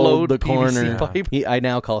explode the PVC corner. pipe. I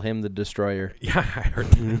now call him the destroyer. yeah, I heard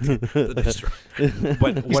the destroyer.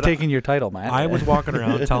 But He's what taking your title, man. I was walking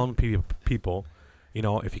around telling people,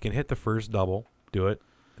 if you can hit the first double, do it.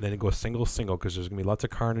 And then it goes single because there's gonna be lots of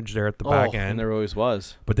carnage there at the back And end. there always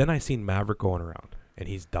was. But then I seen Maverick going around, and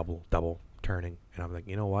he's double turning, and I'm like,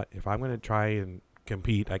 you know what? If I'm gonna try and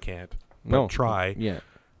compete, I can't. But No. try. Yeah.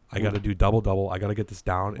 I got to do double. I got to get this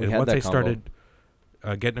down. We And had once that I combo.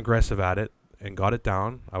 started getting aggressive at it and got it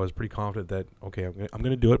down, I was pretty confident that okay, I'm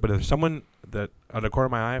gonna do it. But if someone that out of the corner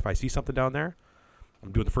of my eye, if I see something down there,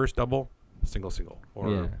 I'm doing the first double, single, or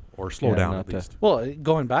Yeah. slow Yeah, down not at to- least. Well,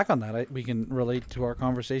 going back on that, we can relate to our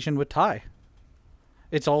conversation with Ty.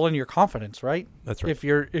 It's all in your confidence, right? That's right.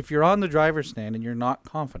 If you're on the driver's stand and you're not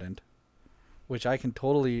confident, which I can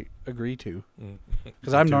totally agree to,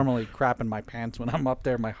 because I'm too. normally crapping my pants when I'm up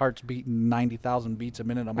there. My heart's beating 90,000 beats a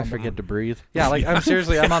minute. I'm I on forget to breathe. Yeah, like I'm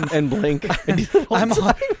seriously, I'm on. And blink. I'm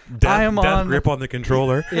on. I am Death on. grip on the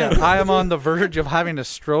controller. Yeah, I am on the verge of having a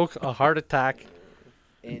stroke, a heart attack,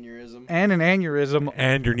 Aneurysm. and an aneurysm.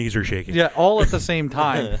 And your knees are shaking. Yeah, all at the same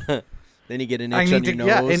time. Then you get an I itch need on to, your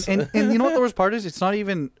yeah, nose. and you know what the worst part is? It's not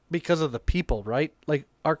even because of the people, right? Like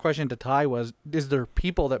our question to Ty was, is there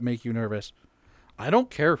people that make you nervous? I don't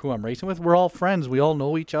care who I'm racing with. We're all friends. We all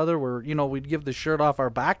know each other. We'd give the shirt off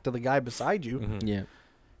our back to the guy beside you. Mhm. Yeah.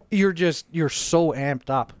 You're so amped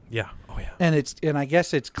up. Yeah. Oh yeah. And I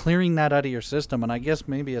guess it's clearing that out of your system. And I guess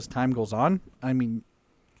maybe as time goes on, I mean,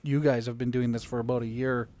 you guys have been doing this for about a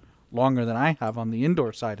year longer than I have on the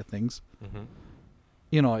indoor side of things. Mhm.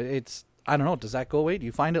 It's, I don't know, does that go away? Do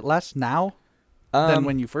you find it less now than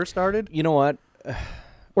when you first started? You know what?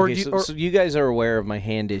 Or Okay, do you- so, or- so you guys are aware of my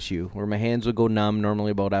hand issue, where my hands would go numb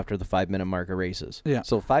normally about after the 5-minute mark of races. Yeah.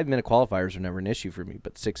 So 5-minute qualifiers are never an issue for me,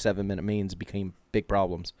 but 6-7 minute mains became big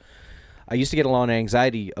problems. I used to get a lot of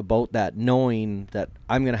anxiety about that, knowing that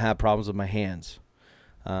I'm going to have problems with my hands.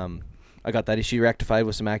 I got that issue rectified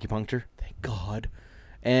with some acupuncture. Thank God.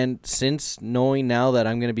 And since knowing now that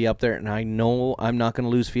I'm going to be up there and I know I'm not going to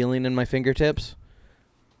lose feeling in my fingertips,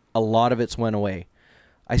 a lot of it's went away.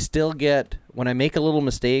 I still get, when I make a little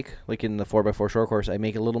mistake, like in the 4x4 short course, I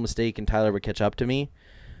make a little mistake and Tyler would catch up to me.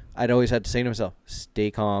 I'd always had to say to myself,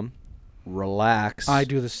 stay calm, relax. I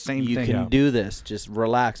do the same You thing. can do this. Just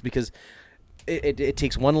relax, because it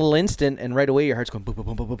takes one little instant and right away your heart's going boom, boom,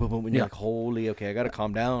 boom, boom, boom, boom, boom, and you're like, holy, okay, I got to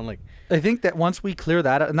calm down. Like, I think that once we clear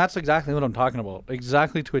that, and that's exactly what I'm talking about,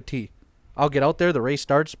 exactly to a T. I'll get out there, the race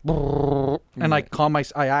starts, and I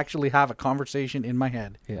actually have a conversation in my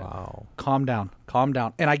head. yeah. Wow. Calm down,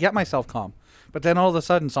 and I get myself calm. But then all of a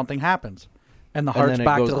sudden something happens, and the And heart's then it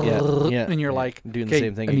back goes- to, yeah, and you're yeah, like, doing the okay,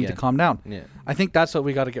 same thing I need to again. calm down. Yeah. I think that's what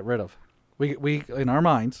we got to get rid of. We in our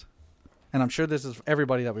minds, and I'm sure this is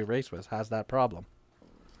everybody that we race with has that problem.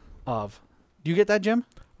 Of, do you get that, Jim?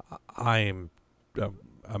 I'm a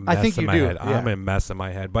I mess think in you my do, head. I'm yeah. a mess in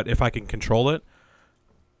my head. But if I can control it,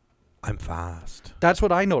 I'm fast. That's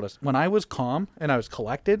what I noticed when I was calm and I was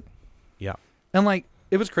collected. Yeah. And like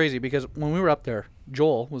it was crazy because when we were up there,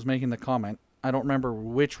 Joel was making the comment. I don't remember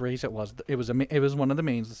which race it was. It was one of the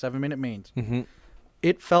mains, the 7-minute mains. Mm-hmm.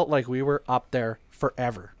 It felt like we were up there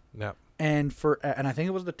forever. Yeah. And I think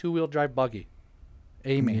it was the 2-wheel drive buggy.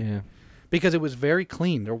 Amen. Yeah. Because it was very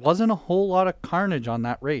clean. There wasn't a whole lot of carnage on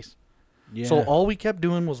that race. Yeah. So all we kept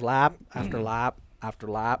doing was lap after lap after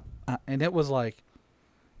lap, and it was like,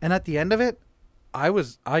 and at the end of it,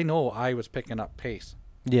 I know I was picking up pace.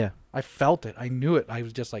 Yeah. I felt it. I knew it. I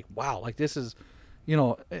was just like, wow, like this is,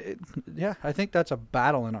 yeah. I think that's a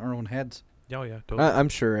battle in our own heads. Oh, yeah. Totally. I'm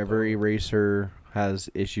sure every racer has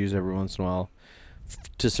issues every once in a while,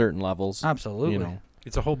 to certain levels. Absolutely. You know.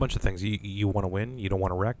 It's a whole bunch of things. You want to win. You don't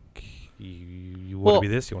want to wreck. You want to be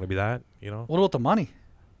this. You want to be that. You know. What about the money?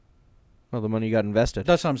 Well, the money you got invested.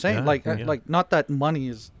 That's what I'm saying. Yeah, yeah. Like not that money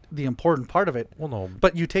is the important part of it, Well, no.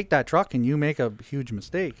 but you take that truck and you make a huge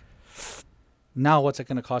mistake. Now, what's it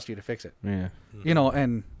going to cost you to fix it? Yeah. You know,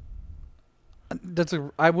 and that's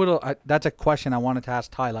a question I wanted to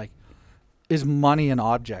ask Ty. Like, is money an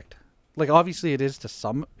object? Like, obviously, it is to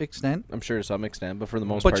some extent. I'm sure to some extent, but for the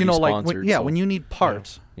most But part, you know, he's like, sponsored, when you need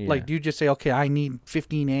parts, Yeah. like, do you just say, okay, I need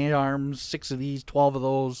 15 A-arms, 6 of these, 12 of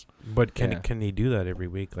those? But Yeah. can he do that every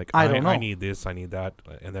week? Like I don't know. I need this. I need that.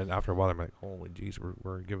 And then after a while, I'm like, holy jeez,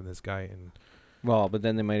 we're giving this guy and Well, but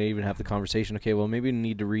then they might even have the conversation. Okay, well, maybe we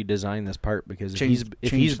need to redesign this part because if Change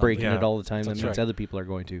he's breaking something. it all the time, That's that means right. other people are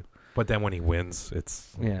going to. But then when he wins,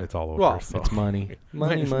 it's all over. Well, so. It's money,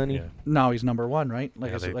 money. Yeah. Now he's number one, right?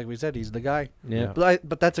 Like Yeah, like we said, he's the guy. Yeah. Yeah.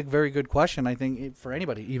 But that's a very good question, I think, for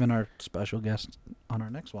anybody, even our special guest on our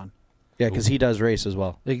next one. Yeah, because he does race as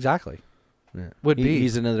well. Exactly. Yeah. Would be.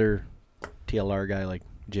 He's another TLR guy like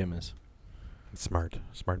Jim is. Smart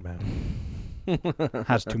man.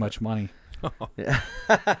 Has too much money. Yeah.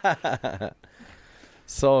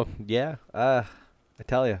 So yeah, I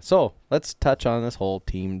tell you. So let's touch on this whole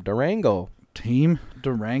Team Durango. Team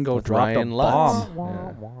Durango With dropped Ryan a Lutz.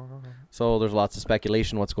 bomb. Yeah. So there's lots of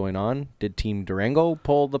speculation what's going on. Did Team Durango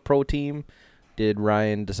pull the pro team? Did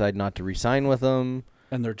Ryan decide not to re-sign with them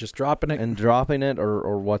And they're just dropping it. and dropping it,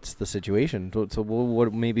 or what's the situation? So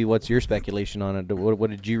what's your speculation on it? What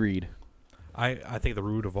did you read? I think the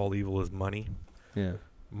root of all evil is money. Yeah.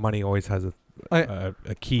 Money always has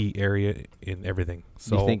a key area in everything.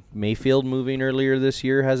 Do you So think Mayfield moving earlier this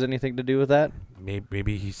year has anything to do with that?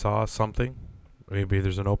 maybe he saw something. Maybe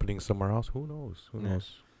there's an opening somewhere else. Who knows? Who Yeah.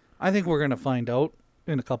 knows? I think we're going to find out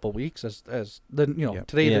in a couple weeks as the Yep.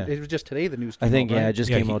 today. Yeah. It was just today the news came I think out, right? it just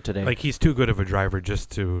Yeah, came he- out today. Like he's too good of a driver just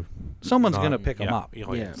to. Someone's not- going to pick him yeah, up.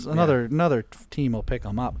 oh, Yeah. So another team will pick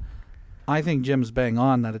him up. I think Jim's bang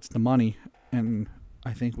on that it's the money, and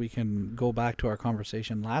I think we can go back to our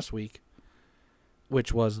conversation last week,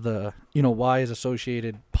 which was why is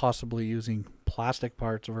Associated possibly using plastic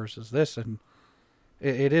parts versus this, and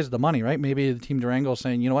it is the money, right? Maybe the Team Durango is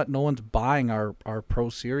saying, you know what, no one's buying our Pro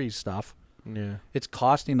Series stuff. yeah. It's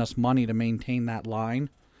costing us money to maintain that line.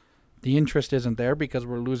 The interest isn't there because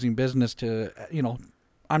we're losing business to,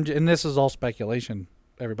 and this is all speculation.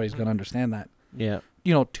 Everybody's going to understand that. Yeah.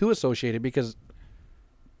 To Associated because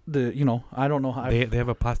I don't know how. They have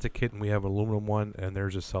a plastic kit and we have an aluminum one, and they're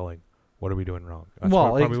just selling. What are we doing wrong? That's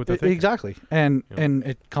well, probably what they're thinking. exactly, and Yeah. and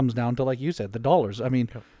it comes down to, like you said, the dollars. I mean,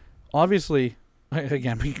 Yep. obviously,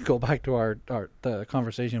 again, we can go back to the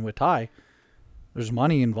conversation with Ty. There's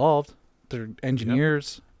money involved. There are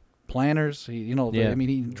engineers, planners. Yeah. I mean,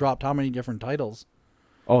 he dropped how many different titles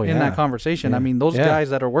Oh in that conversation. Yeah. I mean, those Yeah. guys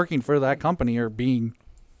that are working for that company are being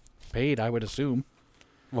paid, I would assume.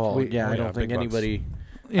 Well, We- I Oh, yeah, don't think big bucks. anybody.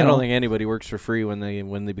 You I know, don't think anybody works for free when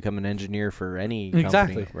they become an engineer for any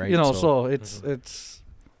exactly. company, right? You know, so it's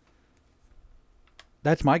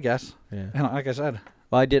that's my guess. yeah. And like I said,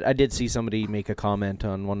 Well, I did see somebody make a comment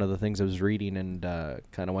on one of the things I was reading, and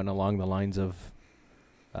kind of went along the lines of,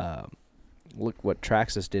 look what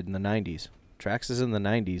Traxxas did in the '90s. Traxxas in the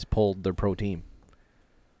 '90s pulled their pro team.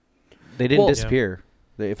 They didn't Well- Yeah. disappear.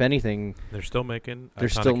 If anything, They're still making a they're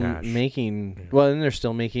ton still of cash. making Yeah. well, and they're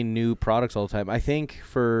still making new products all the time. I think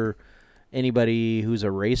for anybody who's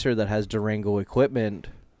a racer that has Durango equipment,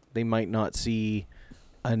 they might not see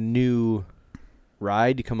a new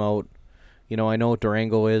ride come out. You know, I know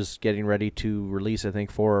Durango is getting ready to release, I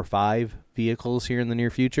think, 4 or 5 vehicles here in the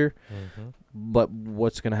near future. Mhm. But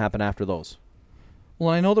what's going to happen after those? well,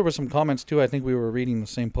 I know there were some comments too. I think we were reading the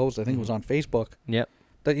same post. I think it was on Facebook Yep.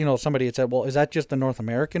 that somebody had said, "Well, is that just the North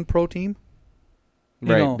American pro team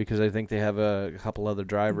Right, know- because I think they have a couple other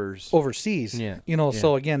drivers. overseas?" Yeah. You know, Yeah.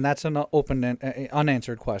 so again, that's an open and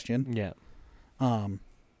unanswered question. Yeah. Um,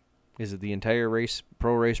 Is it the entire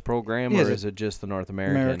pro race program, Is or it is it just the North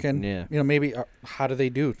American? American, Yeah. maybe how do they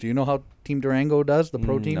do? Do you know how Team Durango does the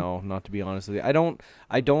pro team? No, not to be honest with you.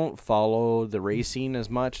 I don't follow the racing as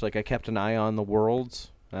much. Like I kept an eye on the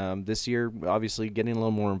Worlds this year. Obviously, getting a little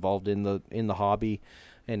more involved in the hobby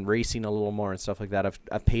and racing a little more and stuff like that.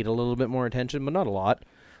 I've paid a little bit more attention, but not a lot.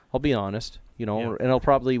 I'll be honest. You know, Yeah. and I'll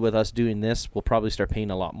probably, with us doing this, we'll probably start paying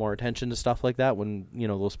a lot more attention to stuff like that when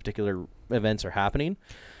those particular events are happening.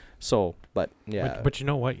 So, but yeah, But you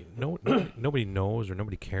know what? Nobody knows or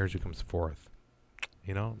nobody cares who comes fourth.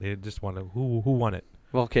 You know, they just want to who won it.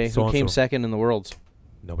 well, okay. so Who and came so. second in the Worlds?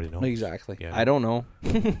 Nobody knows. Exactly. Yeah, I don't know.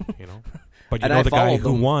 You know, but you And know I the guy followed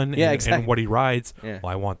who them. won Yeah, and exactly. what he rides. Yeah.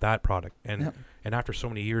 Well, I want that product. And Yep. and after so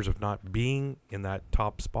many years of not being in that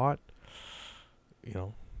top spot,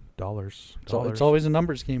 dollars. So it's always a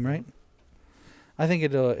numbers game, right? I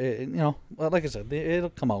think well, like I said, it'll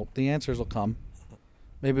come out. The answers will come.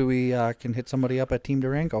 Maybe we can hit somebody up at Team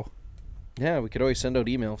Durango. Yeah, we could always send out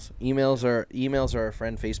emails. Emails are our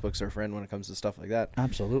friend. Facebook's our friend when it comes to stuff like that.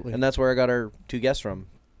 Absolutely. And that's where I got our 2 guests from,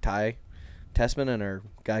 Ty Tessman and our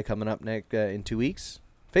guy coming up next in 2 weeks.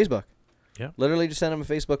 Facebook. Yeah. Literally just sent them a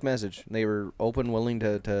Facebook message. They were open, willing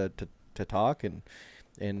to talk and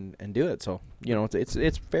do it. So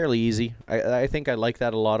it's fairly easy. I think I like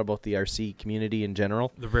that a lot about the RC community in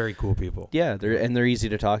general. They're very cool people. Yeah, they're easy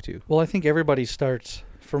to talk to. Well, I think everybody starts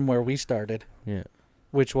from where we started, Yeah.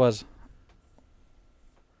 which was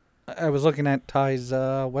I was looking at Ty's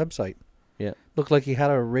website. Yeah. Looked like he had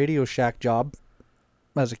a Radio Shack job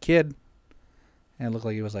as a kid, and it looked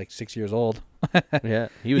like he was like 6 years old. Yeah.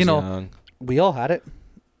 He was You know, young. We all had it.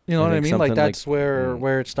 You know I what I think mean? Like something that's like-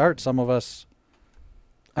 where it starts. Some of us.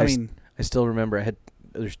 I mean, I still remember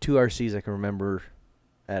there's 2 RCs I can remember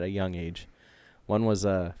at a young age. One was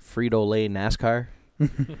a Frito-Lay NASCAR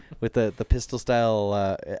with the pistol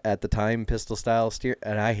style at the time pistol style steer,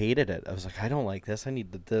 and I hated it. I was like, I don't like this. I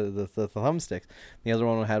need the thumbsticks. The other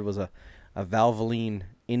one I had was a Valvoline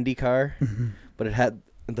IndyCar, but it had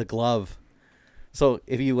the glove. So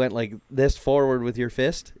if you went like this forward with your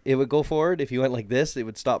fist, it would go forward. If you went like this, it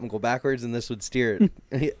would stop and go backwards, and this would steer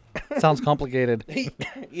it. sounds complicated.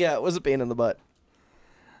 Yeah, it was a pain in the butt.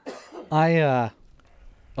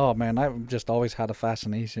 Oh man, I've just always had a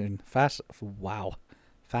fascination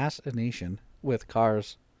with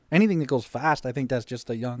cars. Anything that goes fast, I think that's just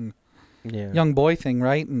a young boy thing,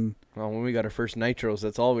 right? And Well, when we got our first nitros,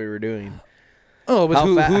 that's all we were doing. oh, but How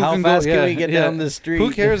who can fast go, can yeah, we get yeah. down the street?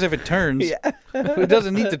 Who cares if it turns? Yeah. It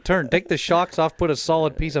doesn't need to turn. Take the shocks off, put a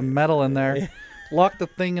solid piece of metal in there, lock the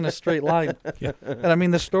thing in a straight line. Yeah. And I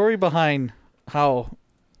mean, the story behind how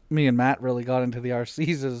me and Matt really got into the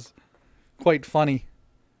RCs is quite funny.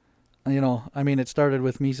 I mean, it started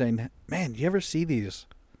with me saying, "Man, do you ever see these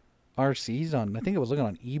RCs on?" I think I was looking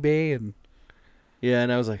on eBay, and Yeah,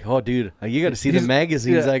 and I was like, oh, dude, you got to see the He's-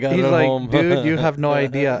 magazines I got he's at like, home. "Dude, you have no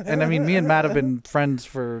idea." And I mean, me and Matt have been friends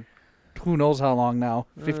for who knows how long now?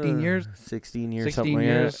 15 years? 16 years, 16 something like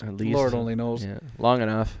years? that, at least. Lord only knows. Yeah, long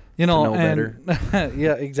enough. Know know and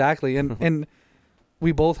yeah, exactly. And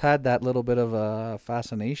we both had that little bit of a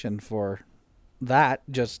fascination for that.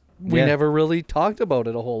 Just we Yeah. never really talked about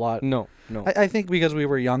it a whole lot. No. I think because we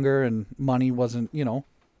were younger and money wasn't,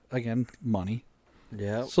 again, money.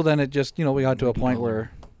 Yeah. So then it just, we got to a point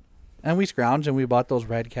where, and we scrounged and we bought those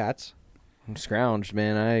Red Cats. I'm scrounged,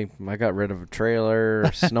 man. I got rid of a trailer,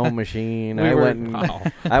 a snow machine. We were-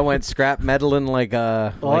 I went scrap metaling like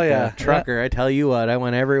a yeah. trucker. I tell you what, I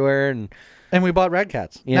went everywhere and And we bought Red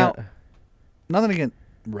Cats. yeah. Now, nothing against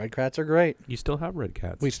Red Cats are great. You still have Red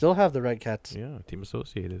Cats. We still have the Red Cats. Yeah, Team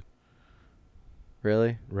Associated.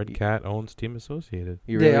 Really? Red Cat owns Team Associated.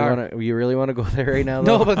 You They really are. want to? You really want to go there right now?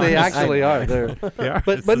 Though? No, but they actually are. They're, Yeah,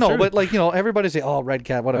 but no, but like, you know, everybody say, "Oh, Red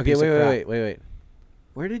Cat, what a Okay, piece of crap." wait.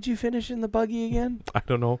 Where did you finish in the buggy again? I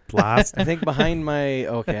don't know. Last. I think behind my.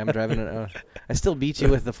 Okay, I'm driving it. I still beat you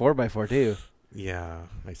with the 4x4 too. Yeah,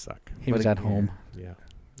 I suck. He was But at home. Yeah.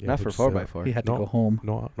 Not for which, 4x4. He had to No. go home.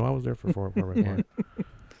 No, I was there for 4x4.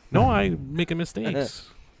 No, I making mistakes.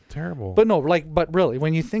 Terrible. But no, like, but really,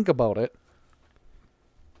 when you think about it,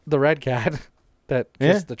 the Red Cat that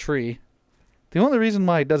Yeah. kissed the tree, the only reason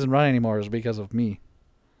why it doesn't run anymore is because of me.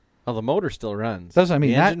 Oh, the motor still runs. That's what I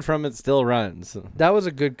mean. The That- engine from it still runs. That was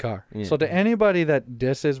a good car. Yeah. So to anybody that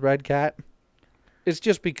disses Red Cat, it's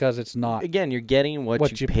just because it's not. Again, you're getting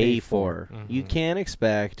what, you pay for. You Mhm. can't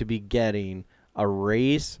expect to be getting a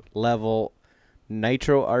race level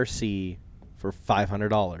Nitro RC for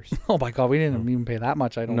 $500. Oh my God, we didn't even pay that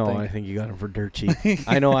much. I don't No, think. I think you got them for dirt cheap.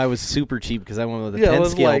 I know I was super cheap because I went with a Yeah, it 10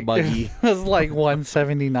 was scale like- buggy. It was like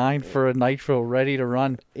 $179 for a Nitro ready to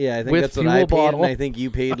run. Yeah, I think with that's what fuel I paid, bottle. and I think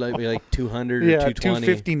you paid like 200 or Yeah, 220.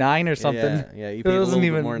 $259 or something. Yeah, you It paid a little wasn't bit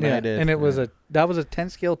even more than I did. and it was Yeah. that was a 10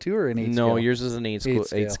 scale too or an 8 No, scale? yours is an 8 8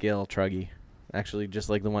 scale, scale. truggy. Actually, just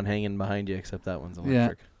like the one hanging behind you, except that one's Yeah.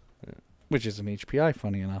 electric. Which is an HPI,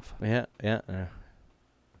 funny enough. Yeah.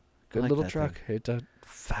 Good like little that truck. It's a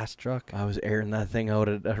fast truck. I was airing that thing out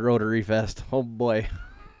at a Rotary Fest. Oh boy,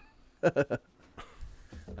 that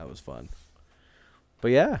was fun.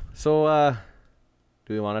 But yeah, so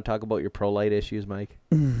do we want to talk about your pro light issues, Mike?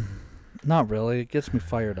 Not really. It gets me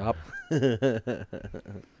fired up.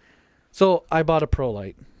 So I bought a Pro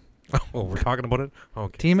Light, Oh, we're talking about it?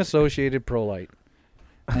 Okay. Team Associated Pro Light,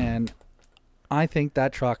 and I think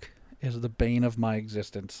that truck is the bane of my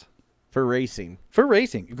existence. For racing. For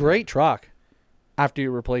racing, great truck. After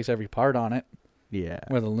you replace every part on it Yeah.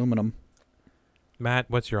 with aluminum. Matt,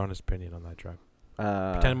 what's your honest opinion on that truck?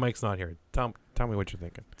 Pretend Mike's not here. Tell me what you're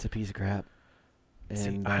thinking. It's a piece of crap. See,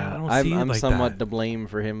 And I don't I'm, see it I'm like somewhat that. to blame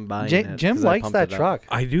for him buying it. Jim 'cause I likes pumped that it up. truck.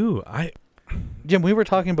 I do. Jim, we were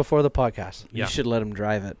talking before the podcast. Yeah. You should let him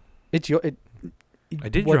drive it. It's your. I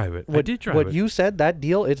did what- drive it. I What, did drive what it. you said, that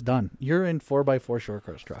deal, it's done. You're in 4x4 short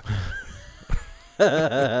course truck.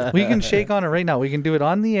 We can shake on it right now. We can do it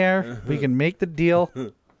on the air. We can make the deal.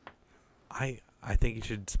 I think you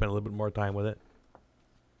should spend a little bit more time with it.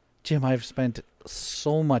 Jim, I've spent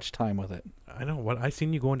so much time with it. I know what I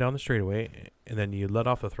seen you going down the straightaway, and then you let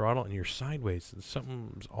off the throttle and you're sideways.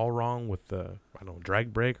 Something's all wrong with the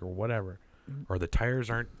drag brake or whatever, or the tires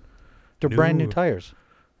aren't. They're brand new New. tires.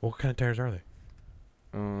 What kind of tires are they?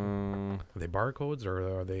 Um, Are they barcodes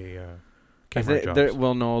or are they I Kmart thi- they're- jobs?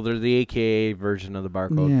 well, no, they're the AKA version of the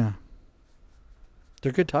barcode. Yeah.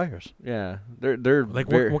 They're good tires. Yeah, they're Like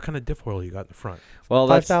very, what kind of diff oil you got in the front? well,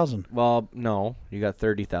 that's 5,000. well, no, you got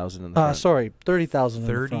 30,000 in the front. Sorry, 30,000 in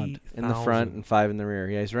the 30 front. In the front and 5 in the rear.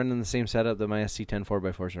 Yeah, he's running the same setup that my SC10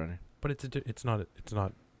 4x4 is running, But it's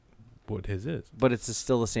not what his is. but it's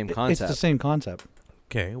still the same It's concept. the same concept.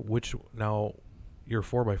 Okay, which now your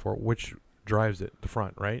 4x4, which drives it? The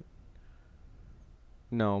front, right?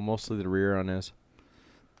 No, mostly the rear on his.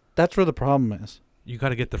 That's where the problem is. You got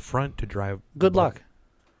to get the front to drive. Good the luck.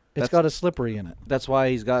 It's That's- got a slippery in it. That's why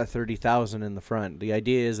he's got 30,000 in the front. The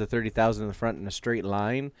idea is the 30,000 in the front in a straight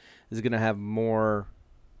line is going to have more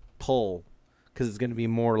pull because it's going to be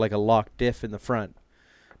more like a locked diff in the front.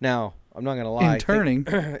 Now, I'm not going to lie. In turning,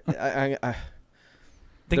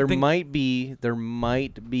 There might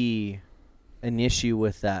be an issue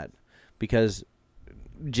with that because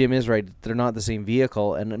Jim is right. They're not the same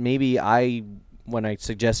vehicle, and maybe when I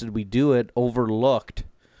suggested we do it, overlooked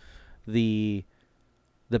the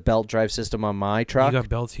belt drive system on my truck. You got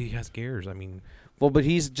belts. He has gears. I mean, Well, but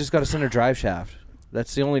he's just got a center drive shaft.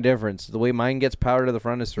 That's the only difference. The way mine gets power to the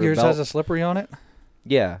front is through yours a belt. has a slippery on it.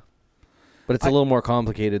 Yeah, but it's a little more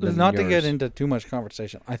complicated than Not yours. to get into too much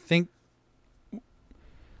conversation.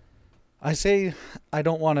 I say I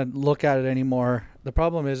don't want to look at it anymore. The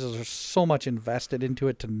problem is there's so much invested into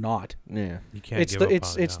it to not. Yeah, you can't. It's give the up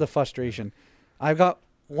it's on it it's now. the frustration. I've got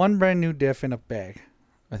one brand new diff in a bag.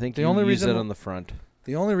 I think The you only use reason it wh- on the front.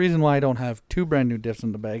 The only reason why I don't have two brand new diffs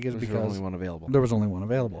in the bag is There's because only one available. there was only one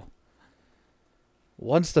available.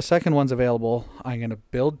 Once the second one's available, I'm going to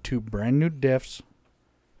build two brand new diffs.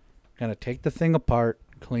 Going to take the thing apart,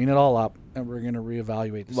 clean it all up, and we're going to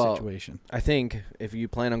reevaluate the Well, situation. I think if you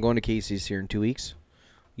plan on going to Casey's here in 2 weeks,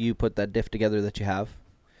 you put that diff together that you have,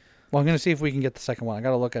 Well, I'm going to see if we can get the second one. I got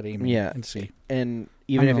to look at Amy Yeah. and see. and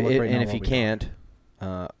even if gonna look right now and if while you we talk.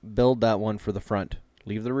 can't, build that one for the front.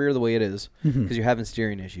 Leave the rear the way it is Hmm. because you're having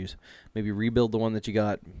steering issues. Maybe rebuild the one that you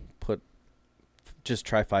got, put Just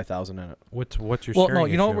try 5,000 in it. What's your Well, steering no,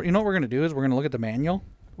 you know, issue? you know what we're gonna do is we're gonna look at the manual,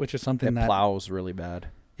 which is something It that plows really bad.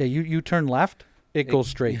 yeah, you turn left, it goes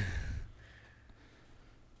straight.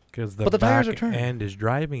 Because the But the back tires are turning. end is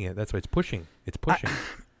driving it. That's why it's pushing. It's pushing.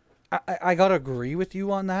 I gotta agree with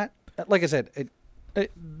you on that. Like I said,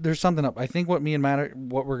 there's something up. I think what me and Matt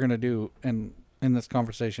what we're gonna do in this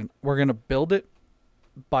conversation, we're gonna build it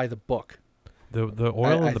by the book. The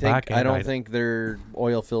oil in the back end. I don't think they're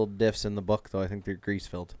oil-filled diffs in the book, though. I think they're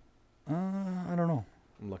grease-filled. I don't know.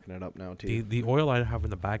 I'm looking it up now, too. the oil I have in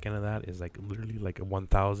the back end of that is like literally like a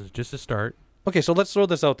 1,000 just to start. Okay, so let's throw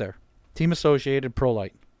this out there. Team Associated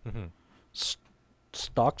ProLite. Mm-hmm.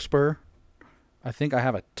 Stock spur. I think I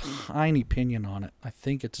have a tiny pinion on it. I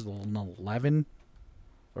think it's an 11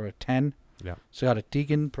 or a 10. Yeah. So I got a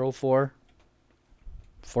Deacon Pro 4,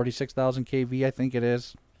 46,000 kV, I think it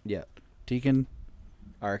is. Yeah. Deacon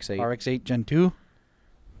RX-8. RX-8 Gen 2.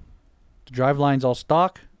 The drive line's all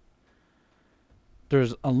stock.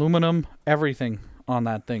 There's aluminum, everything on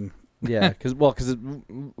that thing. Yeah, because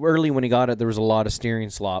early when he got it, there was a lot of steering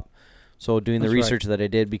slop. So doing the That's right. research that I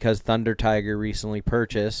did, because Thunder Tiger recently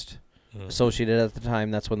purchased, Mm-hmm. Associated at the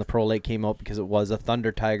time, that's when the ProLite came out, because it was a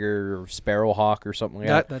Thunder Tiger or Sparrowhawk or something like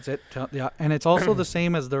that. That's it. Yeah, and it's also the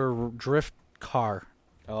same as their drift car.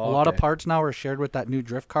 Oh, A lot of okay. parts now are shared with that new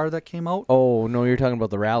drift car that came out. Oh, no, you're talking about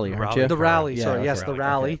the Rally, The aren't Rally you? The car. Rally, Yeah, sorry, okay. yes, the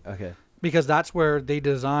Rally. Okay. Because that's where they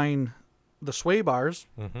design the sway bars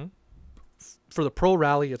Mm-hmm. for the Pro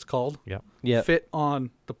Rally, it's called. Yeah, Fit on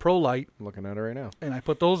the ProLite, I'm looking at it right now. and I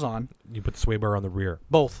put those on. You put the sway bar on the rear.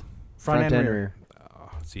 Both. Front and rear.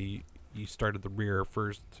 See, you started the rear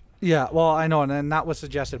first. Yeah, well, I know, and then that was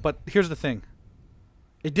suggested. But here's the thing.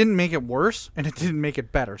 It didn't make it worse, and it didn't make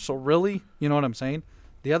it better. So really, you know what I'm saying?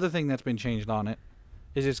 The other thing that's been changed on it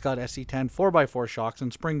is it's got SC10 4x4 shocks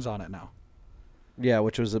and springs on it now. Yeah,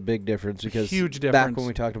 which was a big difference, because Huge back difference. when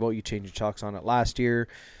we talked about you changing shocks on it last year,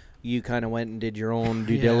 you kind of went and did your own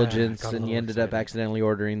due Yeah, diligence, got a and you little ended up excited. accidentally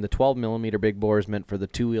ordering the 12mm big bores meant for the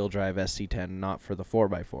two-wheel drive SC10, not for the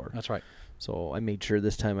 4x4. That's right. So I made sure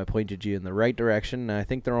this time I pointed you in the right direction. And I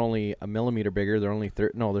think they're only a millimeter bigger. They're only they're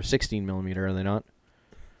 16mm, are they not?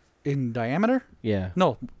 In diameter? Yeah.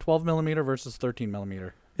 No, 12 millimeter versus 13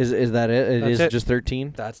 millimeter. Is that it? That's Is it. just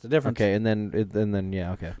 13? That's the difference. Okay, and then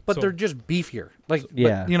yeah, okay. But So- they're just beefier. Like, but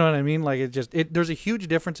Yeah. you know what I mean? Like, there's a huge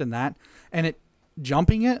difference in that, and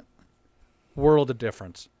jumping it, world of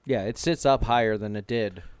difference. Yeah, it sits up higher than it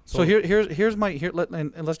did. So here's my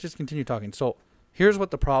and let's just continue talking. So here's what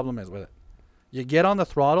the problem is with it. You get on the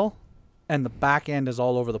throttle, and the back end is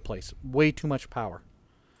all over the place. Way too much power.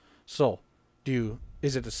 So,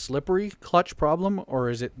 is it a slippery clutch problem, or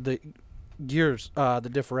is it the gears, the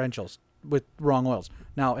differentials with wrong oils?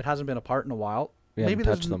 Now, it hasn't been apart in a while. We haven't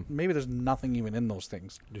touched them. Maybe there's nothing even in those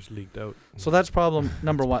things. Just leaked out. So that's problem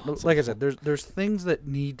number one. Like I said, there's things that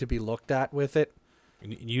need to be looked at with it.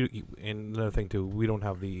 And and another thing too, we don't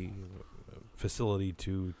have the facility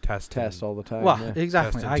to test all the time. Well, yeah.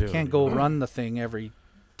 exactly. Tested I too, can't you go know. run the thing every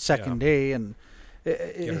second Yeah. day, and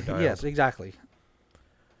it dialed. yes, exactly.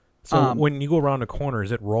 So when you go around a corner,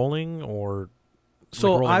 is it rolling or?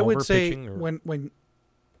 So rolling I would over, say pitching, or- when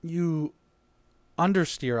you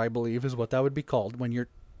understeer, I believe is what that would be called. When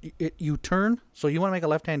you turn, so you want to make a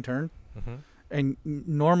left-hand turn, Mhm. and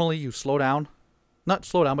normally you slow down, not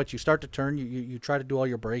slow down, but you start to turn. You try to do all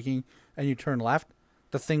your braking, and you turn left.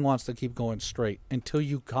 The thing wants to keep going straight until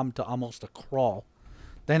you come to almost a crawl.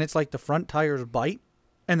 Then it's like the front tires bite,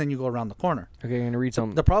 and then you go around the corner. Okay, I'm gonna read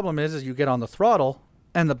something. The problem is you get on the throttle,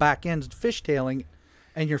 and the back end's fishtailing,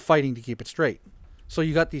 and you're fighting to keep it straight. So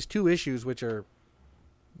you got these two issues, which are,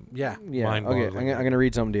 yeah. Yeah. Okay, Mind-boggling. I'm gonna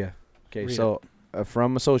read something to you. Okay, Read so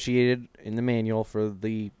from Associated in the manual for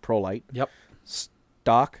the ProLite. Yep.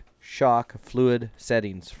 Stock shock fluid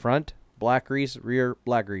settings: front black grease, rear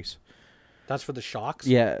black grease. That's for the shocks.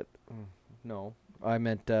 Yeah. No, I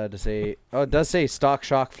meant to say. Oh, it does say stock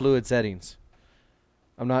shock fluid settings.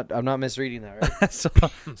 I'm not misreading that,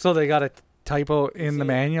 right? so they got a typo in the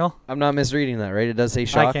manual. I'm not misreading that, right? It does say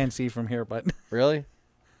shock. I can't see from here, but Really?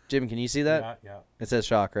 Jim, can you see that? Yeah. It says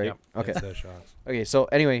shock, right? Yep, Okay. it says shocks. Okay, so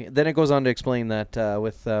anyway, then it goes on to explain that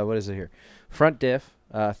with, what is it here? Front diff,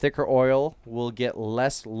 thicker oil will get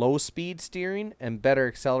less low-speed steering and better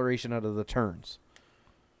acceleration out of the turns.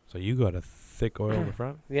 So you got a thick oil in the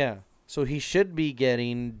front. Yeah. So he should be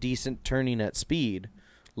getting decent turning at speed.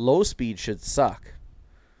 Low speed should suck.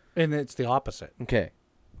 and it's the opposite. Okay.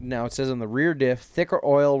 Now it says on the rear diff, thicker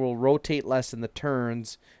oil will rotate less in the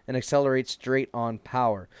turns and accelerate straight on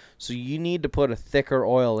power. So you need to put a thicker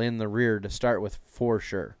oil in the rear to start with for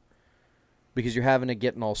sure. Because you're having it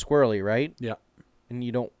getting all squirrely, right? Yeah. and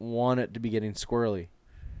you don't want it to be getting squirrely.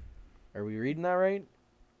 Are we reading that right?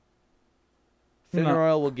 Thinner No.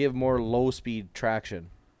 oil will give more low-speed traction.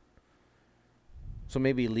 So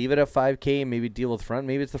maybe leave it at 5K, maybe deal with front.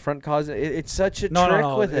 Maybe it's the front cause. It's such a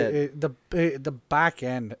trick with it. The back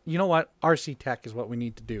end. You know what? RC Tech is what we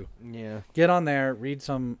need to do. Yeah. Get on there, read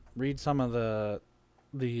some of the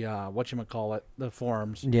whatchamacallit, the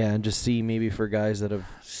forums. Yeah, and just see maybe for guys that have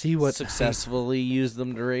See what successfully used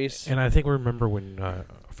them to race. And I think we remember when a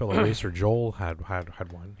fellow racer Joel had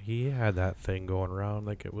one. He had that thing going around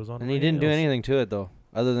like it was on. And he didn't do rails. anything to it, though,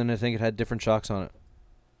 other than I think it had different shocks on it.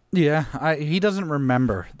 Yeah, he doesn't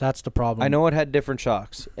remember. That's the problem. I know it had different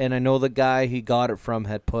shocks, and I know the guy he got it from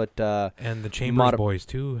had put... And the Chambers boys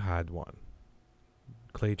too had one.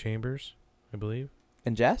 Clay Chambers, I believe.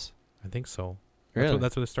 and Jess? I think so. Really?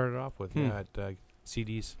 That's what it started off with. Hmm. Yeah, at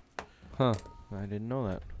CDs. Huh. I didn't know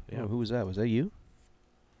that. Yeah. Oh, who was that? Was that you?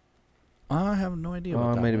 I have no idea. Oh,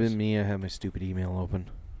 what it that might have was. been me. I have my stupid email open.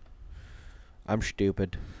 I'm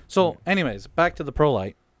stupid. So, anyways, back to the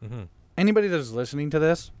ProLite. Mm-hmm. Anybody that is listening to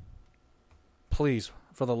this, please,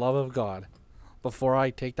 for the love of God, before I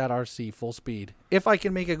take that RC full speed, if I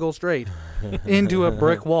can make it go straight into a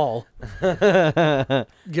brick wall,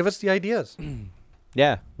 give us the ideas.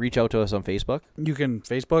 Yeah, reach out to us on Facebook. You can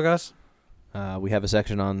Facebook us. We have a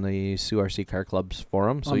section on the Sioux RC Car Club's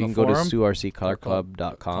forum, so On you the can go to forum?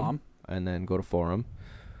 SiouxRCCarClub.com and then go to forum,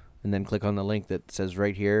 and then click on the link that says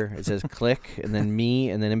right here. It says click, and then me,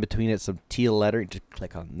 and then in between it's some teal letter. Just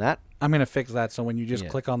click on that. I'm going to fix that so when you just Yeah.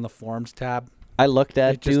 click on the forums tab, I looked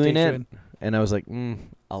at it just doing takes you it, in. and I was like,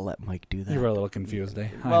 I'll let Mike do that. You were a little confused, eh?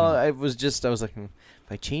 I Well, know. I was like, if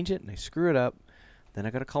I change it and I screw it up, then I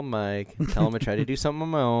gotta call Mike and tell him I tried to do something on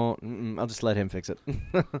my own. I'll just let him fix it.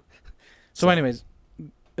 So anyways,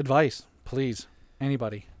 advice, please,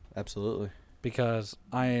 anybody, Absolutely. because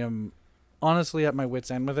I am honestly at my wit's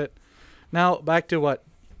end with it. Now, back to what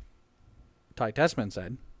Ty Tessman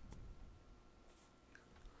said.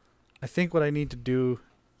 I think what I need to do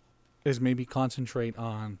is maybe concentrate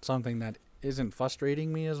on something that isn't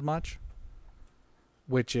frustrating me as much,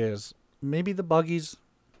 which is maybe the buggies.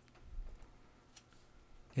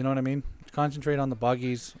 You know what I mean? Concentrate on the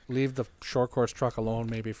buggies. Leave the short course truck alone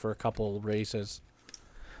maybe for a couple races.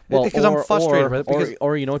 Well, Because I'm frustrated with it. Because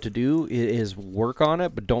or you know what to do is work on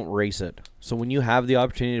it, but don't race it. So when you have the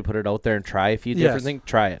opportunity to put it out there and try a few different Yes. things,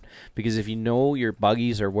 try it. Because if you know your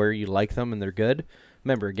buggies are where you like them and they're good,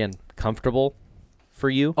 remember again, comfortable for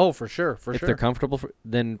you. oh, for sure, If they're comfortable,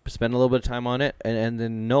 then spend a little bit of time on it, and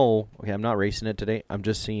then know, okay, I'm not racing it today. I'm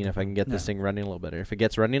just seeing if I can get this Yeah. thing running a little better. If it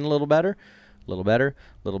gets running a little better,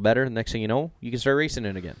 next thing you know, you can start racing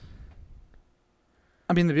it again.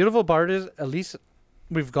 I mean, the beautiful part is at least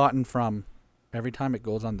we've gotten from every time it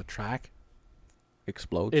goes on the track,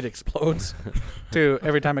 Explodes. it explodes, to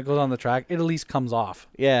every time it goes on the track, it at least comes off.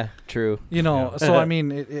 Yeah, true. You know, Yeah. so I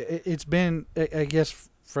mean, it's been, I guess,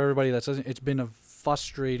 for everybody that's listening, it's been a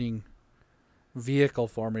frustrating vehicle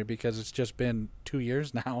for me because it's just been 2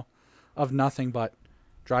 years now of nothing but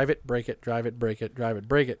drive it, break it, drive it, break it, drive it,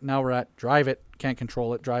 break it. Now we're at drive it, can't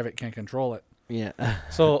control it, drive it, can't control it. Yeah.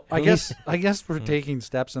 So I At guess we're taking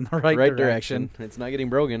steps in the right, direction. It's not getting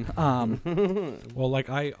broken. Well, like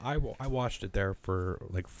I watched it there for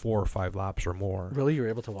like 4 or 5 laps or more. Really, you were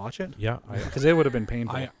able to watch it? Yeah, Because it would have been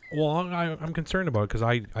painful. I'm concerned about it because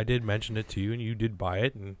I did mention it to you and you did buy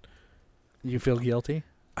it and You feel guilty?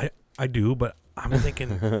 I do, but I'm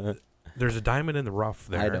thinking there's a diamond in the rough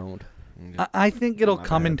there. I don't. I think it'll My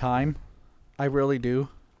come in bad. time. I really do.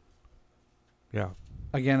 Yeah.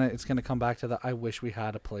 Again, it's going to come back to the I wish we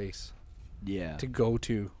had a place Yeah. to go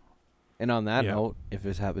to. And on that Yeah. note, if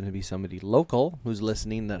this happened to be somebody local who's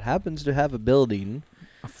listening that happens to have a building,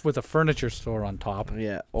 With a furniture store on top.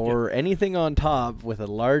 or anything on top with a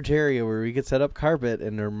large area where we could set up carpet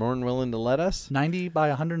and they're more than willing to let us, 90 by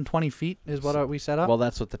 120 feet is what we set up. well,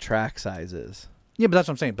 that's what the track size is. Yeah, but that's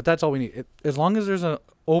what I'm saying. But that's all we need. As long as there's an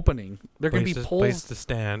opening, there can be Place poles. to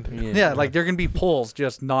stand. Yeah, like there can be poles,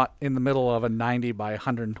 just not in the middle of a 90 by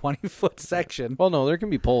 120 foot section. Well, no, there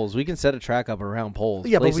can be poles. We can set a track up around poles.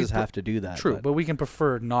 Yeah, but we Places put- have to do that. True, but we can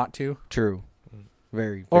prefer not to. True.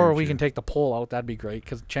 Very, Or very we true. can take the pole out. That'd be great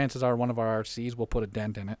because chances are one of our RCs will put a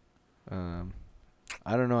dent in it.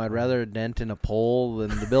 I don't know. I'd rather a dent in a pole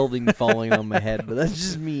than the building falling on my head, but that's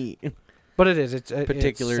just me. But it is. It's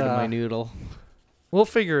Particular it's, to my noodle. We'll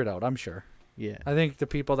figure it out. I'm sure. Yeah. I think the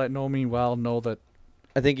people that know me well know that.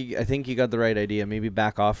 I think you got the right idea. Maybe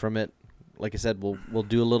back off from it. Like I said, we'll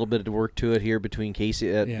do a little bit of work to it here between Casey,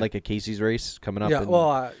 Yeah. like a Casey's race coming up Yeah. in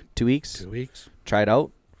Well, 2 weeks. 2 weeks. Try it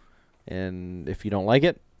out, and if you don't like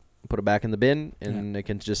it, put it back in the bin, and it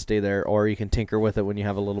can just stay there. Or you can tinker with it when you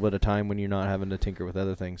have a little bit of time when you're not having to tinker with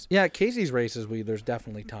other things. Yeah, Casey's races, there's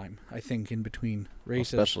definitely time, I think, in between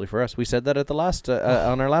races. Especially for us. We said that at the last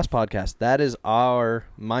on our last podcast. That is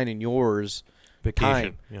mine and yours Vacation.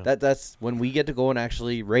 time. Yeah. That's when we get to go and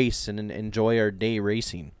actually race and enjoy our day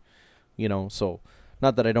racing. You know, so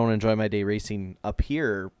not that I don't enjoy my day racing up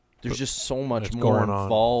here. There's just so much it's more going on.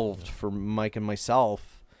 involved for Mike and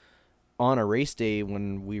myself on a race day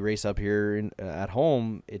when we race up here at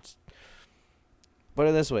home. It's put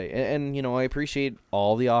it this way, and you know, I appreciate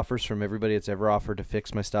all the offers from everybody that's ever offered to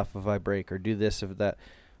fix my stuff if I break or do this if that.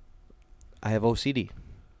 I have OCD.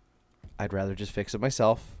 I'd rather just fix it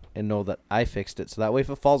myself and know that I fixed it, so that way if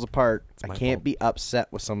it falls apart, I can't fault. be upset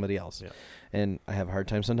with somebody else. Yeah. And I have a hard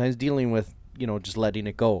time sometimes dealing with, you know, just letting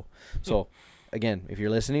it go. So again, if you're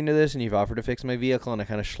listening to this and you've offered to fix my vehicle and I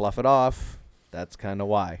kind of slough it off, that's kind of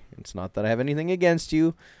why. It's not that I have anything against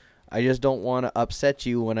you. I just don't want to upset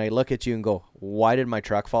you when I look at you and go, why did my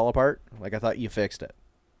truck fall apart? Like, I thought you fixed it.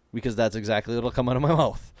 Because that's exactly what'll come out of my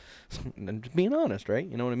mouth. And just being honest, right?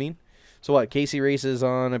 You know what I mean? So what, Casey races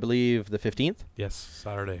on, I believe, the 15th? Yes,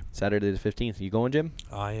 Saturday. Saturday the 15th. You going, Jim?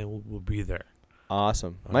 I will be there.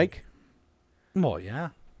 Awesome. Mike? Well, yeah.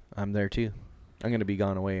 I'm there too. I'm going to be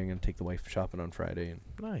gone away. I'm going to take the wife shopping on Friday. And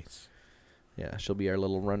Nice. yeah, she'll be our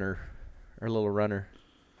little runner.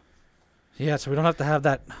 Yeah, so we don't have to have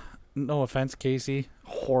that, no offense, Casey,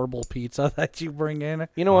 horrible pizza that you bring in.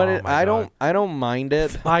 You know what? Oh my God. I don't mind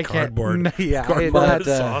it. I can't. Cardboard. Yeah, Cardboard that's,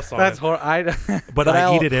 sauce on that's it. horrible. But but I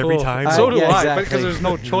I'll- eat it every Cool. time. So do yeah, I, exactly. because there's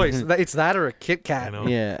no choice. It's that or a Kit Kat. I know.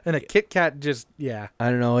 Yeah. And a Kit Kat just, yeah. I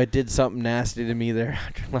don't know. It did something nasty to me there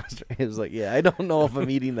after last. It was like, yeah, I don't know if I'm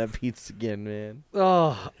eating that pizza again, man.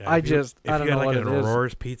 Oh, Yeah, I if you- don't know If you got what like it an is.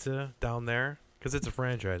 Aurora's pizza down there, because it's a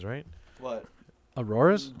franchise, right? What?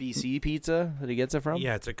 Aurora's? BC Pizza that he gets it from?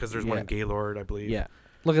 Yeah, it's because there's one in Yeah. Gaylord, I believe. Yeah.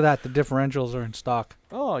 Look at that. The differentials are in stock.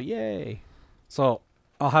 Oh, yay. So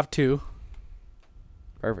I'll have 2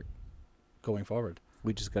 Perfect. going forward.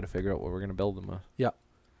 We just got to figure out what we're going to build them with.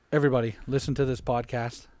 Everybody, listen to this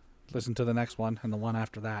podcast. Listen to the next one and the one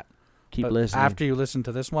after that. Keep But listening. After you listen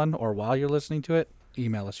to this one or while you're listening to it,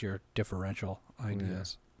 email us your differential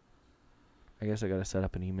ideas. I guess I got to set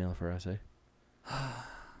up an email for us, eh?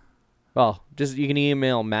 Well, just you can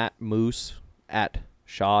email Matt Moose at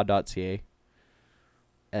shaw.ca.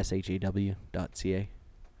 shaw.ca.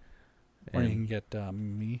 Or you can get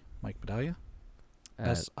me, Mike Bedalia,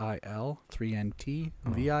 SIL 3NT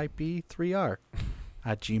VIP 3R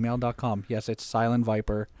at gmail.com. Yes, it's Silent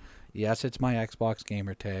Viper. Yes, it's my Xbox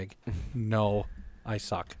gamer tag. No, I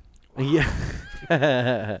suck.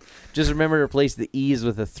 Yeah. Just remember to replace the E's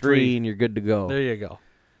with a 3 and you're good to go. There you go.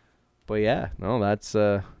 But yeah, no, that's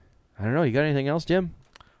I don't know. You got anything else, Jim?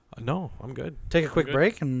 No, I'm good. Take a quick good.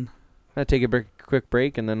 break and I'll take a quick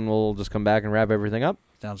break and then we'll just come back and wrap everything up.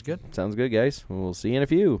 sounds good. Sounds good, guys. We'll see you in a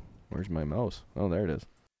few. Where's my mouse? Oh, there it is.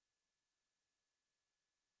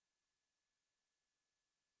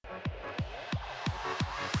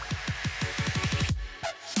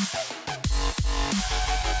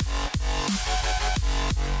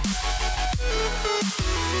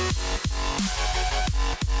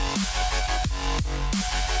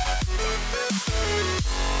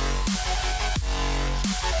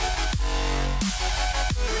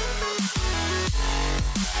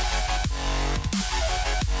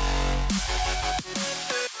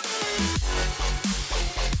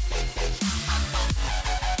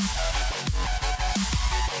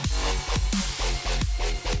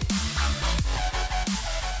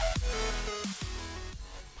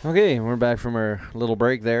 Okay, we're back from our little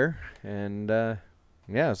break there, and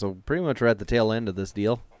yeah, so pretty much we're at the tail end of this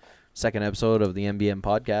deal. Second episode of the MBM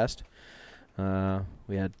podcast.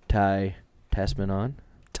 We had Ty Tessman on.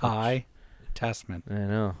 Ty Tessman. I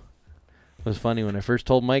know. It was funny when I first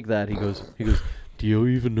told Mike that. He goes, do you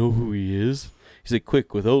even know who he is? He's like,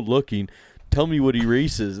 quick, without looking, tell me what he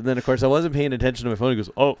races. And then, of course, I wasn't paying attention to my phone. He goes,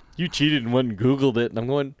 oh, you cheated and went and Googled it. And I'm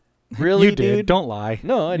going, really, You did. dude? Don't lie.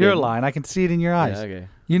 No, I You're didn't. lying. I can see it in your eyes. Yeah, okay.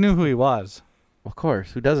 You knew who he was. Of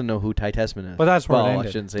course. Who doesn't know who Ty Tessman is? But that's where it well, I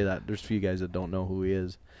ended. shouldn't say that. There's a few guys that don't know who he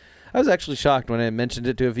is. I was actually shocked when I mentioned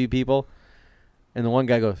it to a few people. And the one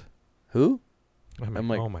guy goes, who? I'm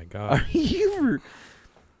like, oh my God. Are you...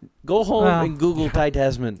 Go home Well, and Google Ty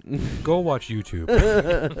Tessman. Go watch YouTube.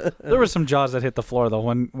 There were some jaws that hit the floor, though,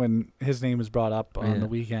 when his name was brought up on Yeah. the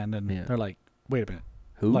weekend. And Yeah. they're like, wait a minute.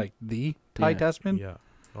 Who? Like, the Ty Yeah. Tessman? Yeah.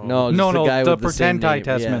 Oh. No, just No, the no, guy the with the same pretend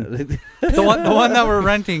Ty name. the one that we're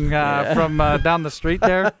renting Yeah. from down the street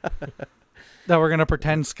there, that we're gonna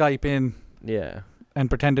pretend Skype in Yeah. and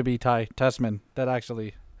pretend to be Ty Tessman that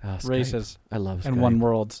actually Oh, Skype. races I love Skype. and won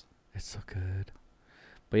worlds. It's so good.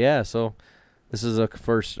 But yeah, so this is our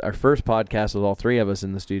first podcast with all three of us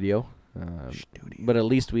in the studio. But at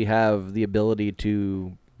least we have the ability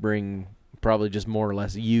to bring probably just more or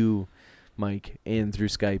less you, Mike, in through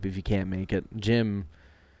Skype if you can't make it. Jim,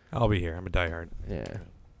 I'll be here. I'm a diehard. yeah,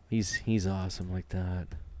 he's awesome like that.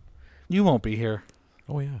 You won't be here.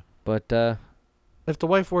 Oh yeah, But If the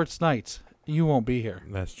wife works nights, you won't be here.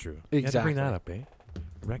 that's true. Exactly. You had to bring that up, eh?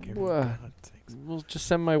 Wreck everything. Well, God sakes. we'll just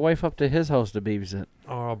send my wife up to his house to babysit.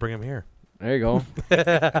 Oh, I'll bring him here. There you go.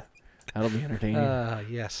 That'll be entertaining.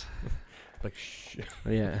 Yes. Like shit.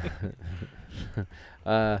 Yeah.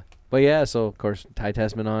 But yeah, so of course Ty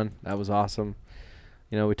Tessman on. That was awesome.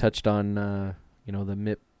 You know, we touched on the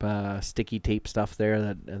MIP sticky tape stuff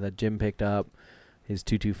there that Jim picked up. His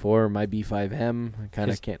 224, my B5M. I kind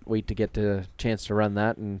His- of can't wait to get the chance to run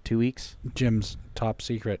that in 2 weeks. Jim's top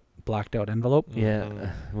secret blacked out envelope. Yeah,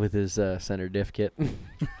 Mhm. with his center diff kit.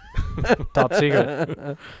 Top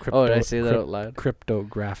secret. Oh, did I say that out loud?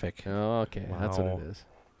 Cryptographic. Oh, okay, that's what Wow. it is.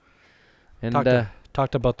 And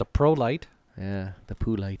Talked about the Pro Light. yeah, the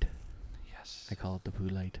poo light. Yes. I call it the poo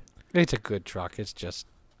light. It's a good truck. It's just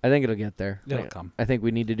I think it'll get there. it'll come. I think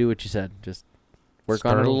we need to do what you said. Just work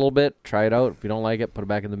on Start it a a- little bit, try it out. If you don't like it, put it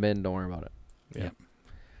back in the bin. Don't worry about it. Yeah.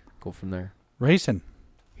 Go from there. Racing.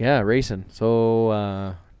 Yeah, racing.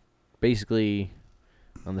 So basically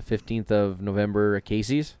on the 15th of November at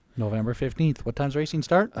Casey's. November 15th. What time's racing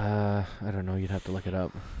start? I don't know. You'd have to look it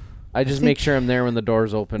up. I just make sure I'm there when the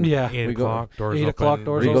doors open. Yeah. 8 We go- o'clock, doors 8 open. o'clock,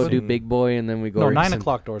 doors We go do open. Big Boy and then we go No, 9 racing.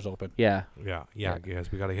 o'clock doors open. Yeah, Yeah, Yeah. yes.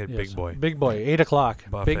 We got to hit Yes. Big Boy. Big Boy, 8 o'clock.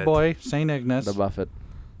 Buffett. Big Boy, St. Ignace. the Buffett.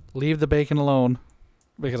 Leave the bacon alone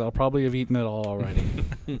because I'll probably have eaten it all already.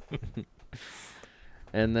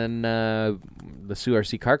 And then the Sioux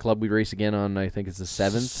RC Car Club, we race again on, I think it's the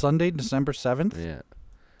 7th. Sunday, December 7th. Yeah.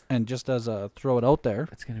 And just as a throw it out there,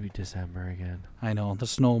 It's going to be December again. I know the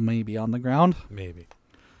snow may be on the ground. Maybe.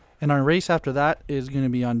 And our race after that is going to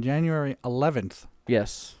be on January 11th.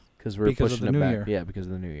 Yes, because we're Because of pushing the it new back. year. Yeah, because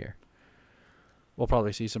of the new year. We'll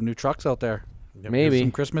probably see some new trucks out there. Yep. Maybe.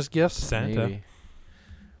 Some Christmas gifts. Santa.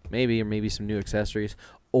 Maybe, or maybe some new accessories.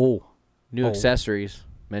 Oh, new Oh. accessories.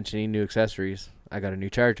 Mentioning new accessories, I got a new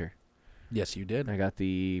charger. Yes, you did. I got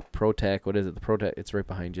the ProTech. What is it? The ProTech. It's right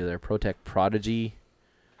behind you there. ProTech Prodigy.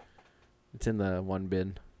 It's in the one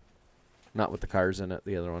bin, not with the cars in it.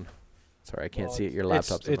 The other one. Sorry, I can't Well, see it. Your It's,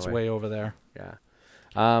 laptop's in it's the way. way over there.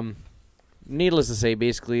 Yeah. Needless to say,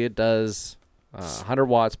 basically it does 100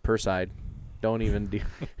 watts per side. Don't even do.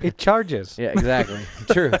 It charges. Yeah, exactly.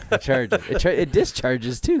 True. It charges. It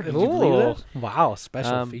discharges too. Can you believe Ooh, that? wow,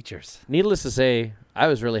 special Um, features. Needless to say, I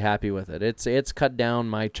was really happy with it. It's cut down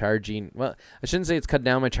my charging. Well, I shouldn't say it's cut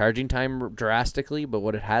down my charging time drastically, but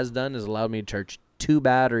what it has done is allowed me to charge 2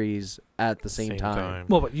 batteries at the same time.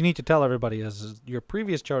 Well, but you need to tell everybody is your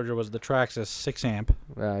previous charger was the Traxxas 6 amp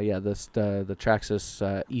Yeah, this the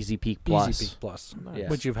Traxxas Easy Peak Plus. Easy Peak Plus, Yeah.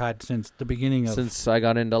 which you've had since the beginning of Since I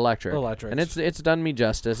got into electric. electrics. And it's done me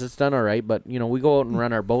justice. It's done all right, but we go out and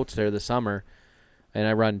run our boats there this summer, and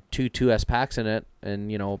I run two 2S packs in it, and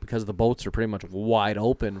because the boats are pretty much wide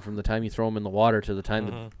open from the time you throw them in the water to the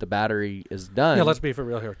time Mhm. the battery is done. yeah. Let's be for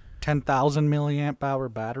real here. 10,000 milliamp hour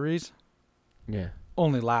batteries Yeah,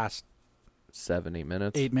 only last 7-8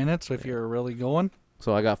 minutes. 8 minutes if Yeah. you're really going.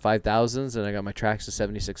 So I got 5,000s, and I got my Traxxas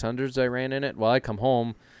 7600s I ran in it. While I come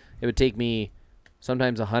home, it would take me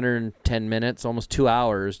sometimes 110 minutes, almost 2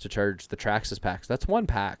 hours to charge the Traxxas packs. That's one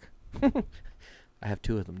pack. I have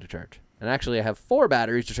 2 of them to charge. And actually, I have 4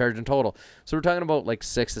 batteries to charge in total. So we're talking about like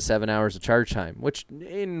 6 to 7 hours of charge time, which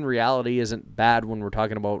in reality isn't bad when we're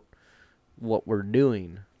talking about what we're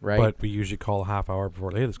doing, right? But we usually call a half hour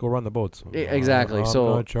before. Hey, let's go run the boats. Exactly, I'm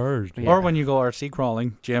so- not charged. Yeah. Or when you go RC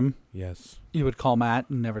crawling, Jim, Yes. you would call Matt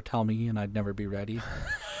and never tell me, and I'd never be ready.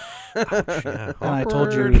 Yeah. And I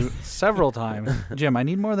told you several times, Jim, I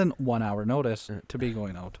need more than 1 hour notice to be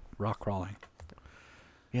going out rock crawling.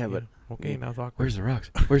 yeah, but Okay, now it's awkward. where's the rocks?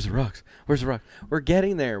 Where's the rocks? Where's the rock? We're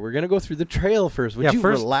getting there. We're going to go through the trail first. Would you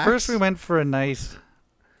relax? first we went for a nice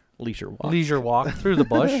Leisure walk. leisure walk through the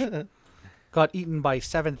bush. Got eaten by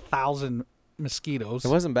 7,000 mosquitoes. It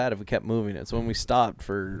wasn't bad if we kept moving it. So when we stopped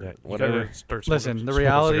for Yeah, you whatever, gotta start Listen, smoking- the smoking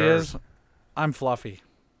reality cigars. is, I'm fluffy.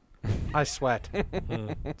 I sweat.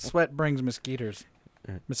 Mm. Sweat brings mosquitoes.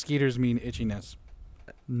 Mm. Mosquitoes mean itchiness.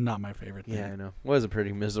 Not my favorite thing. yeah, I know. It was a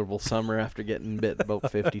pretty miserable summer after getting bit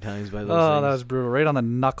about 50 times by those Oh, things. that was brutal. Right on the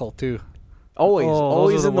knuckle, too. always, Oh, those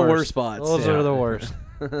always are in the worst worst. spots. Those Yeah. are the worst.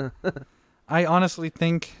 I honestly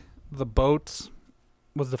think the boats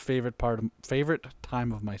was the favorite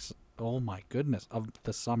time of my. Oh my goodness, of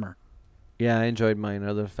the summer. Yeah, I enjoyed mine.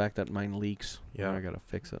 Other the fact that mine leaks. Yeah. I gotta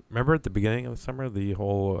fix it. Remember at the beginning of the summer, the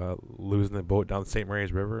whole losing the boat down the St.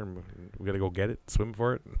 Mary's River, and we got to go get it, swim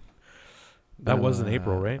for it. That was in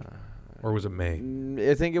April, right? Or was it May?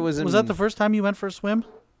 I think it was in. Was that the first time you went for a swim?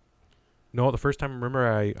 No, the first time. Remember,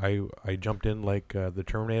 I jumped in like the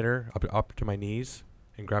Terminator up to my knees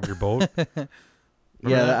and grabbed your boat.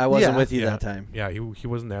 Yeah, that? I wasn't Yeah. with you Yeah. that time. Yeah, he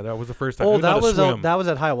wasn't there. That was the first time. Oh, It was not that a was swim. that was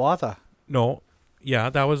at Hiawatha. No, yeah,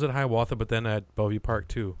 that was at Hiawatha, but then at Bellevue Park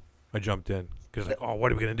too. I jumped in because like, oh,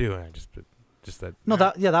 what are we gonna do? And I just that. No,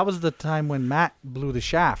 that was the time when Matt blew the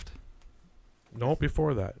shaft. No,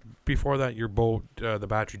 before that. Before that, your boat, the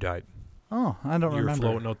battery died. Oh, I don't You were remember.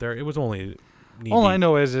 floating out there. It was only. Knee All I deep.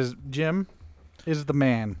 know is Jim is the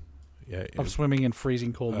man Yeah. it of was- swimming in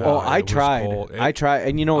freezing cold Oh, Oh, water. I it was tried. cold. I tried,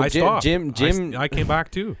 and you know, I stopped. Jim, I came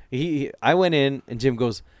back too. I went in, and Jim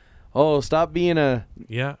goes, "Oh, stop being a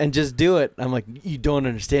Yeah. and just do it." I'm like, "You don't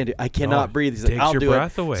understand it. I cannot No, breathe." He's like, takes "I'll your do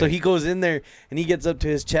breath it." away. So he goes in there, and he gets up to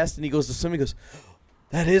his chest, and he goes to swim. He goes,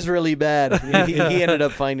 "That is really bad." he ended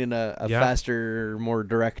up finding a Yeah. faster, more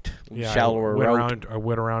direct, Yeah, shallower route. I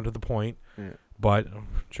went around to the point, Yeah. but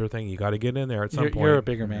sure thing, you got to get in there at some point. You're a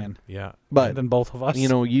bigger man Yeah. But than both of us. you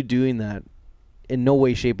know, you doing that, in no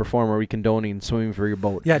way, shape, or form are we condoning swimming for your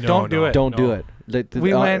boat. yeah, No, don't do no. it. Don't do No. it.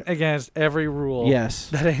 We went against every rule Yes.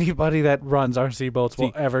 that anybody that runs RC boats will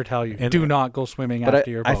See, ever tell you. and- Do not go swimming But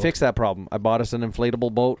after your boat. I fixed that problem. I bought us an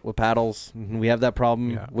inflatable boat with paddles. And we have that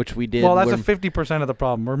problem, Yeah. which we did. Well, that's when- 50% of the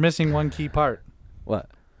problem. We're missing one key part. what?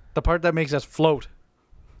 The part that makes us float.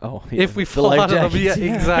 Oh, If we the fall life out of the jackets.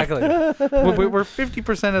 yeah, exactly. We're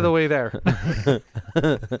 50% of the way there.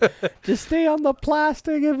 Just stay on the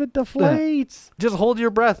plastic if it deflates. Just hold your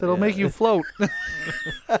breath. It'll make you float.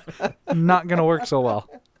 Not going to work so well.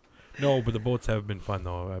 No, but the boats have been fun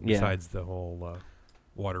though. Yeah. Besides the whole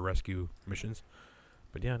water rescue missions,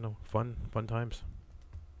 but yeah, no, fun times.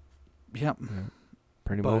 Yep.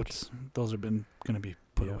 Pretty much. Boats. Those have been going to be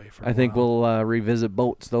put Yeah. away for a I think while. we'll revisit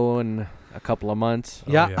boats though in a couple of months.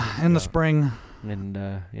 Oh, Yeah, yeah, in the yeah. spring. And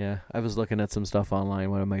yeah, I was looking at some stuff online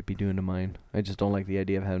what I might be doing to mine. I just don't like the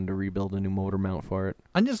idea of having to rebuild a new motor mount for it.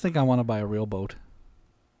 I just think I want to buy a real boat.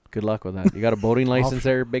 Good luck with that. You got a boating license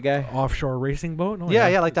there, big guy? Offshore racing boat. Oh,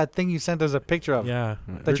 yeah, like that thing you sent us a picture of Yeah,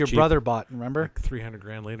 That they're that your cheap. brother bought, remember? Like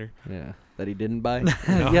 $300,000 later. Yeah, that he didn't buy. No,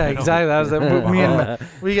 yeah, I know. exactly. That was the, me and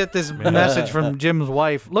we get this Man. message from Jim's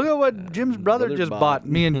wife. Look at what Jim's brother Brother just bought. bought.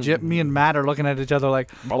 Me and Matt are looking at each other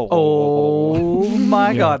like, "Oh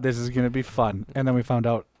my Yeah. God, this is gonna be fun." And then we found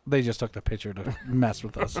out they just took the picture to mess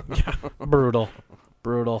with us. Brutal.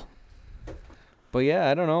 But yeah,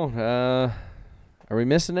 I don't know. Are we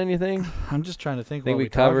missing anything? I'm just trying to think. I think what we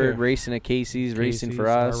talk covered here. racing at Casey's, racing for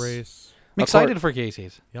Casey's, our us. race. I'm excited for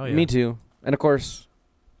Casey's. Oh, yeah. Me too. And of course,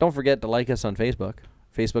 don't forget to like us on Facebook.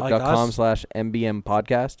 Facebook.com/MBM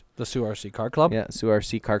podcast. The Sioux RC Car Club, Yeah, Sioux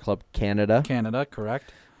RC Car Club Canada. Canada,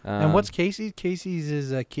 correct. And what's Casey's? Casey's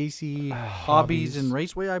is Casey Hobbies and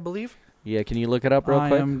Raceway, I believe. Yeah, can you look it up real I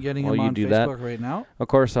quick? am getting while him you on do that? Facebook right now. Of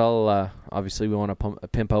course, I'll obviously we want to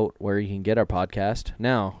pimp out where you can get our podcast.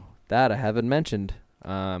 Now that I haven't mentioned,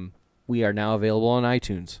 we are now available on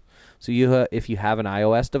iTunes. So you, if you have an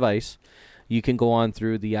iOS device, you can go on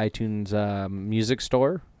through the iTunes music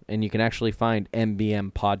store, and you can actually find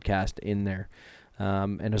MBM Podcast in there.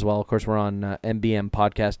 And as well, of course, we're on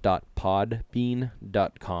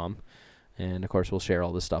mbmpodcast.podbean.com. And, of course, we'll share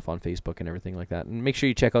all this stuff on Facebook and everything like that. And make sure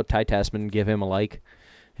you check out Ty Tasman, give him a like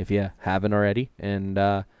if you haven't already. And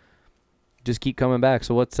just keep coming back.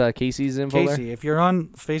 So what's Casey's info there? Casey, if you're on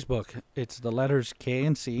Facebook, it's the letters K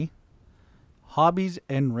and C, Hobbies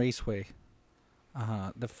and Raceway.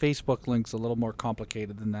 The Facebook link's a little more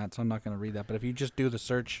complicated than that, so I'm not going to read that. But if you just do the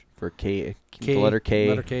search, For the letter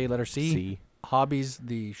K, letter C, C. Hobbies,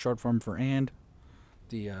 the short form for and,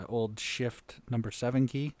 the old shift number 7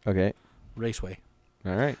 key, Okay. Raceway.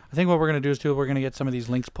 All right. I think what we're going to do is, too, we're going to get some of these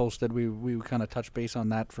links posted. We kind of touch base on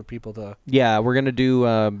that for people to... Yeah, we're going to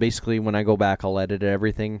do, basically, when I go back, I'll edit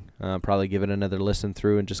everything, probably give it another listen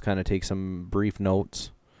through and just kind of take some brief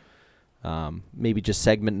notes. Maybe just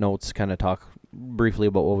segment notes, kind of talk briefly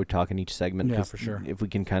about what we talk in each segment. Yeah, 'cause for sure. If we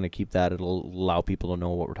can kind of keep that, it'll allow people to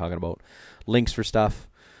know what we're talking about. Links for stuff.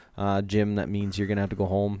 Jim, that means you're going to have to go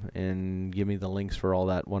home and give me the links for all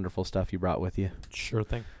that wonderful stuff you brought with you. Sure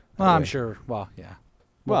thing. Well, I'm way. sure. Well, yeah.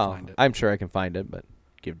 Well, find it. I'm sure I can find it, but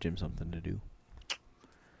give Jim something to do.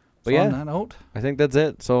 But So yeah, on that note, I think that's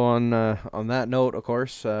it. So on that note, of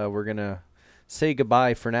course, we're gonna say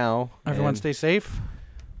goodbye for now. everyone And stay safe.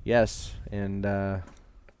 yes, and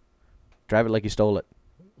drive it like you stole it,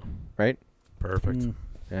 right? Perfect. Mm,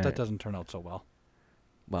 Yeah. that doesn't turn out so well.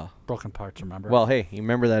 Well, Broken parts, remember? well, hey, you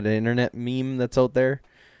remember that internet meme that's out there?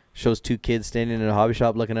 Shows two kids standing in a hobby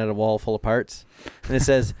shop looking at a wall full of parts. And it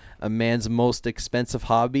says, a man's most expensive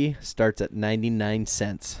hobby starts at 99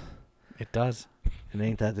 cents. It does. And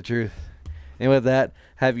ain't that the truth? And with that,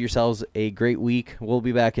 have yourselves a great week. We'll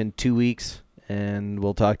be back in 2 weeks, and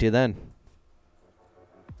we'll talk to you then.